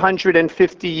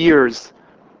 350 years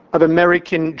of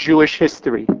American Jewish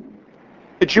history.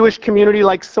 The Jewish community,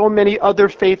 like so many other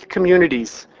faith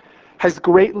communities, has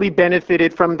greatly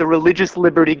benefited from the religious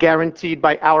liberty guaranteed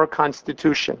by our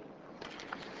Constitution.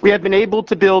 We have been able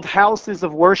to build houses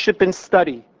of worship and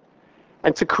study,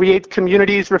 and to create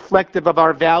communities reflective of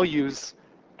our values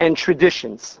and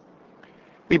traditions.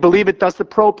 We believe it thus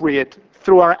appropriate,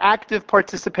 through our active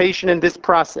participation in this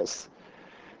process,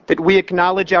 that we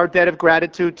acknowledge our debt of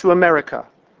gratitude to America,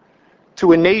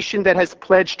 to a nation that has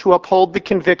pledged to uphold the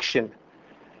conviction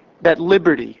that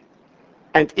liberty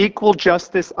and equal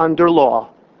justice under law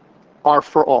are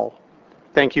for all.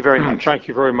 Thank you very much. Thank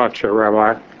you very much,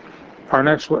 Rabbi. Our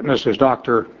next witness is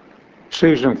Dr.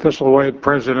 Susan Thistlethwaite,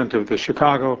 president of the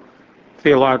Chicago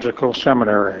Theological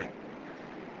Seminary.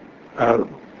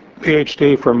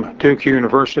 PhD from Duke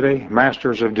University,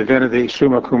 Masters of Divinity,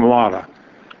 summa cum laude.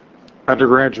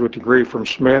 Undergraduate degree from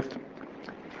Smith,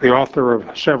 the author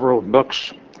of several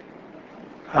books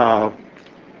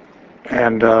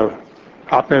and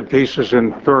op-ed pieces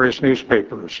in various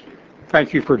newspapers.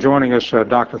 Thank you for joining us,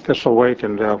 Dr. Thistlethwaite,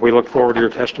 and we look forward to your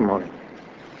testimony.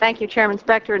 Thank you, Chairman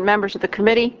Specter and members of the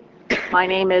committee. My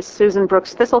name is Susan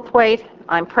Brooks Thistlethwaite.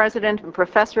 I'm president and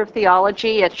professor of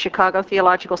theology at Chicago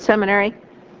Theological Seminary.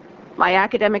 My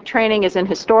academic training is in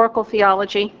historical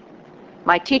theology.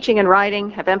 My teaching and writing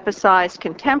have emphasized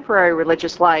contemporary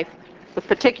religious life with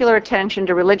particular attention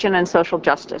to religion and social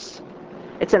justice.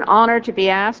 It's an honor to be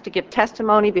asked to give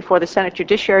testimony before the Senate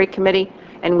Judiciary Committee,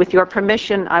 and with your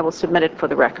permission, I will submit it for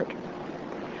the record.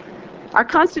 Our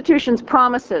Constitution's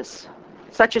promises,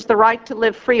 such as the right to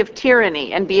live free of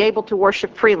tyranny and be able to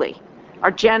worship freely,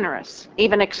 are generous,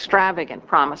 even extravagant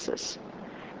promises.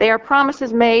 They are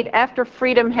promises made after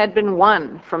freedom had been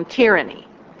won from tyranny,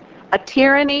 a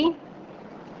tyranny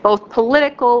both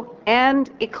political and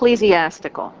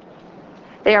ecclesiastical.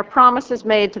 They are promises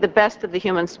made to the best of the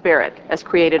human spirit as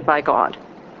created by God.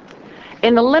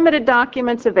 In the limited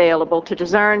documents available to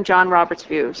discern John Roberts'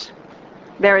 views,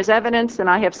 there is evidence, and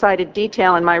I have cited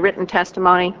detail in my written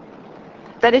testimony,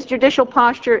 that his judicial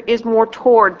posture is more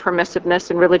toward permissiveness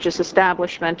in religious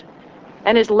establishment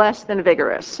and is less than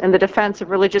vigorous in the defense of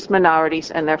religious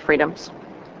minorities and their freedoms.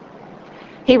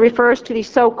 He refers to the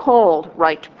so-called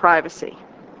right to privacy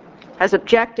has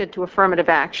objected to affirmative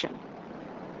action,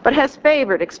 but has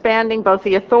favored expanding both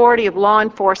the authority of law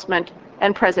enforcement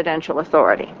and presidential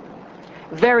authority.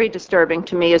 Very disturbing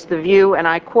to me is the view, and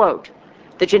I quote,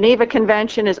 "The Geneva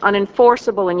Convention is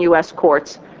unenforceable in U.S.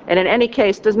 courts and in any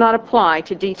case does not apply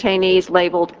to detainees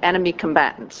labeled enemy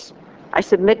combatants." I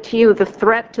submit to you the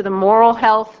threat to the moral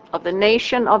health of the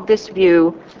nation of this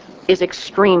view is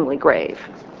extremely grave.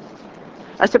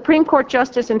 A Supreme Court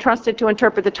justice entrusted to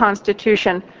interpret the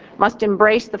Constitution must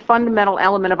embrace the fundamental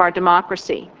element of our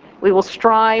democracy. We will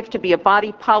strive to be a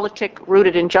body politic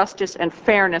rooted in justice and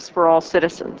fairness for all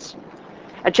citizens.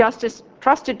 A justice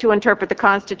trusted to interpret the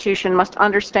Constitution must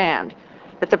understand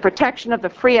that the protection of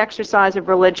the free exercise of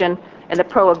religion and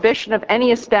the prohibition of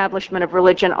any establishment of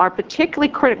religion are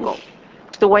particularly critical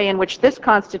to the way in which this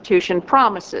Constitution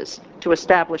promises to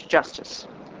establish justice.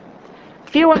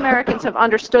 Few Americans have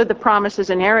understood the promises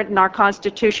inherent in our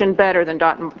Constitution better than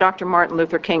Dr. Martin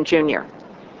Luther King, Jr.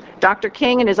 Dr.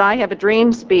 King, in his I Have a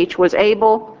Dream speech, was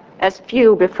able, as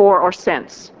few before or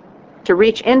since, to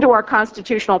reach into our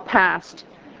constitutional past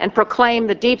and proclaim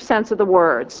the deep sense of the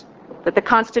words, that the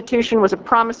Constitution was a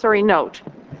promissory note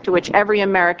to which every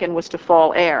American was to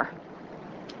fall heir.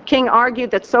 King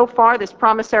argued that so far this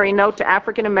promissory note to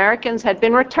African Americans had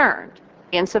been returned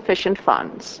insufficient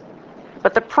funds.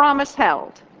 But the promise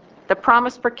held. The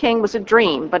promise for King was a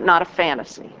dream, but not a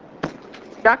fantasy.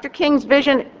 Dr. King's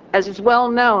vision, as is well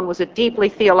known, was a deeply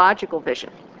theological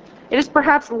vision. It is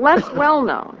perhaps less well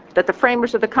known that the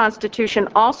framers of the Constitution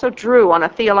also drew on a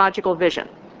theological vision,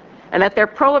 and that their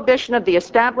prohibition of the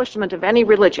establishment of any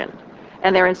religion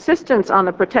and their insistence on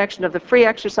the protection of the free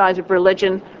exercise of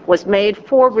religion was made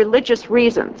for religious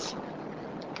reasons.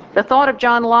 The thought of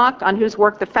John Locke, on whose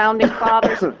work the founding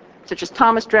fathers, such as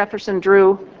Thomas Jefferson,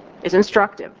 drew, is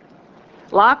instructive.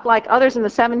 Locke, like others in the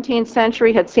 17th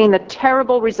century, had seen the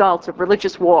terrible results of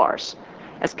religious wars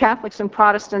as Catholics and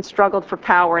Protestants struggled for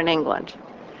power in England.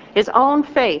 His own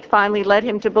faith finally led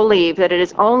him to believe that it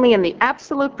is only in the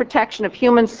absolute protection of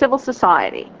human civil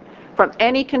society from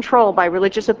any control by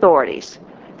religious authorities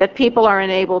that people are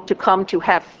enabled to come to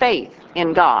have faith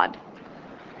in God.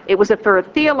 It was for a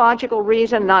theological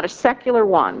reason, not a secular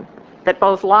one, that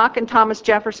both Locke and Thomas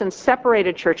Jefferson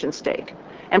separated church and state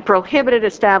and prohibited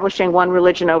establishing one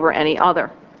religion over any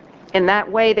other. In that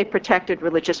way, they protected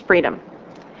religious freedom.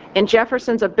 In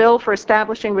Jefferson's A Bill for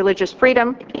Establishing Religious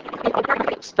Freedom,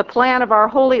 the plan of our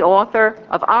holy author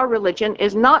of our religion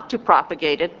is not to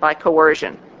propagate it by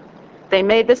coercion. They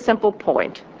made this simple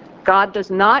point: God does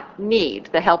not need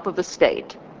the help of the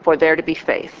state for there to be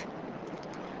faith.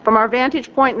 From our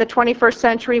vantage point in the 21st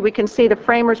century, we can see the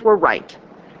framers were right.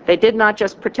 They did not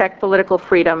just protect political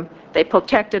freedom, they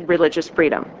protected religious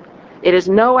freedom. It is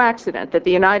no accident that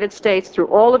the United States, through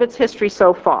all of its history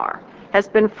so far, has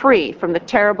been free from the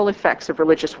terrible effects of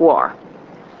religious war.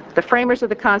 The framers of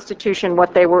the Constitution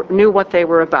knew what they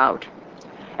were about.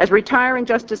 As retiring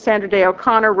Justice Sandra Day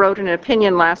O'Connor wrote in an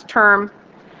opinion last term,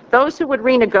 those who would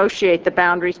renegotiate the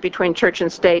boundaries between church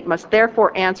and state must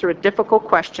therefore answer a difficult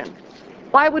question.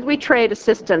 Why would we trade a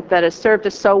system that has served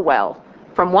us so well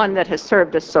from one that has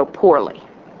served us so poorly?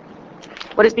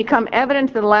 What has become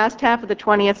evident in the last half of the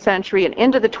 20th century and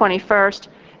into the 21st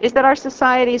is that our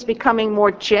society is becoming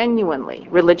more genuinely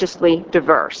religiously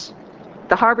diverse.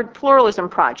 The Harvard Pluralism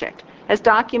Project has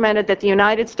documented that the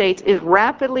United States is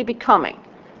rapidly becoming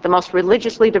the most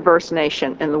religiously diverse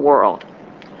nation in the world.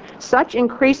 Such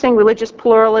increasing religious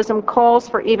pluralism calls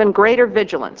for even greater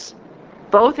vigilance,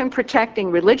 both in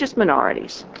protecting religious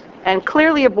minorities and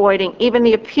clearly avoiding even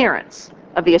the appearance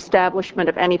of the establishment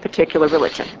of any particular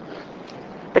religion.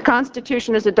 The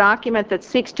Constitution is a document that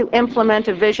seeks to implement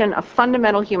a vision of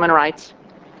fundamental human rights,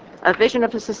 a vision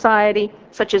of a society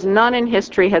such as none in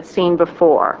history had seen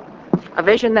before, a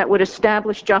vision that would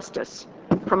establish justice,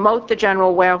 promote the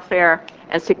general welfare,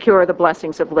 and secure the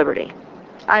blessings of liberty.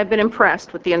 I have been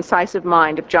impressed with the incisive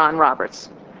mind of John Roberts.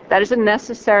 That is a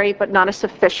necessary but not a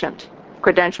sufficient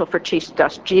credential for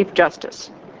Chief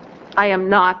Justice. I am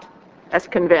not as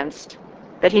convinced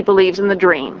that he believes in the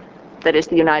dream that is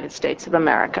the United States of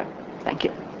America. Thank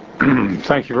you.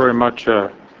 Thank you very much,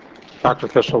 Dr.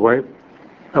 Thistlethwaite.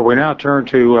 We now turn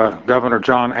to Governor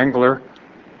John Engler,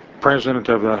 President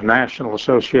of the National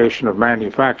Association of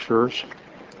Manufacturers,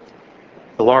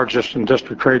 the largest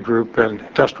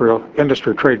industrial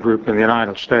industry trade group in the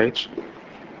United States.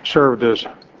 Served as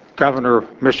governor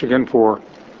of Michigan for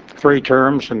 3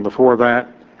 terms, and before that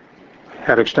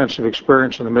had extensive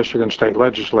experience in the Michigan State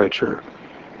Legislature.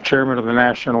 Chairman of the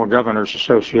National Governors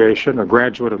Association, a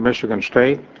graduate of Michigan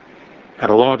State, had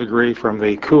a law degree from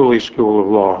the Cooley School of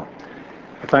Law.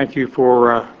 Thank you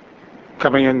for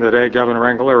coming in today, Governor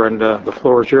Engler, and the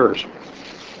floor is yours.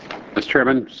 Mr.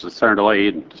 Chairman, Senator Leahy,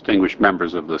 and distinguished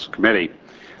members of this committee,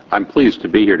 I'm pleased to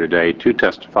be here today to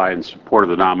testify in support of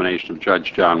the nomination of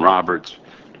Judge John Roberts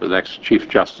to the next Chief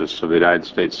Justice of the United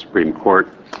States Supreme Court.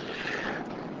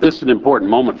 This is an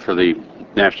important moment for the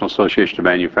National Association of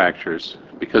Manufacturers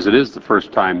because it is the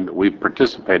first time that we've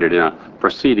participated in a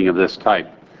proceeding of this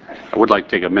type. I would like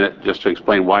to take a minute just to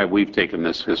explain why we've taken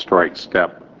this historic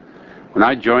step. When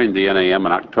I joined the NAM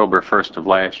on October 1st of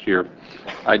last year,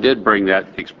 I did bring that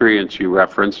experience you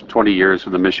referenced, 20 years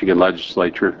in the Michigan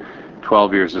legislature,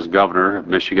 12 years as governor of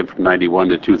Michigan from 91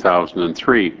 to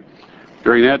 2003.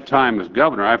 During that time as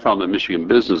governor, I found that Michigan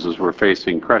businesses were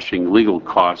facing crushing legal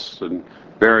costs and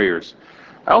barriers.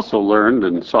 I also learned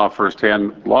and saw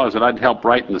firsthand laws that I'd helped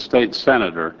write in the state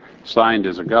senate or signed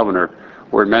as a governor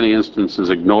were in many instances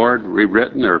ignored,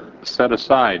 rewritten, or set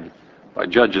aside by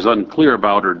judges unclear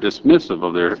about or dismissive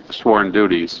of their sworn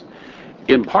duties.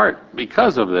 In part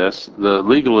because of this, the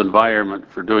legal environment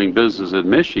for doing business in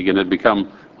Michigan had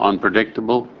become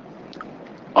unpredictable,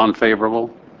 unfavorable,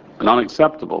 and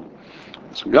unacceptable.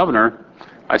 As governor,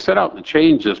 I set out to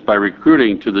change this by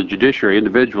recruiting to the judiciary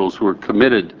individuals who were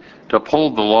committed to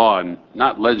uphold the law and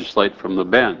not legislate from the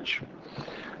bench.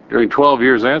 During 12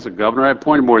 years as a governor, I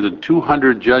appointed more than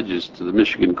 200 judges to the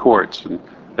Michigan courts, and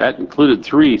that included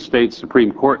 3 state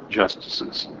Supreme Court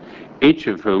justices, each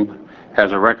of whom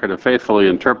has a record of faithfully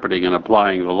interpreting and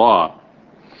applying the law.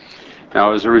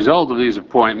 Now, as a result of these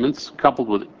appointments, coupled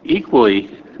with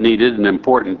equally needed and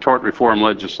important tort reform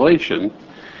legislation,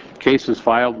 cases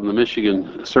filed in the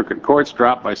Michigan Circuit Courts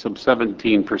dropped by some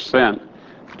 17%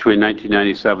 between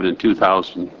 1997 and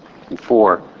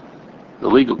 2004. The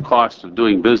legal cost of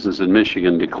doing business in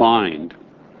Michigan declined.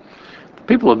 The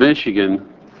people of Michigan,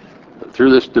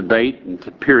 through this debate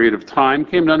and period of time,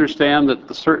 came to understand that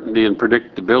the certainty and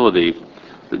predictability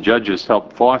the judges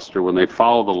help foster when they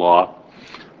follow the law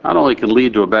not only can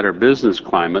lead to a better business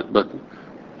climate, but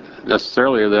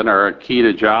necessarily then are a key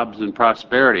to jobs and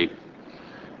prosperity.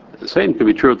 The same can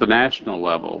be true at the national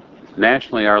level.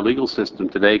 Nationally, our legal system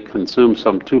today consumes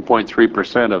some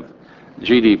 2.3% of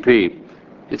GDP.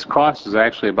 Its cost is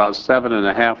actually about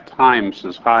 7.5 times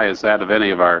as high as that of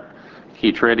any of our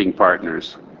key trading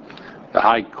partners. The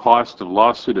high cost of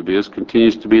lawsuit abuse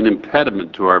continues to be an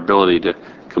impediment to our ability to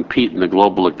compete in the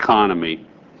global economy.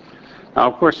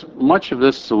 Now, of course, much of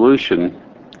this solution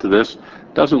to this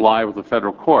doesn't lie with the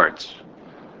federal courts,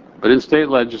 but in state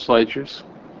legislatures,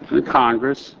 in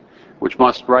Congress, which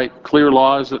must write clear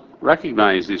laws that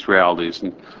recognize these realities.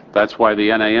 And that's why the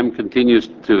NAM continues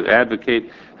to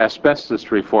advocate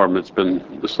asbestos reform that's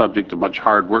been the subject of much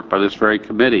hard work by this very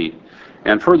committee,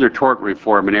 and further tort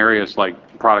reform in areas like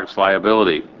products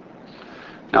liability.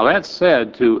 Now, that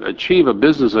said, to achieve a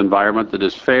business environment that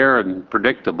is fair and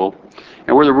predictable,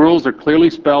 and where the rules are clearly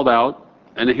spelled out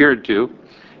and adhered to,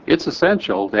 it's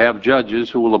essential to have judges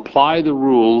who will apply the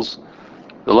rules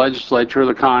the legislature or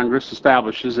the Congress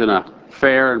establishes in a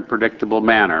fair and predictable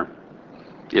manner.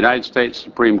 The United States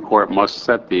Supreme Court must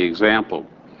set the example.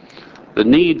 The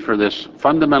need for this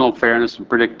fundamental fairness and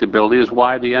predictability is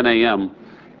why the NAM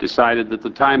decided that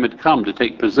the time had come to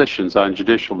take positions on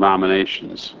judicial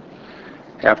nominations.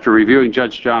 After reviewing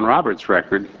Judge John Roberts'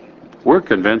 record, we're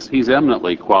convinced he's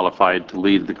eminently qualified to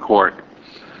lead the court.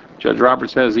 Judge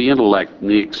Roberts has the intellect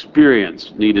and the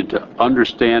experience needed to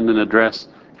understand and address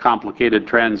complicated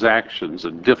transactions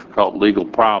and difficult legal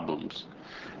problems.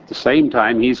 At the same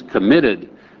time, he's committed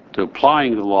to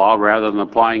applying the law rather than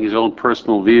applying his own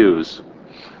personal views.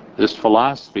 This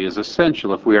philosophy is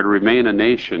essential if we are to remain a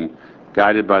nation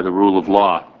guided by the rule of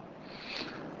law.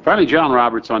 Finally, John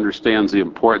Roberts understands the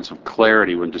importance of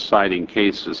clarity when deciding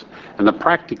cases and the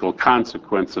practical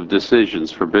consequence of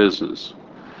decisions for business.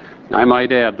 Now, I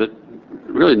might add that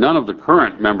really none of the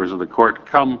current members of the court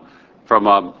come from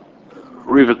a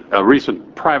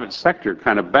recent private sector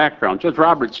kind of background. Judge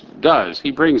Roberts does. He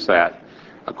brings that.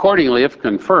 Accordingly, if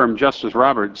confirmed, Justice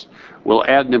Roberts will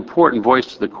add an important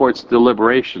voice to the court's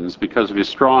deliberations because of his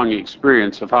strong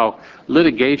experience of how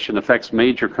litigation affects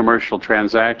major commercial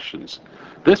transactions.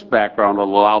 This background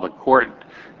will allow the court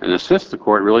and assist the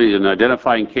court really in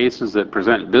identifying cases that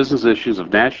present business issues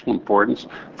of national importance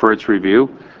for its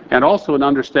review, and also in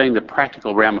understanding the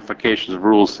practical ramifications of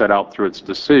rules set out through its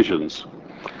decisions.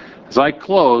 As I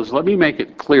close, let me make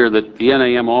it clear that the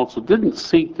NAM also didn't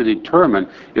seek to determine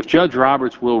if Judge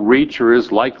Roberts will reach or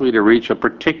is likely to reach a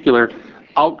particular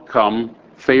outcome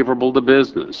favorable to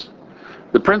business.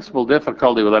 The principal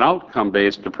difficulty with an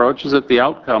outcome-based approach is that the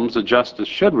outcomes a justice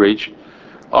should reach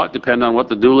ought to depend on what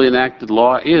the duly enacted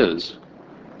law is.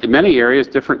 In many areas,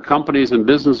 different companies and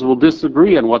businesses will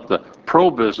disagree on what the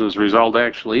pro-business result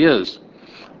actually is.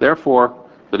 Therefore,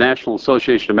 the National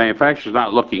Association of Manufacturers is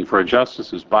not looking for a justice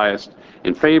who's biased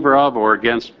in favor of or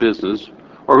against business,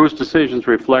 or whose decisions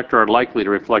reflect or are likely to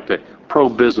reflect a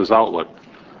pro-business outlook,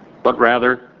 but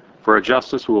rather for a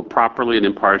justice who will properly and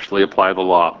impartially apply the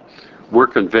law. We're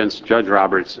convinced Judge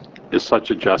Roberts is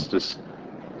such a justice,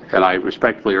 and I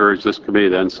respectfully urge this committee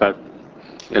then set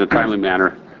in a timely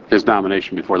manner his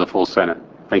nomination before the full Senate.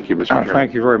 Thank you, Mr. Chairman.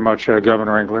 Thank you very much,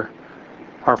 Governor Engler.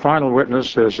 Our final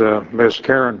witness is Ms.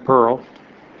 Karen Pearl,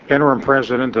 interim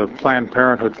president of Planned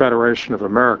Parenthood Federation of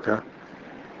America.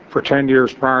 For 10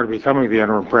 years prior to becoming the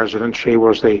interim president, she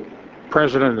was the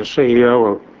president and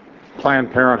CEO of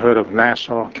Planned Parenthood of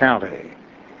Nassau County.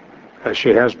 She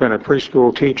has been a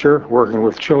preschool teacher working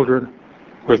with children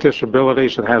with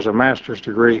disabilities and has a master's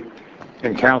degree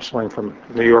in counseling from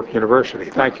New York University.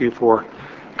 Thank you for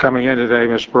coming in today,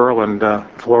 Ms. Pearl, and the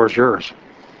floor is yours.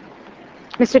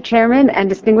 Mr. Chairman and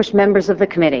distinguished members of the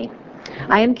committee,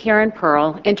 I am Karen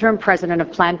Pearl, interim president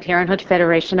of Planned Parenthood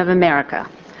Federation of America.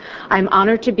 I'm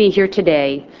honored to be here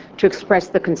today to express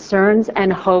the concerns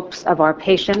and hopes of our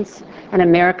patients and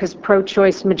America's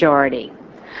pro-choice majority.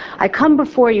 I come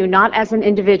before you not as an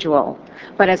individual,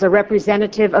 but as a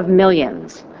representative of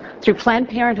millions. Through Planned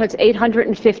Parenthood's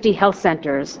 850 health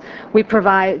centers, we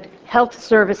provide health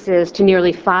services to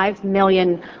nearly 5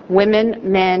 million women,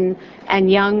 men, and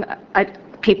young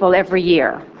people every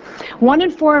year. 1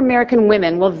 in 4 American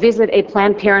women will visit a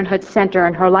Planned Parenthood center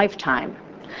in her lifetime.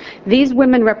 These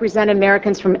women represent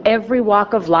Americans from every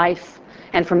walk of life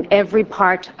and from every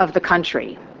part of the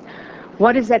country.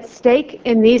 What is at stake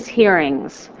in these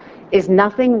hearings is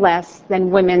nothing less than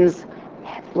women's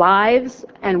lives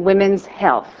and women's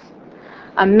health.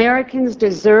 Americans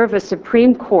deserve a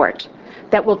Supreme Court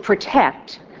that will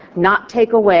protect, not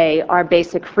take away, our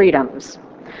basic freedoms.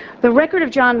 The record of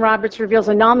John Roberts reveals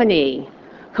a nominee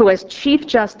who, as Chief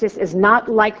Justice, is not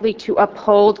likely to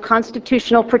uphold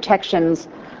constitutional protections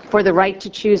for the right to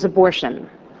choose abortion.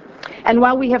 And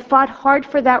while we have fought hard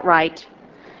for that right,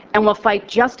 and will fight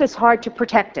just as hard to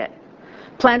protect it,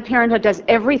 Planned Parenthood does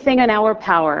everything in our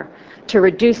power to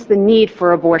reduce the need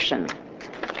for abortion.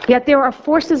 Yet there are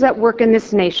forces at work in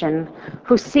this nation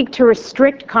who seek to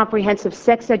restrict comprehensive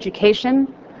sex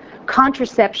education,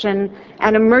 contraception,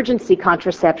 and emergency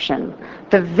contraception,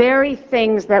 the very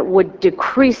things that would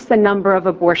decrease the number of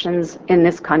abortions in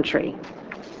this country.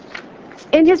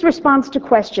 In his response to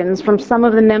questions from some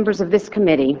of the members of this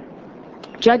committee,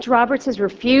 Judge Roberts has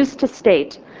refused to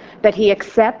state that he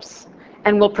accepts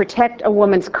and will protect a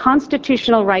woman's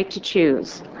constitutional right to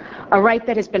choose, a right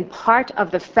that has been part of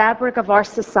the fabric of our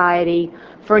society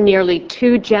for nearly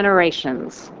 2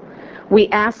 generations. We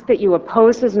ask that you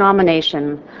oppose his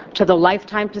nomination to the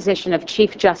lifetime position of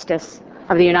Chief Justice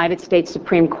of the United States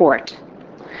Supreme Court.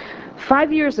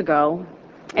 5 years ago,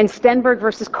 in Stenberg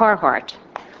versus Carhart,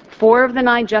 4 of the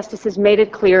 9 justices made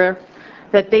it clear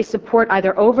that they support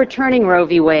either overturning Roe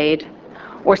v. Wade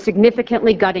or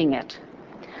significantly gutting it.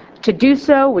 To do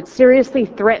so would seriously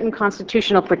threaten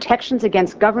constitutional protections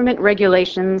against government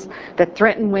regulations that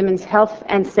threaten women's health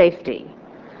and safety.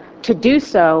 To do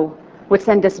so would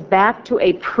send us back to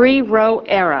a pre-Roe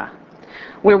era,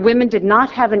 where women did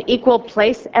not have an equal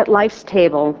place at life's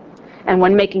table, and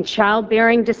when making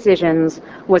childbearing decisions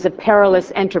was a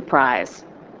perilous enterprise.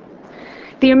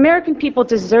 The American people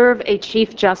deserve a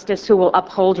Chief Justice who will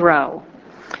uphold Roe.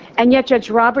 And yet Judge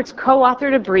Roberts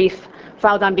co-authored a brief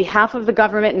filed on behalf of the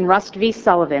government in Rust v.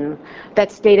 Sullivan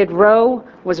that stated Roe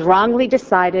was wrongly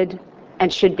decided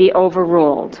and should be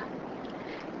overruled.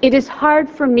 It is hard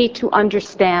for me to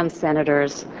understand,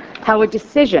 Senators, how a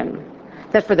decision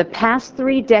that for the past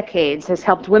 3 decades has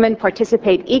helped women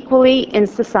participate equally in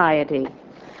society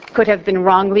could have been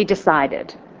wrongly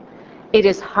decided. It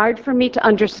is hard for me to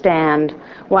understand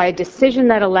why a decision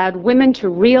that allowed women to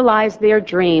realize their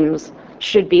dreams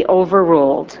should be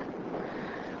overruled.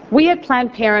 We at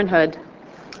Planned Parenthood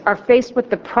are faced with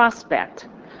the prospect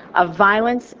of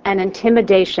violence and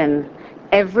intimidation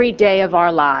every day of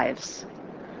our lives.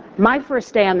 My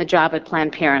first day on the job at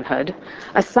Planned Parenthood,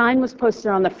 a sign was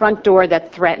posted on the front door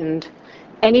that threatened,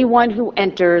 "Anyone who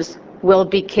enters will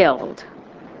be killed."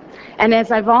 And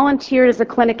as I volunteered as a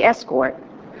clinic escort,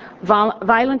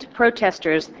 violent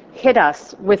protesters hit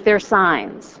us with their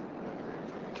signs.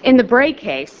 In the Bray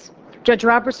case, Judge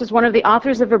Roberts was one of the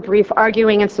authors of a brief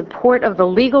arguing in support of the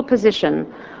legal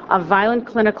position of violent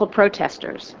clinical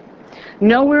protesters.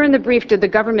 Nowhere in the brief did the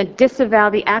government disavow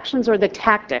the actions or the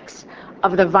tactics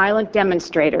of the violent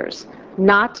demonstrators,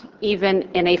 not even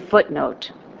in a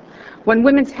footnote. When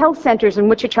women's health centers in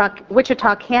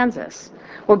Wichita, Kansas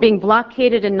were being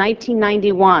blockaded in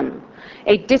 1991,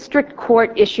 a district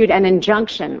court issued an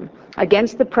injunction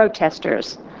against the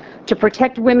protesters to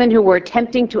protect women who were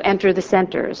attempting to enter the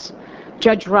centers.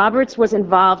 Judge Roberts was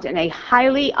involved in a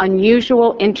highly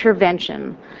unusual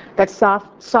intervention that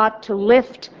sought to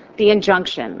lift the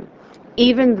injunction,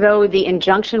 even though the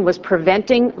injunction was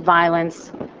preventing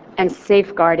violence and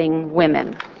safeguarding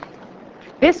women.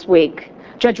 This week,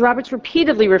 Judge Roberts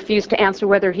repeatedly refused to answer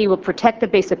whether he will protect the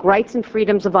basic rights and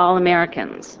freedoms of all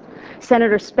Americans.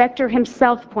 Senator Specter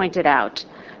himself pointed out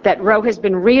that Roe has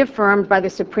been reaffirmed by the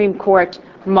Supreme Court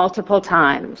multiple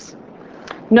times.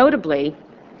 Notably,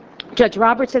 Judge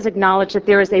Roberts has acknowledged that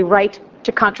there is a right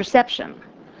to contraception.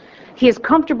 He is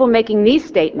comfortable making these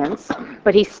statements,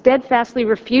 but he steadfastly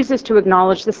refuses to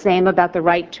acknowledge the same about the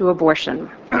right to abortion.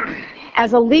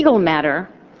 As a legal matter,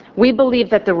 we believe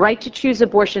that the right to choose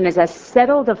abortion is as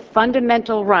settled a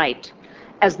fundamental right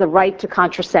as the right to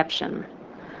contraception.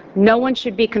 No one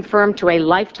should be confirmed to a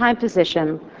lifetime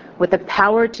position with the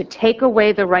power to take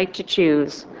away the right to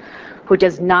choose who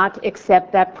does not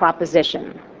accept that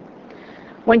proposition.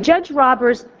 When Judge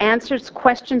Roberts answers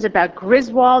questions about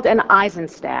Griswold and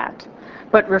Eisenstadt,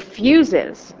 but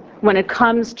refuses when it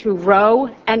comes to Roe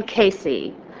and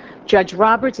Casey, Judge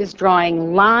Roberts is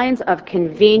drawing lines of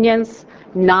convenience,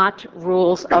 not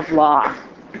rules of law.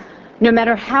 No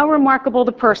matter how remarkable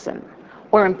the person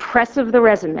or impressive the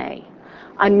resume,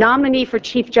 a nominee for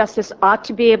Chief Justice ought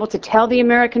to be able to tell the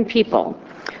American people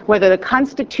whether the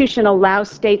Constitution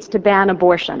allows states to ban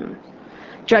abortion.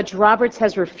 Judge Roberts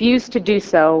has refused to do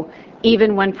so,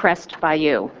 even when pressed by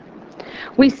you.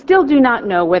 We still do not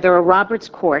know whether a Roberts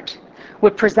court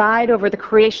would preside over the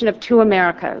creation of two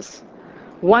Americas,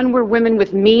 one where women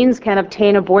with means can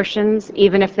obtain abortions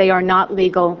even if they are not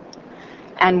legal,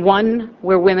 and one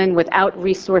where women without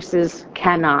resources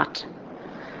cannot.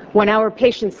 When our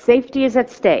patients' safety is at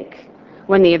stake,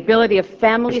 when the ability of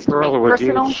families to make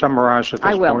personal, summarize at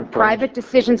this point, private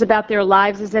decisions about their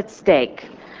lives is at stake,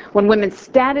 when women's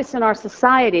status in our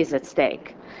society is at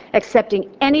stake, accepting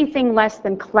anything less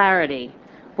than clarity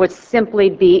would simply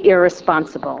be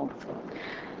irresponsible.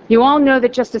 You all know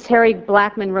that Justice Harry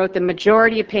Blackmun wrote the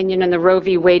majority opinion in the Roe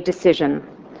v. Wade decision.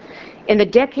 In the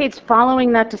decades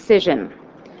following that decision,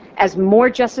 as more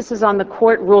justices on the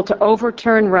court ruled to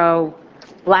overturn Roe,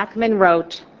 Blackmun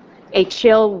wrote, "A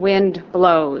chill wind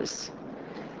blows."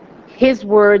 His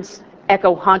words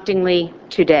echo hauntingly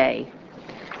today.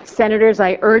 Senators,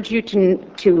 I urge you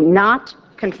to not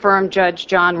confirm Judge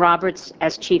John Roberts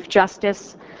as Chief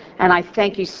Justice, and I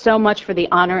thank you so much for the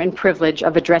honor and privilege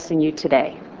of addressing you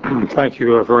today. Thank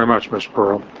you very much, Ms.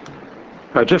 Pearl.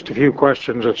 Just a few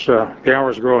questions. The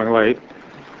hour's growing late.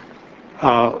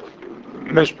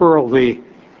 Ms. Pearl, the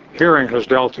hearing has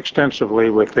dealt extensively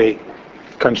with the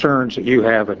concerns that you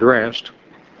have addressed,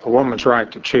 a woman's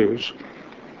right to choose,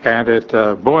 and it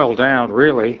boiled down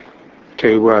really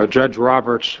to Judge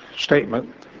Roberts' statement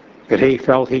that he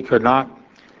felt he could not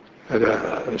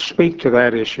speak to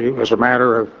that issue as a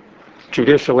matter of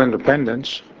judicial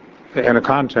independence in a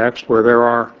context where there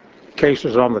are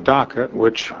cases on the docket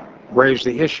which raise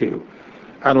the issue,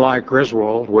 unlike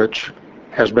Griswold, which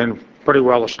has been pretty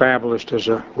well established as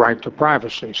a right to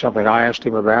privacy, something I asked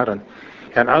him about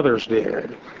and others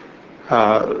did.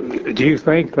 Do you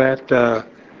think that,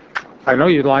 I know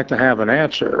you'd like to have an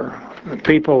answer,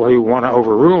 people who want to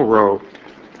overrule Roe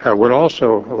would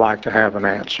also like to have an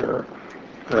answer,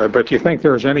 but do you think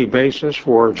there's any basis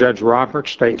for Judge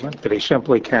Roberts' statement that he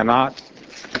simply cannot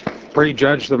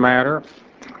prejudge the matter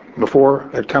before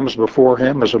it comes before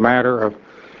him as a matter of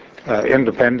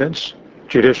independence,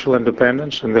 judicial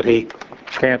independence, and that he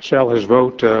can't sell his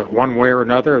vote one way or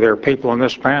another? There are people on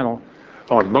this panel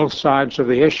on both sides of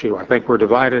the issue. I think we're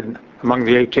divided among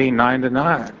the 18,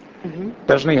 9-9.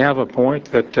 Doesn't he have a point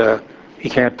that he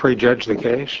can't prejudge the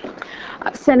case?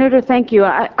 Senator, thank you.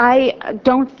 I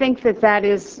don't think that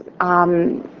is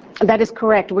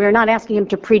correct. We're not asking him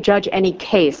to prejudge any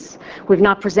case. We've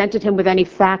not presented him with any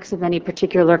facts of any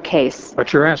particular case.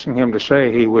 But you're asking him to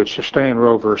say he would sustain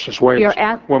Roe versus Wade's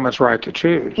woman's right to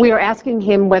choose. We are asking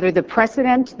him whether the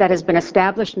precedent that has been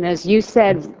established, and as you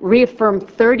said, reaffirmed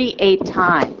 38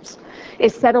 times,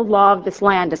 is settled law of this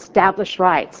land, established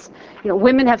rights. You know,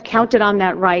 women have counted on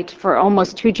that right for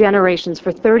almost 2 generations,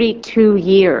 for 32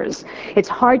 years. It's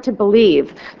hard to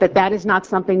believe that that is not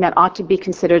something that ought to be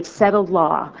considered settled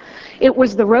law. It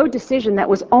was the Roe decision that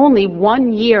was only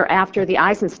 1 year after the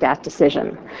Eisenstadt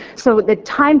decision. So the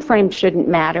time frame shouldn't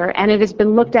matter, and it has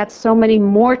been looked at so many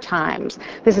more times.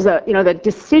 This is the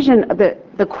decision,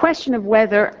 the question of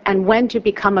whether and when to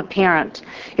become a parent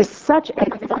is such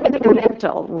a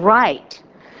fundamental right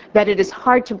that it is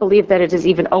hard to believe that it is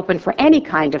even open for any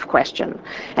kind of question.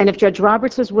 And if Judge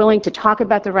Roberts is willing to talk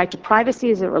about the right to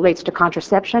privacy as it relates to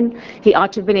contraception, he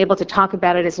ought to have been able to talk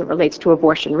about it as it relates to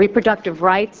abortion. Reproductive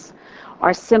rights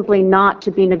are simply not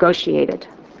to be negotiated.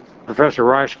 Professor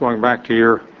Rice, going back to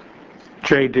your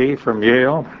JD from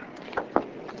Yale,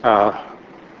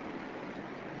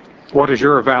 what is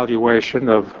your evaluation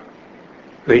of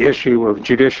the issue of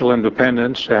judicial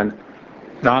independence and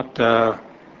not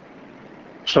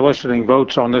soliciting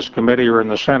votes on this committee or in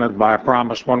the Senate by a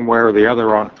promise one way or the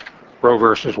other on Roe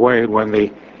versus Wade when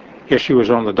the issue is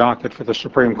on the docket for the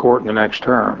Supreme Court in the next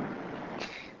term?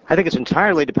 I think it's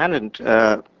entirely dependent,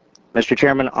 Mr.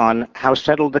 Chairman, on how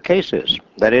settled the case is.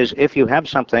 That is, if you have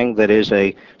something that is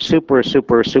a super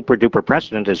duper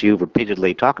precedent, as you've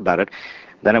repeatedly talked about it,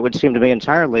 then it would seem to me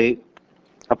entirely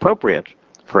appropriate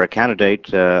for a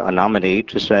candidate, a nominee,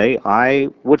 to say, I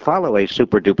would follow a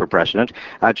super duper precedent,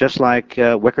 just like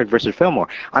Wickard versus Fillmore.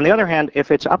 On the other hand,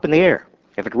 if it's up in the air,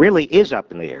 if it really is up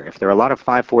in the air, if there are a lot of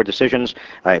 5-4 decisions,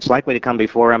 it's likely to come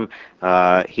before him,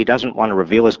 he doesn't want to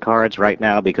reveal his cards right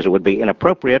now because it would be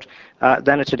inappropriate,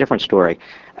 then it's a different story.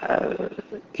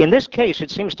 In this case,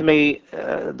 it seems to me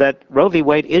that Roe v.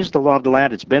 Wade is the law of the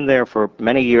land. It's been there for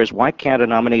many years. Why can't a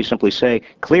nominee simply say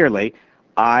clearly,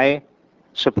 I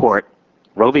support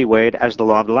Roe v. Wade as the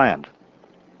law of the land?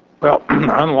 Well,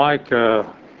 unlike the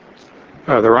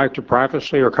right to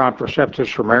privacy or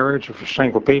contraceptives for marriage or for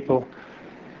single people,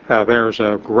 there's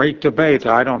a great debate.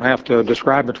 I don't have to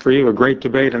describe it for you, a great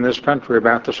debate in this country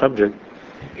about the subject.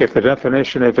 If the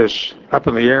definition, if it's up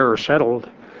in the air or settled,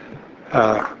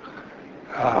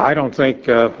 I don't think,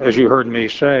 as you heard me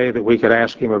say, that we could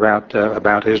ask him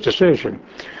about his decision.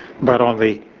 But on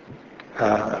the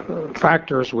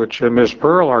factors which Ms.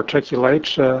 Pearl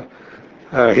articulates,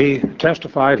 he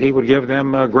testified he would give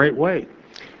them great weight.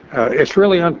 It's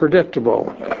really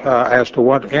unpredictable as to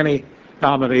what any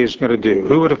nominee is going to do.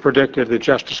 Who would have predicted that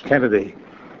Justice Kennedy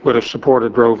would have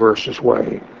supported Roe versus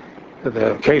Wade?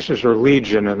 The cases are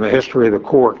legion in the history of the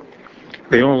court.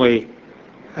 The only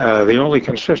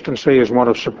consistency is one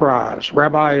of surprise.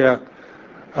 Rabbi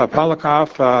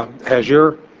Polikoff, has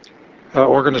your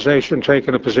organization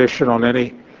taken a position on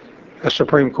any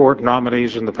Supreme Court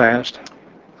nominees in the past?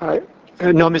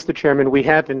 No, Mr. Chairman, we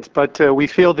haven't, but we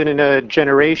feel that in a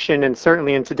generation and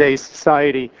certainly in today's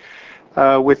society,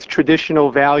 with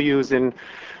traditional values and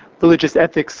religious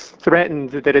ethics threatened,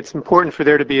 that it's important for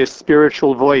there to be a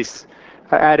spiritual voice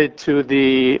added to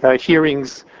the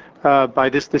hearings by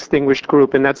this distinguished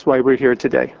group, and that's why we're here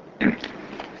today.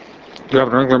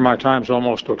 Governor Engler, my time's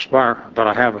almost to expire, but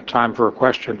I have time for a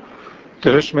question.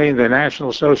 Does this mean the National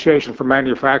Association for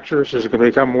Manufacturers is going to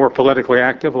become more politically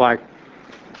active, like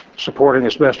supporting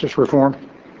asbestos reform?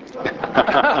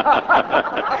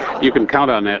 You can count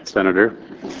on that, Senator.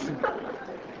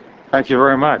 Thank you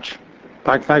very much.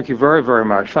 Thank you very, very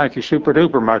much. Thank you super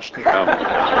duper much.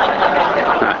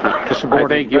 I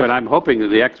thank you, and I'm hoping that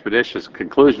the expeditious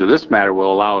conclusion of this matter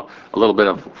will allow a little bit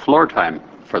of floor time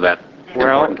for that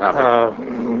important topic.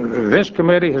 This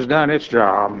committee has done its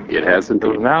job. It has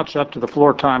indeed. Now it's up to the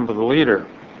floor time of the leader,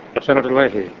 Senator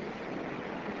Leahy.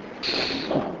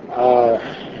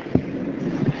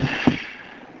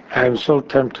 I'm so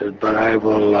tempted, but I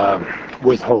will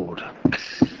withhold.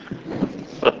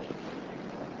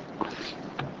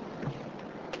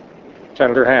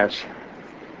 Senator Hatch.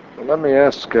 Let me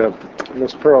ask,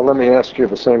 Ms. Pearl, let me ask you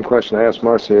the same question I asked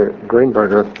Marcia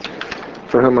Greenberger,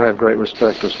 for whom I have great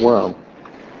respect as well.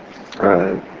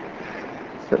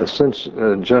 Since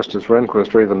Justice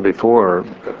Rehnquist, or even before,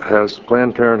 has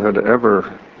Planned Parenthood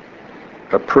ever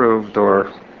approved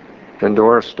or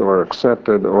endorsed or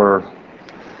accepted or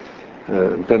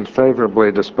been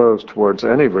favorably disposed towards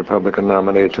any Republican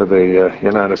nominee to the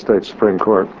United States Supreme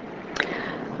Court?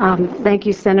 Thank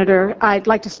you, Senator. I'd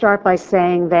like to start by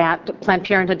saying that Planned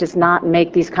Parenthood does not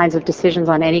make these kinds of decisions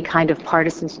on any kind of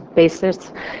partisan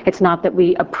basis. It's not that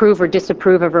we approve or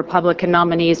disapprove of Republican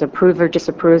nominees, approve or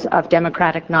disapprove of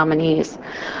Democratic nominees.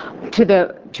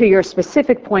 To your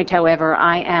specific point, however,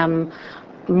 I am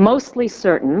mostly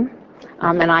certain,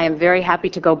 and I am very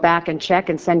happy to go back and check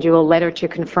and send you a letter to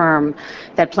confirm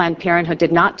that Planned Parenthood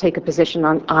did not take a position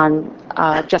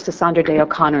on Justice Sandra Day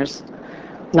O'Connor's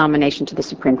nomination to the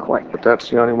Supreme Court. But that's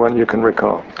the only one you can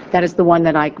recall. That is the one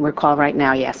that I recall right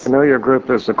now, yes. I know your group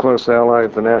is a close ally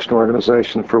of the National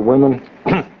Organization for Women,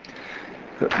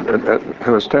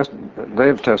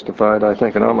 they've testified, I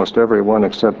think, in almost every one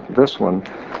except this one.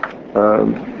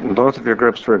 Both of your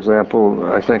groups, for example,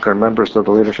 I think are members of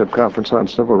the Leadership Conference on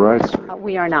Civil Rights.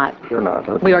 We are not. You're not.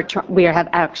 Okay. We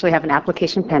actually have an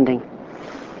application pending.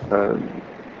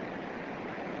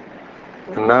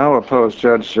 now oppose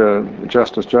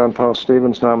Justice John Paul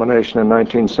Stevens' nomination in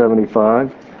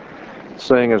 1975,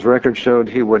 saying his record showed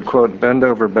he would, quote, bend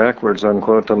over backwards,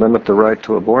 unquote, to limit the right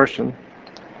to abortion.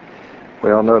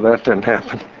 We all know that didn't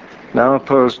happen. Now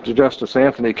opposed to Justice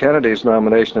Anthony Kennedy's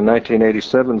nomination in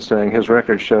 1987, saying his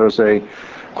record shows a,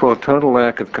 quote, total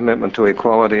lack of commitment to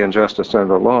equality and justice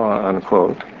under law,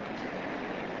 unquote.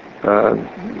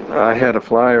 I had a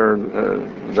flyer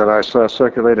that I saw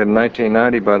circulated in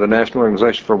 1990 by the National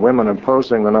Organization for Women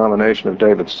opposing the nomination of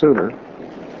David Souter.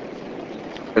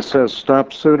 It says,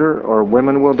 "Stop Souter or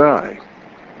women will die."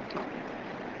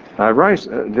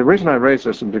 The reason I raise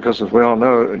this is because, as we all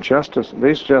know,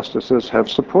 these justices have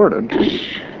supported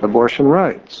abortion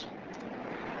rights.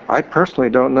 I personally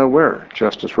don't know where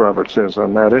Justice Roberts is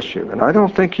on that issue, and I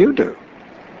don't think you do,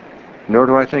 nor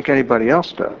do I think anybody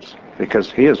else does,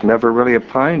 because he has never really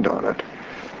opined on it.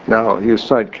 Now, you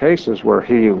cite cases where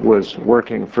he was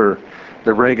working for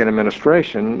the Reagan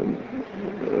administration,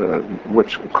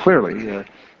 which clearly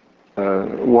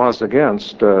was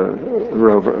against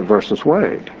Roe versus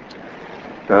Wade.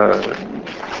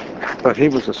 But he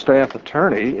was a staff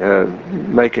attorney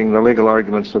making the legal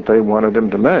arguments that they wanted him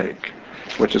to make,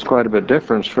 which is quite a bit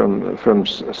different from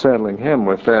saddling him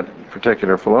with that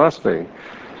particular philosophy.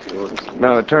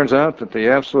 Now, it turns out that the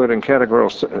absolute and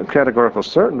categorical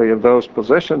certainty of those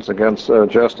positions against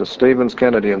Justice Stevens,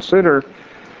 Kennedy, and Souter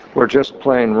were just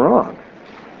plain wrong.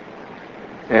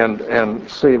 And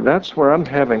see, that's where I'm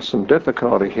having some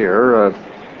difficulty here.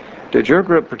 Did your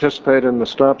group participate in the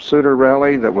Stop Souter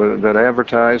rally that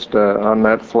advertised on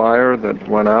that flyer that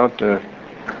went out?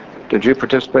 Did you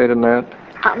participate in that?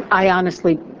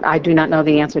 I do not know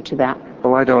the answer to that.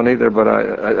 Well, I don't either, but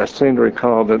I seem to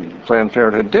recall that Planned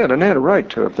Parenthood did, and they had a right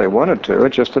to if they wanted to.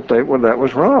 It's just that that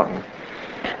was wrong.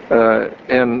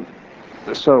 And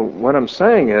so what I'm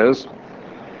saying is,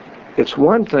 it's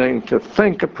one thing to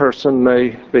think a person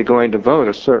may be going to vote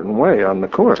a certain way on the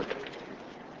court,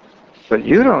 but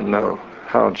you don't know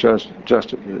how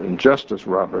Justice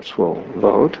Roberts will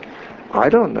vote. I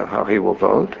don't know how he will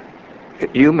vote.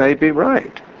 You may be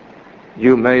right.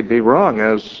 You may be wrong,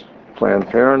 as Planned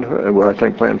Parenthood. Well, I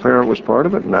think Planned Parenthood was part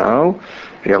of it. Now,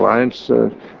 the Alliance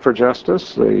for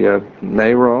Justice, the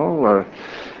NARAL,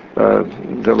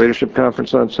 the Leadership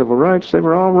Conference on Civil Rights, they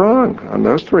were all wrong on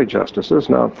those three justices.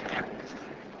 Now,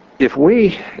 if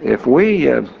we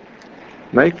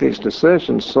make these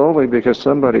decisions solely because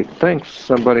somebody thinks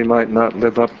somebody might not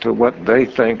live up to what they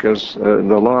think is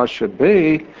the law should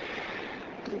be,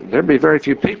 there'd be very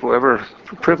few people ever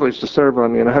privileged to serve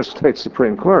on the United States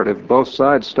Supreme Court if both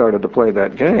sides started to play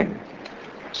that game.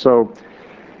 So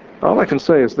all I can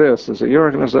say is this, is that your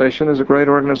organization is a great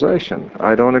organization.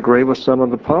 I don't agree with some of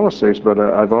the policies, but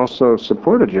I've also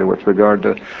supported you with regard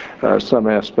to some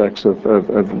aspects of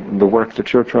the work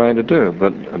that you're trying to do,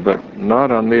 but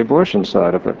not on the abortion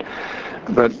side of it.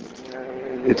 But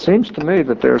it seems to me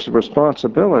that there's a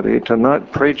responsibility to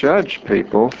not prejudge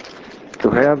people who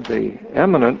have the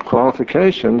eminent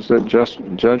qualifications that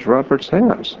Judge Roberts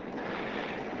has.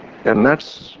 And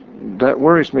that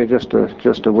worries me just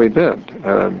a wee bit.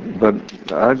 But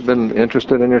I've been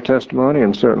interested in your testimony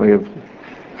and certainly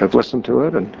have listened to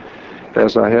it, and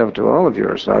as I have to all of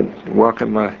yours. I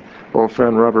welcome my old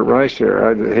friend Robert Reich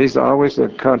here. He's always a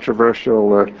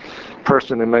controversial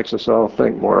person who makes us all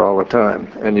think more all the time,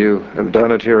 and you have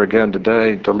done it here again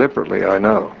today deliberately, I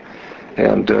know.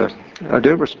 And I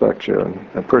do respect you and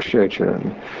appreciate you,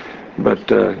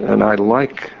 and I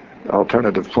like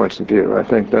alternative points of view. I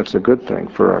think that's a good thing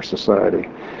for our society.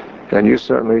 And you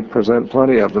certainly present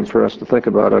plenty of them for us to think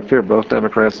about up here, both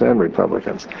Democrats and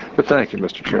Republicans. But thank you,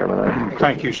 Mr. Chairman.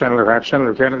 Thank you, Senator Hatch.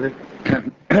 Senator Kennedy.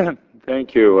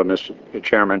 Thank you, Mr.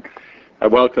 Chairman. I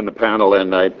welcome the panel,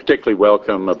 and I particularly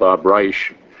welcome Bob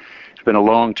Reich. He's been a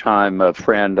long-time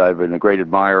friend. I've been a great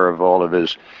admirer of all of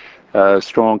his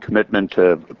strong commitment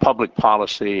to public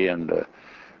policy and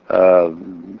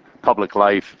public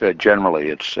life generally.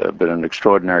 It's been an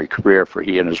extraordinary career for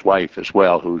he and his wife as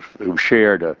well, who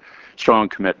shared a strong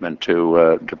commitment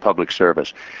to public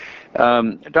service.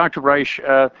 Dr. Reich,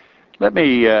 let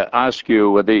me ask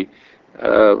you, the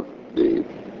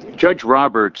Judge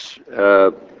Roberts,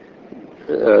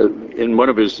 in one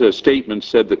of his statements,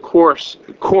 said the courts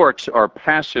are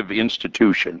passive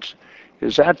institutions.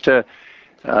 Is that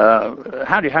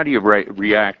how do you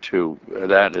react to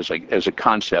that as a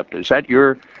concept? Is that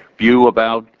your view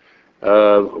about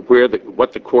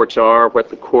what the courts are, what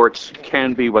the courts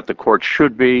can be, what the courts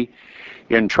should be,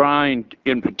 in trying,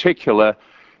 in particular,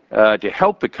 to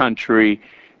help the country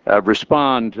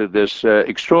respond to this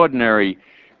extraordinary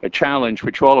challenge,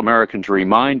 which all Americans are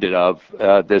reminded of,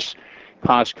 this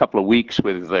past couple of weeks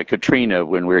with Katrina,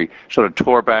 when we sort of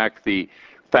tore back the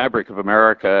fabric of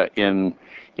America in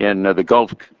the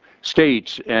Gulf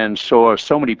states and saw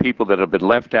so many people that have been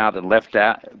left out and left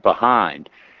behind.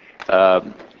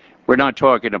 We're not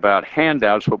talking about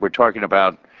handouts. What we're talking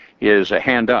about is a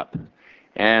hand up.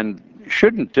 And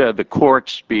shouldn't the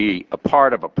courts be a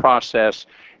part of a process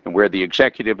and where the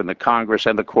executive and the Congress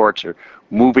and the courts are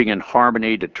moving in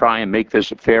harmony to try and make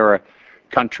this a fairer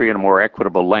country and a more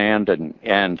equitable land?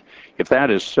 And if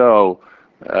that is so,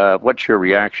 what's your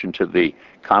reaction to the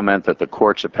comment that the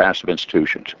courts are passive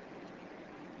institutions?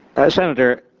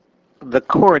 Senator, the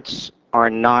courts are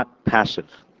not passive.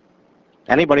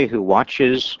 Anybody who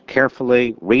watches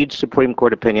carefully, reads Supreme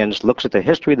Court opinions, looks at the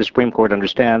history of the Supreme Court,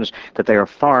 understands that they are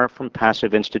far from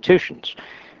passive institutions.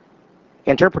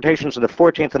 Interpretations of the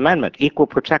 14th Amendment, Equal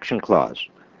Protection Clause,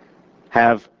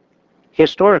 have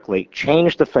historically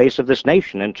changed the face of this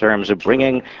nation in terms of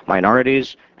bringing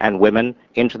minorities and women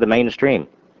into the mainstream.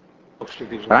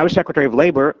 When I was Secretary of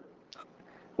Labor,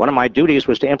 one of my duties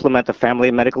was to implement the Family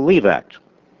and Medical Leave Act.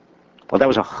 Well, that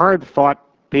was a hard-fought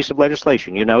piece of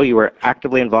legislation. You know, you were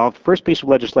actively involved. First piece of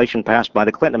legislation passed by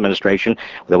the Clinton administration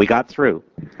that we got through,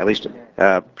 at least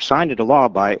signed into law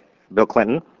by Bill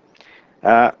Clinton.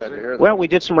 Well, we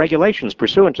did some regulations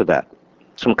pursuant to that.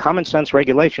 Some common sense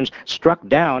regulations struck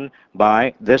down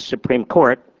by this Supreme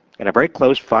Court in a very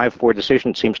close 5-4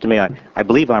 decision, it seems to me. I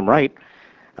believe I'm right.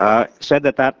 Said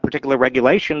that that particular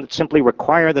regulation simply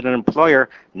required that an employer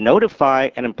notify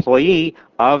an employee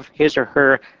of his or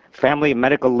her family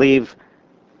medical leave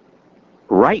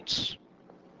rights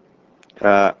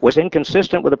was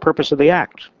inconsistent with the purpose of the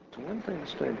Act.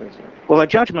 Well, a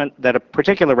judgment that a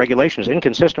particular regulation is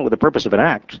inconsistent with the purpose of an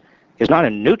Act is not a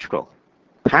neutral,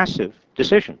 passive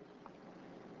decision.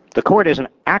 The court is an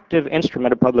active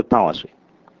instrument of public policy.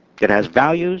 It has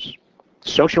values,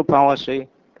 social policy,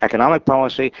 economic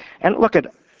policy, and look at,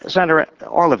 Senator,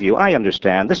 all of you, I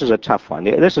understand, this is a tough one.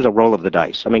 This is a roll of the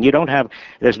dice. I mean, you don't have,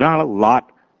 there are not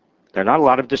a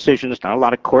lot of decisions, not a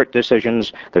lot of court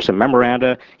decisions. There's some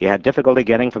memoranda you had difficulty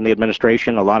getting from the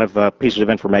administration, a lot of pieces of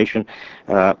information.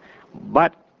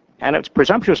 But, and it's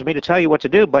presumptuous of me to tell you what to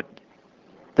do, but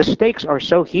the stakes are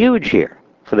so huge here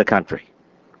for the country.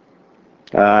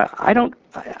 I don't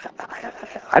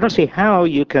see how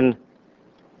you can,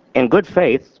 in good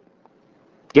faith,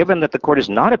 given that the court is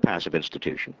not a passive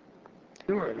institution,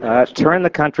 turn the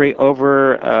country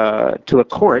over to a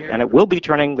court, and it will be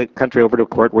turning the country over to a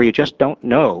court where you just don't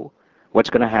know what's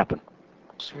going to happen.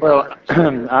 Well,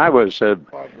 I was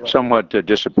somewhat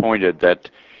disappointed that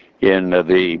in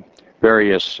the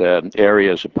various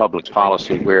areas of public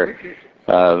policy where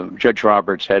Judge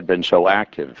Roberts had been so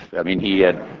active. I mean, he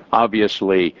had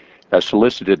obviously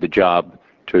solicited the job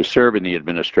to serve in the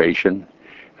administration.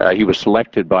 He was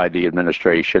selected by the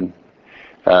administration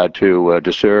to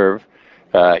serve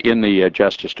in the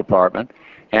Justice Department,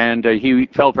 and he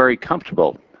felt very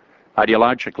comfortable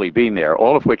ideologically being there,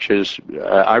 all of which is,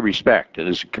 I respect. It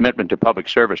is a commitment to public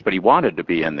service, but he wanted to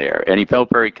be in there, and he felt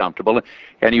very comfortable,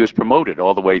 and he was promoted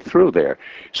all the way through there.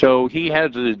 So he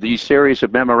had these series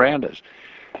of memorandas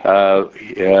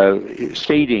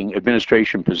stating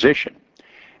administration position.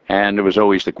 And there was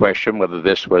always the question whether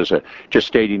this was just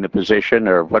stating the position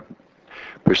or what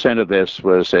percent of this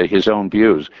was his own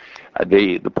views.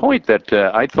 The point that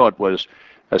I thought was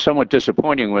somewhat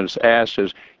disappointing was asked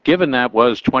is, given that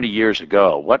was 20 years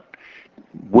ago, what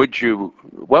was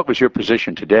your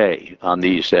position today on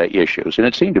these issues? And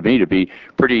it seemed to me to be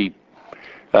pretty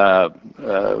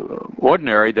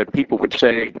ordinary that people would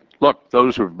say, look,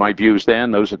 those were my views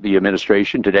then, those are the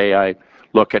administration. Today I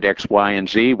look at X, Y, and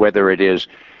Z, whether it is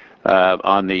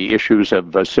on the issues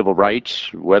of civil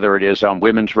rights, whether it is on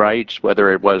women's rights,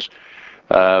 whether it was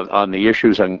on the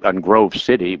issues on Grove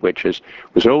City, which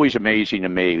was always amazing to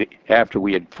me after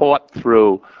we had fought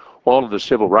through all of the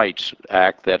Civil Rights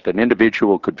Act that an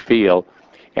individual could feel,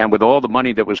 and with all the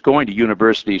money that was going to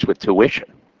universities with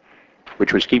tuition,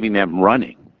 which was keeping them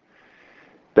running,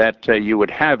 that you would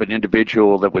have an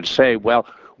individual that would say, well,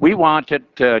 we want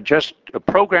it just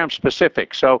program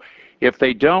specific. So if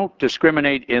they don't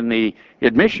discriminate in the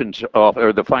admissions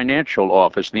or the financial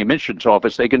office, the admissions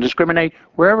office, they can discriminate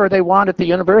wherever they want at the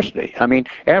university. I mean,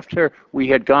 after we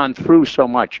had gone through so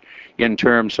much in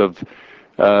terms of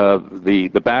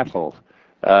the battle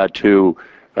to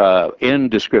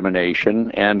end discrimination,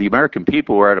 and the American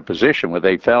people were at a position where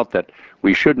they felt that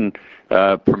we shouldn't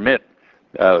permit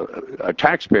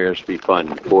taxpayers to be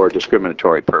funded for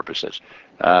discriminatory purposes.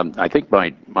 I think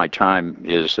my time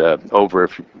is over.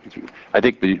 I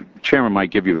think the chairman might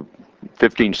give you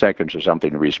 15 seconds or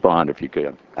something to respond, if you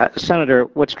could. Senator,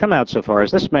 what's come out so far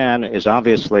is this man is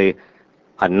obviously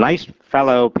a nice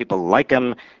fellow. People like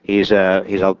him. He's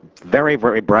a very,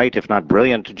 very bright, if not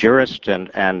brilliant, jurist and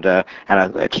an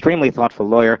extremely thoughtful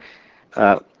lawyer.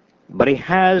 But he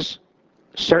has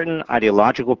certain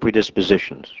ideological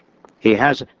predispositions. He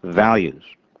has values.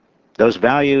 Those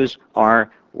values are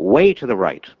way to the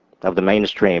right of the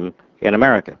mainstream in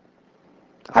America.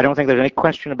 I don't think there's any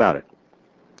question about it.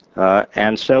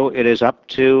 And so it is up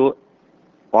to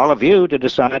all of you to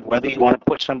decide whether you want to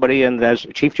put somebody in as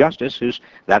Chief Justice who's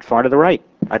that far to the right.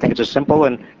 I think it's as simple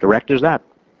and direct as that.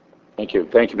 Thank you.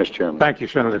 Thank you, Mr. Chairman. Thank you,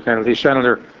 Senator Kennedy.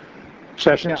 Senator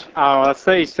Sessions. I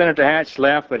see Senator Hatch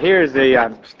left, but here's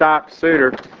the stop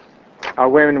suitor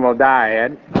women will die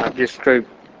ad. Just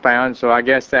found, so I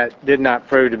guess that did not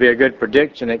prove to be a good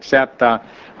prediction, except a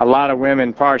lot of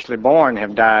women partially born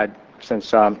have died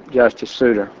since Justice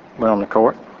Souter went on the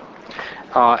court.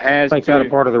 Make that a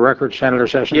part of the record, Senator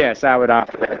Sessions? Yes, I would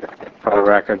offer that for the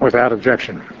record. Without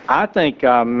objection. I think,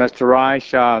 Mr.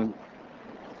 Reich,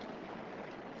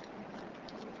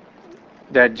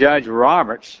 that Judge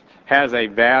Roberts has a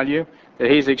value that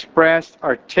he's expressed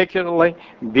articulately,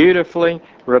 beautifully,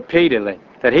 repeatedly,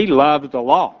 that he loves the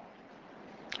law.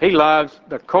 He loves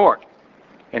the court.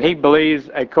 And he believes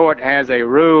a court has a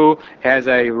role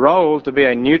to be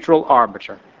a neutral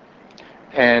arbiter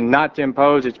and not to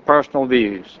impose its personal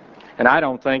views. And I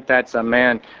don't think that's a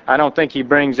man, I don't think he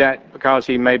brings that because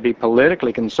he may be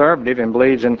politically conservative and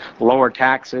believes in lower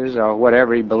taxes or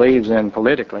whatever he believes in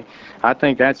politically. I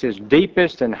think that's his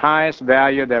deepest and highest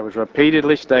value that was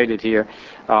repeatedly stated here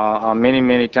many,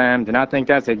 many times. And I think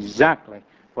that's exactly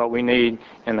what we need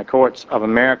in the courts of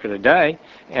America today.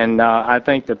 And I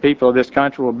think the people of this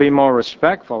country will be more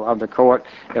respectful of the court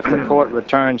if the court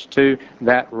returns to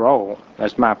that role.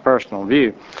 That's my personal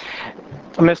view.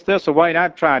 Ms. Thistlethwaite,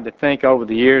 I've tried to think over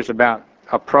the years about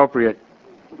appropriate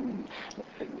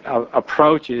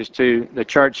approaches to the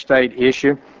church-state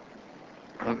issue.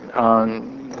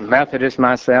 Methodist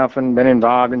myself and been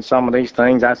involved in some of these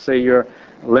things. I see you're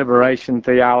a liberation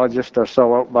theologist or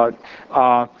so, but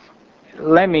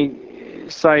let me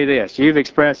say this. You've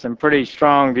expressed some pretty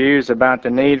strong views about the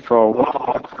need for a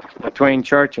wall between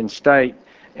church and state.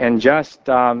 And just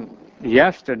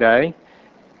yesterday,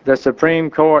 the Supreme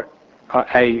Court,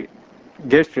 a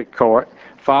district court,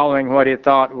 following what he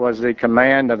thought was the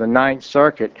command of the Ninth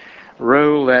Circuit,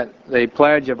 ruled that the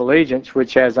Pledge of Allegiance,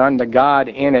 which has "under God"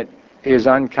 in it, is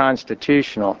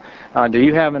unconstitutional. Do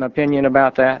you have an opinion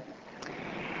about that?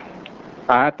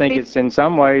 I think it's in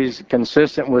some ways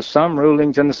consistent with some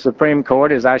rulings in the Supreme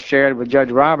Court, as I shared with Judge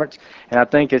Roberts, and I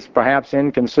think it's perhaps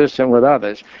inconsistent with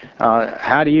others.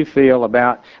 How do you feel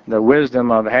about the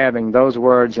wisdom of having those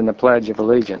words in the Pledge of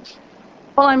Allegiance?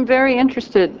 Well, I'm very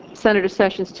interested, Senator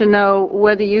Sessions, to know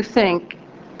whether you think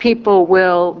people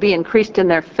will be increased in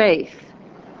their faith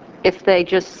if they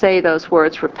just say those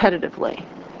words repetitively.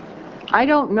 I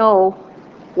don't know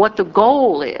what the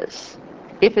goal is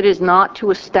if it is not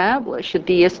to establish a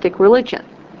deistic religion.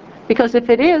 Because if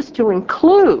it is to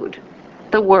include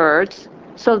the words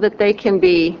so that they can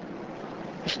be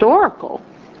historical,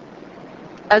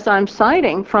 as I'm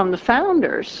citing from the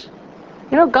founders,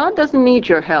 you know, God doesn't need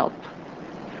your help.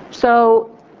 So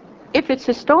if it's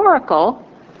historical,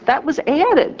 that was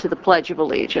added to the Pledge of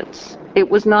Allegiance. It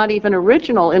was not even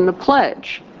original in the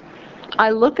pledge.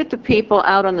 I look at the people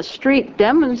out on the street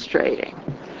demonstrating.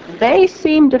 They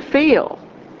seem to feel,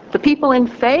 the people in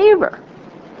favor,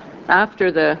 after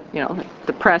the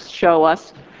press show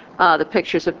us the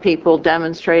pictures of people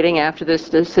demonstrating after this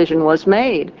decision was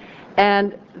made,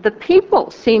 and the people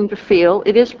seem to feel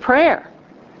it is prayer.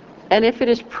 And if it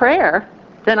is prayer,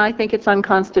 then I think it's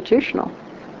unconstitutional.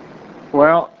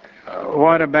 Well,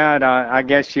 what about, I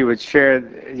guess you would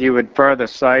further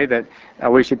say that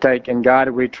we should take "In God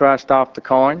We Trust" off the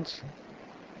coins?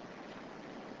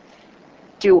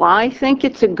 Do I think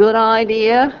it's a good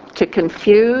idea to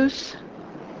confuse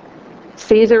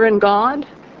Caesar and God?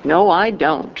 No, I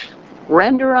don't.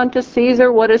 Render unto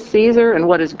Caesar what is Caesar, and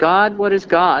what is God, what is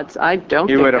God's. I don't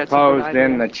think that's a good idea. You would oppose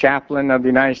then the chaplain of the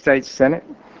United States Senate?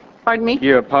 Pardon me?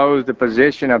 You oppose the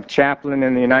position of chaplain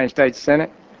in the United States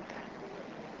Senate?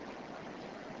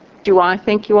 Do I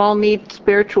think you all need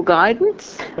spiritual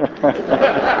guidance?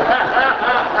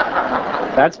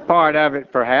 That's part of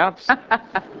it, perhaps.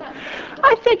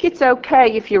 I think it's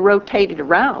okay if you rotate it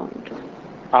around.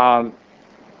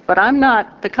 But I'm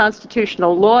not the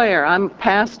constitutional lawyer. I'm a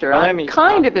pastor. I'm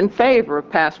kind of in favor of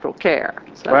pastoral care.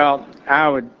 So. Well,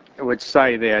 I would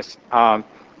say this. I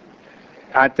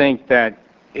think that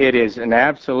it is an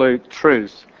absolute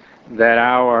truth that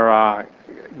our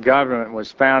government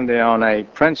was founded on a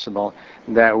principle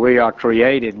that we are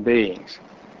created beings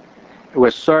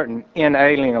with certain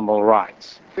inalienable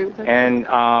rights. And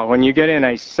when you get in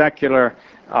a secular,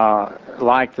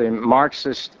 like the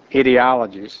Marxist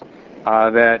ideologies,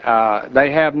 that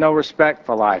they have no respect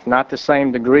for life, not the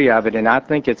same degree of it, and I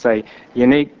think it's a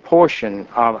unique portion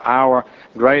of our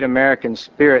great American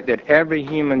spirit that every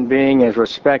human being is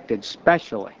respected,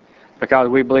 specially because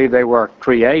we believe they were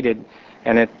created,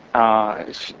 and it,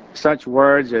 such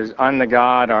words as "unto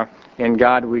God" or "in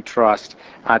God we trust,"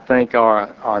 I think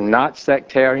are not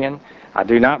sectarian. I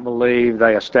do not believe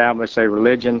they establish a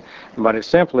religion, but it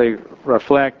simply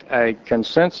reflect a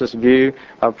consensus view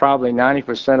of probably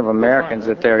 90% of Americans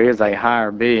that there is a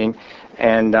higher being,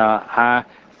 and I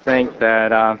think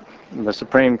that the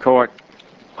Supreme Court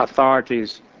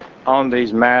authorities on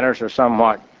these matters are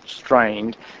somewhat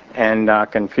strained and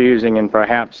confusing, and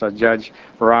perhaps Judge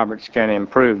Roberts can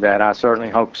improve that. I certainly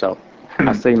hope so.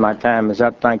 I see my time is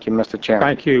up. Thank you, Mr. Chairman.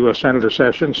 Thank you, Senator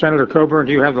Sessions. Senator Coburn,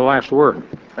 do you have the last word?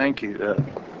 Thank you.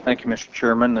 Thank you, Mr.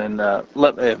 Chairman. And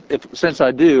since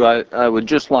I do, I would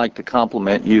just like to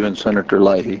compliment you and Senator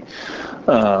Leahy.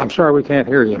 I'm sorry we can't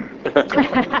hear you.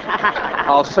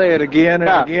 I'll say it again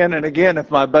and again and again. If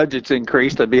my budget's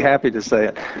increased, I'd be happy to say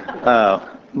it.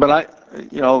 But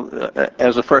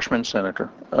as a freshman senator,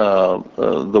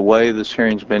 the way this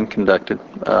hearing's been conducted,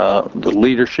 the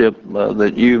leadership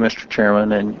that you, Mr.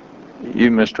 Chairman, and you,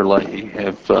 Mr. Leahy,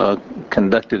 have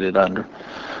conducted it under,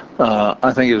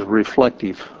 I think is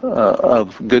reflective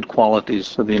of good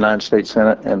qualities of the United States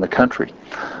Senate and the country.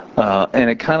 And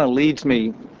it kind of leads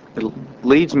me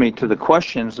to the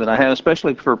questions that I have,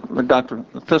 especially for Dr.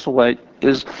 Thistlethwaite,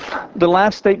 is the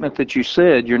last statement that you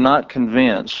said, you're not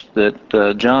convinced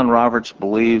that John Roberts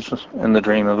believes in the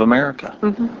dream of America.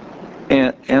 Mm-hmm.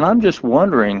 And I'm just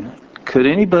wondering, could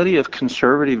anybody of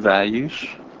conservative values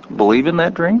believe in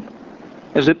that dream?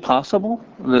 Is it possible?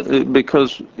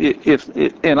 Because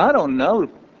and I don't know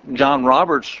John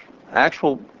Roberts'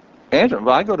 actual answer. If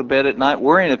I go to bed at night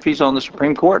worrying if he's on the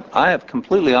Supreme Court, I have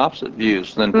completely opposite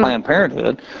views than Planned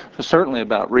Parenthood, certainly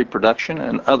about reproduction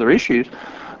and other issues.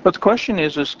 But the question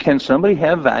is can somebody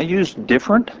have values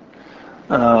different,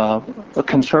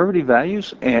 conservative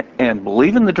values, and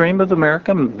believe in the dream of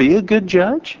America and be a good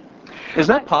judge? Is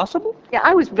that possible? Yeah,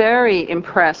 I was very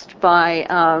impressed by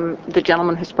the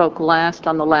gentleman who spoke last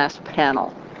on the last panel,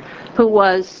 who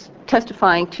was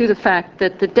testifying to the fact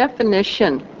that the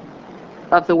definition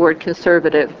of the word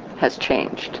conservative has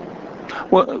changed.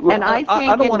 Well, and I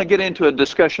don't want to get into a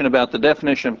discussion about the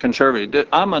definition of conservative.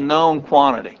 I'm a known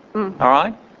quantity, all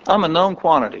right? I'm a known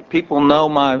quantity. People know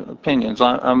my opinions.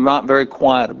 I'm not very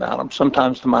quiet about them,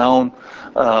 sometimes to my own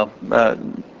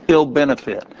ill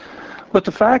benefit. But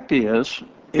the fact is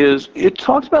it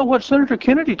talks about what Senator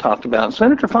Kennedy talked about, and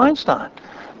Senator Feinstein,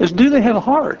 is do they have a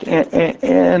heart?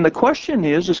 And the question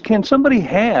is can somebody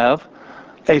have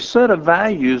a set of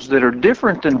values that are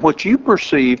different than what you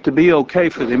perceive to be okay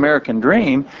for the American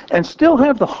dream and still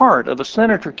have the heart of a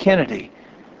Senator Kennedy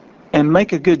and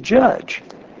make a good judge?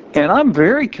 And I'm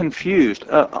very confused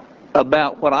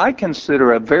about what I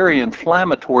consider a very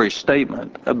inflammatory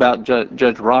statement about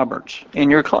Judge Roberts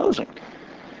in your closing.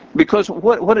 Because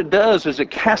what it does is it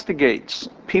castigates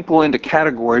people into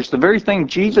categories, the very thing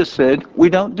Jesus said we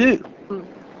don't do.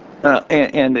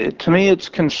 To me it's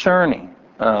concerning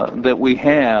that we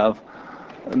have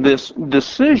this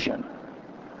decision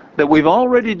that we've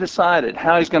already decided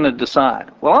how he's going to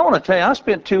decide. Well, I want to tell you, I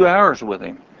spent 2 hours with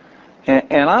him,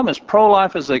 and I'm as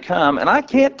pro-life as they come, and I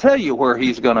can't tell you where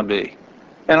he's going to be.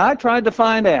 And I tried to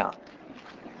find out.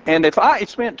 And if I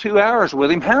spent 2 hours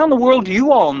with him, how in the world do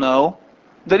you all know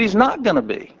that he's not going to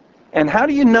be? And how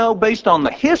do you know, based on the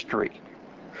history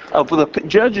of the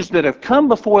judges that have come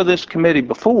before this committee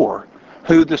before,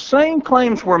 who the same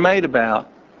claims were made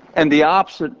about and the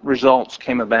opposite results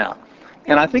came about?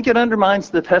 And I think it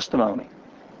undermines the testimony.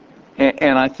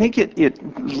 And I think it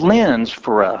lends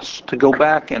for us to go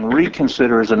back and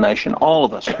reconsider as a nation, all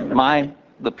of us,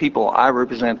 the people I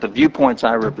represent, the viewpoints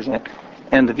I represent,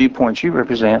 and the viewpoints you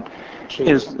represent,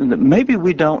 is that maybe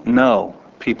we don't know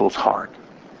people's heart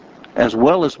as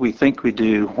well as we think we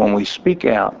do when we speak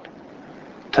out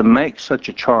to make such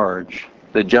a charge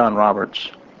that John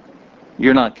Roberts,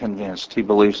 you're not convinced he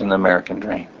believes in the American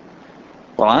dream.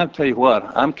 Well, I'll tell you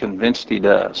what, I'm convinced he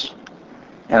does.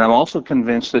 And I'm also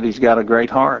convinced that he's got a great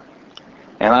heart.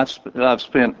 And I've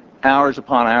spent hours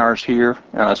upon hours here,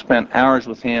 and I've spent hours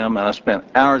with him, and I've spent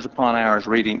hours upon hours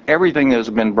reading everything that has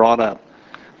been brought up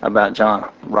about John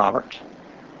Roberts.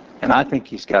 And I think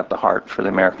he's got the heart for the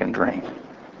American dream.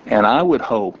 And I would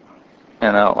hope,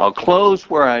 and I'll close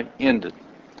where I ended,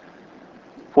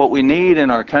 What we need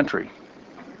in our country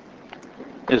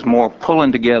is more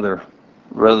pulling together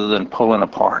rather than pulling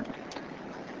apart.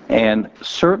 And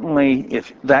certainly,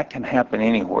 if that can happen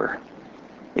anywhere,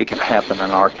 it can happen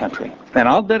in our country. And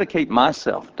I'll dedicate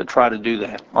myself to try to do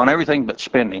that on everything but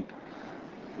spending.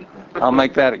 I'll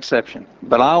make that exception.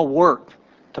 But I'll work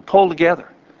to pull together,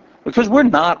 because we're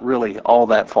not really all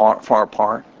that far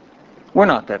apart. We're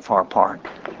not that far apart.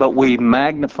 But we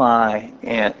magnify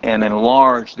and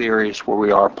enlarge the areas where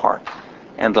we are apart.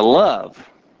 And the love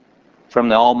from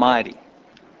the Almighty,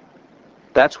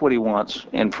 that's what He wants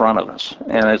in front of us.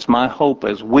 And it's my hope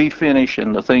as we finish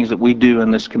and the things that we do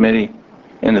in this committee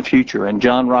in the future, and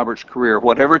John Roberts' career,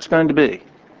 whatever it's going to be,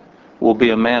 will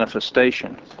be a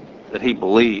manifestation that he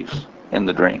believes in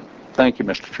the dream. Thank you,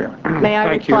 Mr. Chairman. May I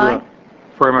reply? Thank you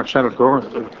very much, Senator Gore.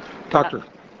 Dr.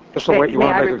 Thistlethwaite, you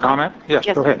want to make a comment? Yes,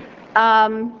 go ahead.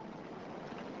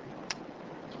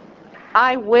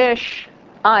 I wish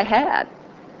I had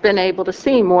been able to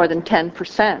see more than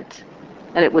 10%.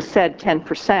 And it was said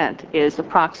 10% is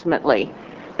approximately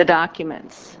the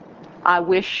documents. I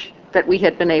wish that we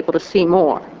had been able to see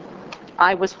more.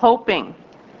 I was hoping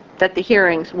that the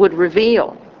hearings would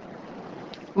reveal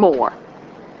more.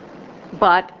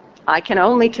 But I can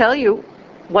only tell you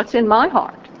what's in my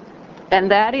heart,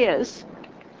 and that is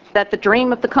that the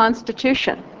dream of the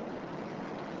Constitution,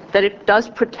 that it does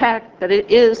protect, that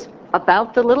it is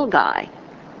about the little guy,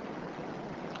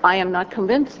 I am not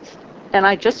convinced. And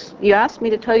you asked me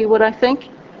to tell you what I think,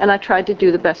 and I tried to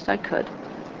do the best I could.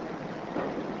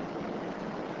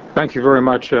 Thank you very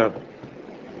much, Dr.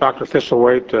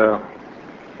 Thistlethwaite,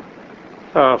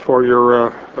 for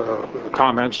your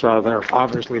comments. They're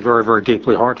obviously very, very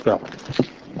deeply heartfelt.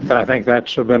 And I think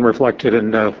that's been reflected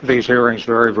in these hearings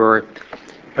very, very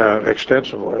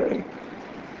extensively.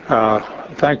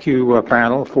 Thank you,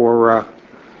 panel, for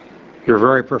your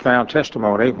very profound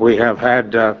testimony. We have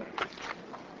had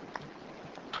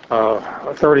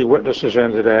 30 witnesses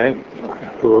in today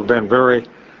who have been very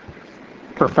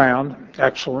profound,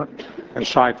 excellent,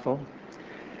 insightful.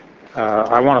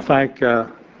 I want to thank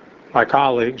my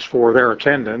colleagues for their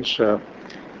attendance.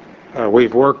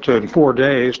 We've worked in 4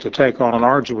 days to take on an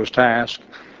arduous task,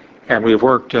 and we've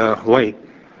worked late,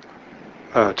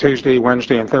 Tuesday,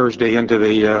 Wednesday, and Thursday into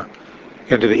the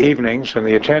evenings. And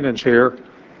the attendance here,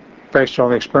 based on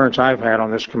the experience I've had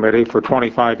on this committee for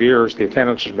 25 years, the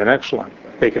attendance has been excellent,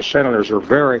 because senators are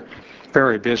very,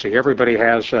 very busy. Everybody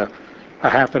has a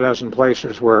half a dozen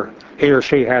places where he or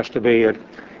she has to be at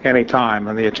any time,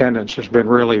 and the attendance has been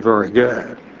really very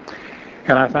good.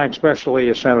 And I thank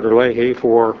especially Senator Leahy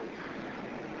for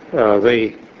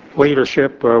the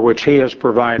leadership which he has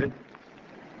provided.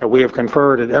 We have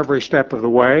conferred at every step of the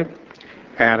way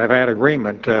and have had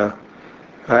agreement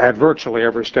at virtually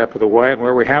every step of the way. And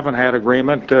where we haven't had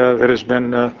agreement, it has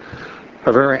been a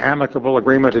very amicable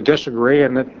agreement to disagree,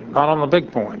 and not on the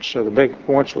big points. So the big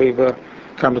points we've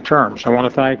come to terms. I want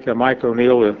to thank Mike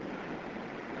O'Neill,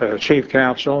 the Chief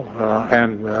Counsel,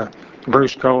 and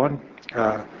Bruce Cohen,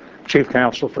 Chief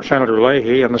Counsel for Senator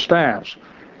Leahy, and the staffs.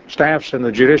 Staffs in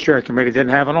the Judiciary Committee didn't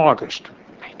have an August.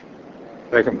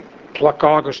 They can pluck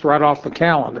August right off the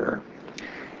calendar.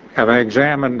 And they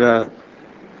examined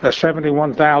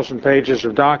 71,000 pages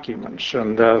of documents,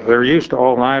 and they're used to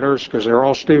all-nighters because they're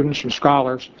all students and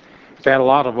scholars. They had a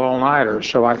lot of all-nighters,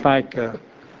 so I thank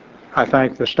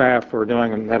the staff for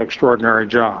doing that extraordinary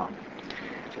job.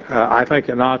 I think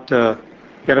it's not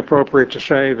inappropriate to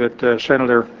say that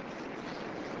Senator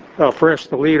Frist,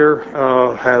 the leader,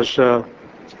 has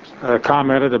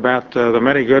commented about the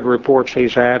many good reports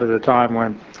he's had at a time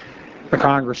when the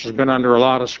Congress has been under a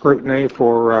lot of scrutiny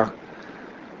for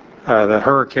the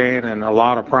hurricane and a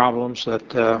lot of problems that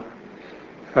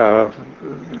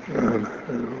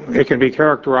it can be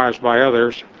characterized by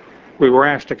others. We were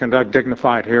asked to conduct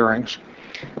dignified hearings,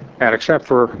 and except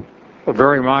for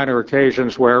very minor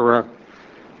occasions where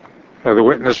the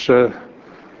witness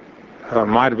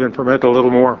might have been permitted a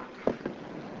little more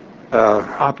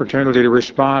opportunity to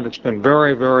respond, it's been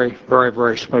very, very, very,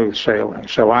 very smooth sailing.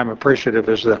 So I'm appreciative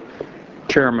as the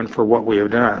chairman for what we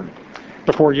have done.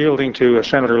 Before yielding to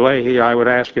Senator Leahy, I would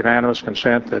ask unanimous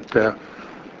consent that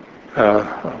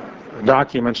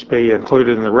documents be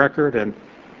included in the record, and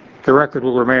the record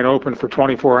will remain open for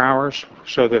 24 hours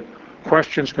so that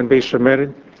questions can be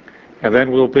submitted, and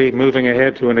then we'll be moving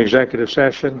ahead to an executive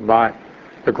session by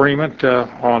agreement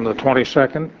on the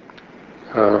 22nd,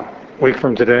 week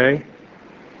from today.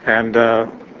 And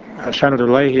Senator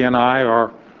Leahy and I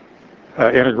are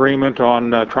in agreement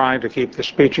on trying to keep the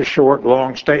speeches short,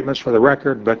 long statements for the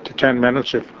record, but to 10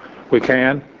 minutes if we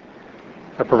can,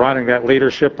 providing that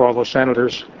leadership. All the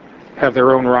senators have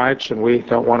their own rights, and we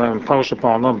don't want to impose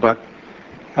upon them. But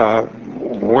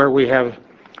where we have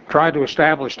tried to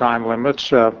establish time limits,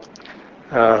 there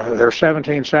are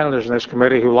 17 senators in this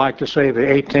committee who like to say the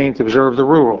 18th observe the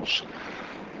rules.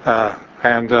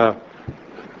 And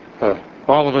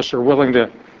all of us are willing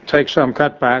to take some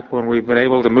cutback when we've been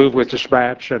able to move with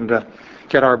dispatch and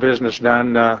get our business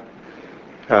done.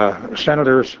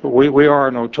 Senators, we are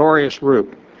a notorious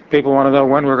group. People want to know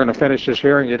when we're going to finish this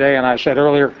hearing today, and I said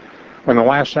earlier, when the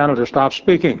last senator stopped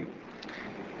speaking.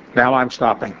 Now I'm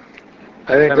stopping.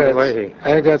 I think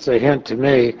that's a hint to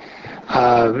me.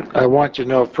 I want you to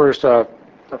know, first off,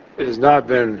 it has not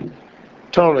been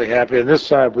totally happy. On this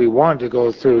side, we wanted to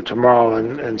go through tomorrow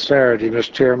and Saturday,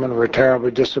 Mr. Chairman. We're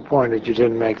terribly disappointed you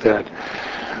didn't make that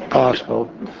possible.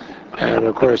 And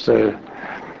of course,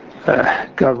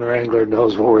 Governor Engler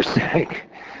knows what we're saying.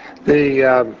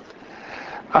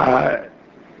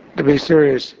 To be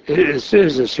serious, it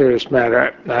is a serious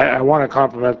matter. I want to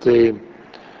compliment the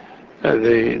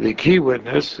key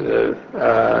witness,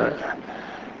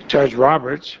 Judge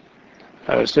Roberts.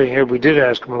 Sitting here, we did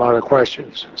ask him a lot of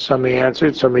questions. Some he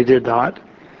answered, some he did not.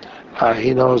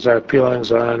 He knows our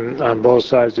feelings on both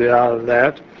sides of the aisle on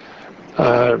that.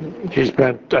 He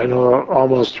spent, I know,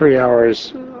 almost 3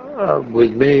 hours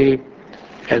with me,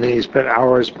 and he spent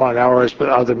hours upon hours with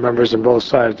other members on both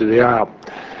sides of the aisle.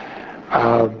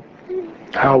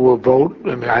 How we'll vote,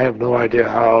 I mean, I have no idea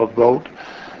how I'll vote.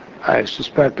 I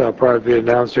suspect I'll probably be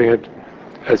announcing it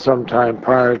at some time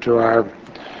prior to our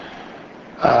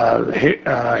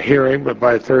hearing, but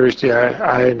by Thursday,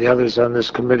 I and the others on this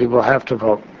committee will have to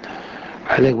vote.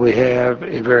 I think we have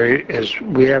as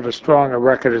strong a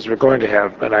record as we're going to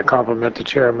have, and I compliment the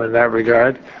chairman in that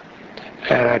regard.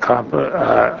 And I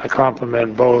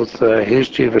compliment both his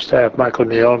chief of staff, Michael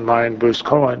Neal, and mine, Bruce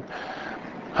Cohen,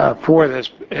 for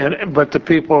this. But the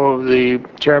people, the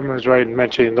chairman was right in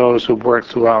mentioning those who worked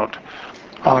throughout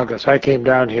August. I came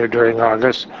down here during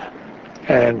August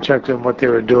and checked on what they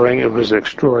were doing. It was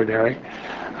extraordinary.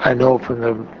 I know from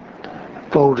the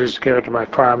voters came to my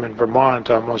farm in Vermont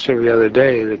almost every other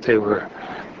day that they were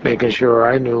making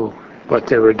sure I knew what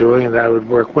they were doing and that I would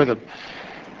work with them.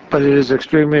 But it is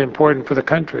extremely important for the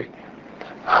country.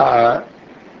 I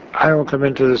don't come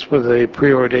into this with a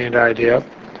preordained idea of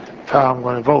how I'm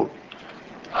going to vote.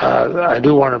 I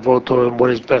do want to vote, though, on what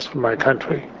is best for my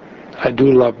country. I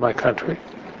do love my country.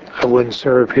 I wouldn't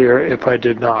serve here if I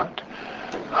did not.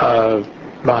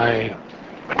 My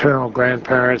maternal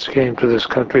grandparents came to this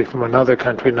country from another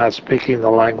country not speaking the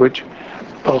language.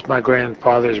 Both my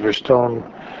grandfathers were stone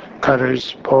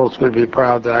cutters. Both would be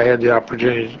proud that I had the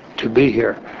opportunity to be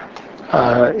here.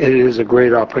 It is a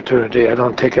great opportunity. I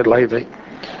don't take it lightly.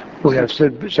 We have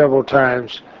said several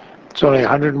times, it's only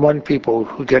 101 people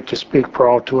who get to speak for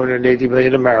all 280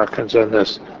 million Americans on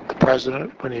this. The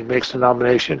president, when he makes the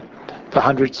nomination, the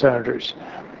 100 senators.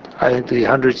 I think the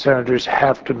 100 senators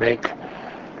have to make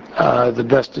the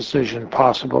best decision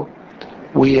possible.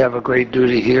 We have a great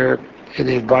duty here in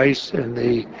the advice and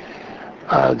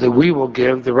that we will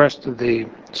give the rest of the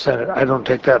Senate. I don't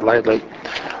take that lightly.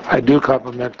 I do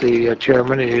compliment the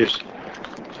chairman. He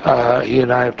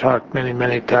and I have talked many,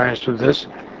 many times through this.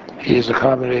 He's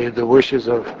accommodated the wishes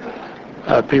of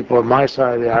people on my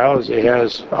side of the aisle as he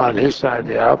has on his side of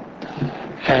the aisle.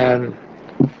 And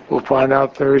we'll find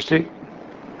out Thursday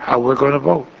how we're going to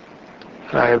vote.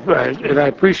 And I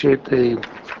appreciate the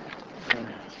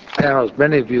panels.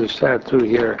 Many of you have sat through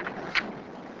here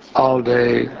all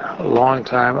day, a long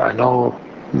time. I know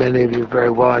many of you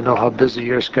very well. I know how busy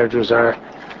your schedules are.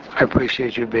 I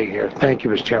appreciate you being here. Thank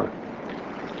you, Mr. Chairman.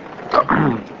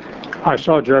 I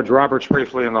saw Judge Roberts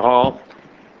briefly in the hall,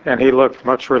 and he looked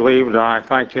much relieved. I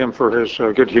thanked him for his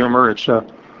good humor. It's a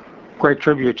great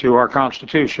tribute to our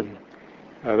Constitution.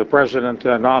 The President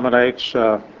nominates,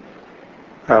 the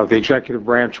executive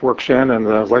branch works in, and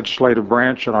the legislative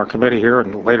branch and our committee here,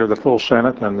 and later the full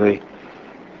Senate and the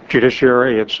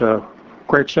judiciary. It's a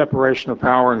great separation of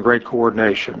power and great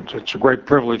coordination. It's a great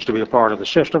privilege to be a part of the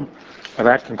system, and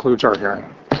that concludes our hearing.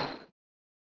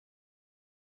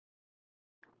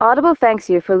 Audible thanks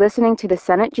you for listening to the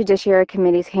Senate Judiciary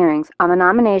Committee's hearings on the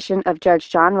nomination of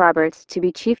Judge John Roberts to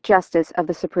be Chief Justice of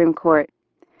the Supreme Court.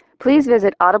 Please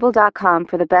visit audible.com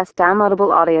for the best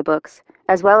downloadable audiobooks,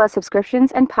 as well as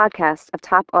subscriptions and podcasts of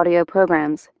top audio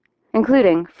programs,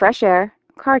 including Fresh Air,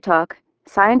 Car Talk,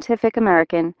 Scientific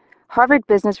American, Harvard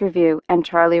Business Review, and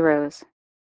Charlie Rose.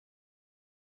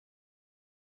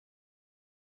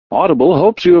 Audible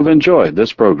hopes you have enjoyed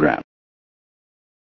this program.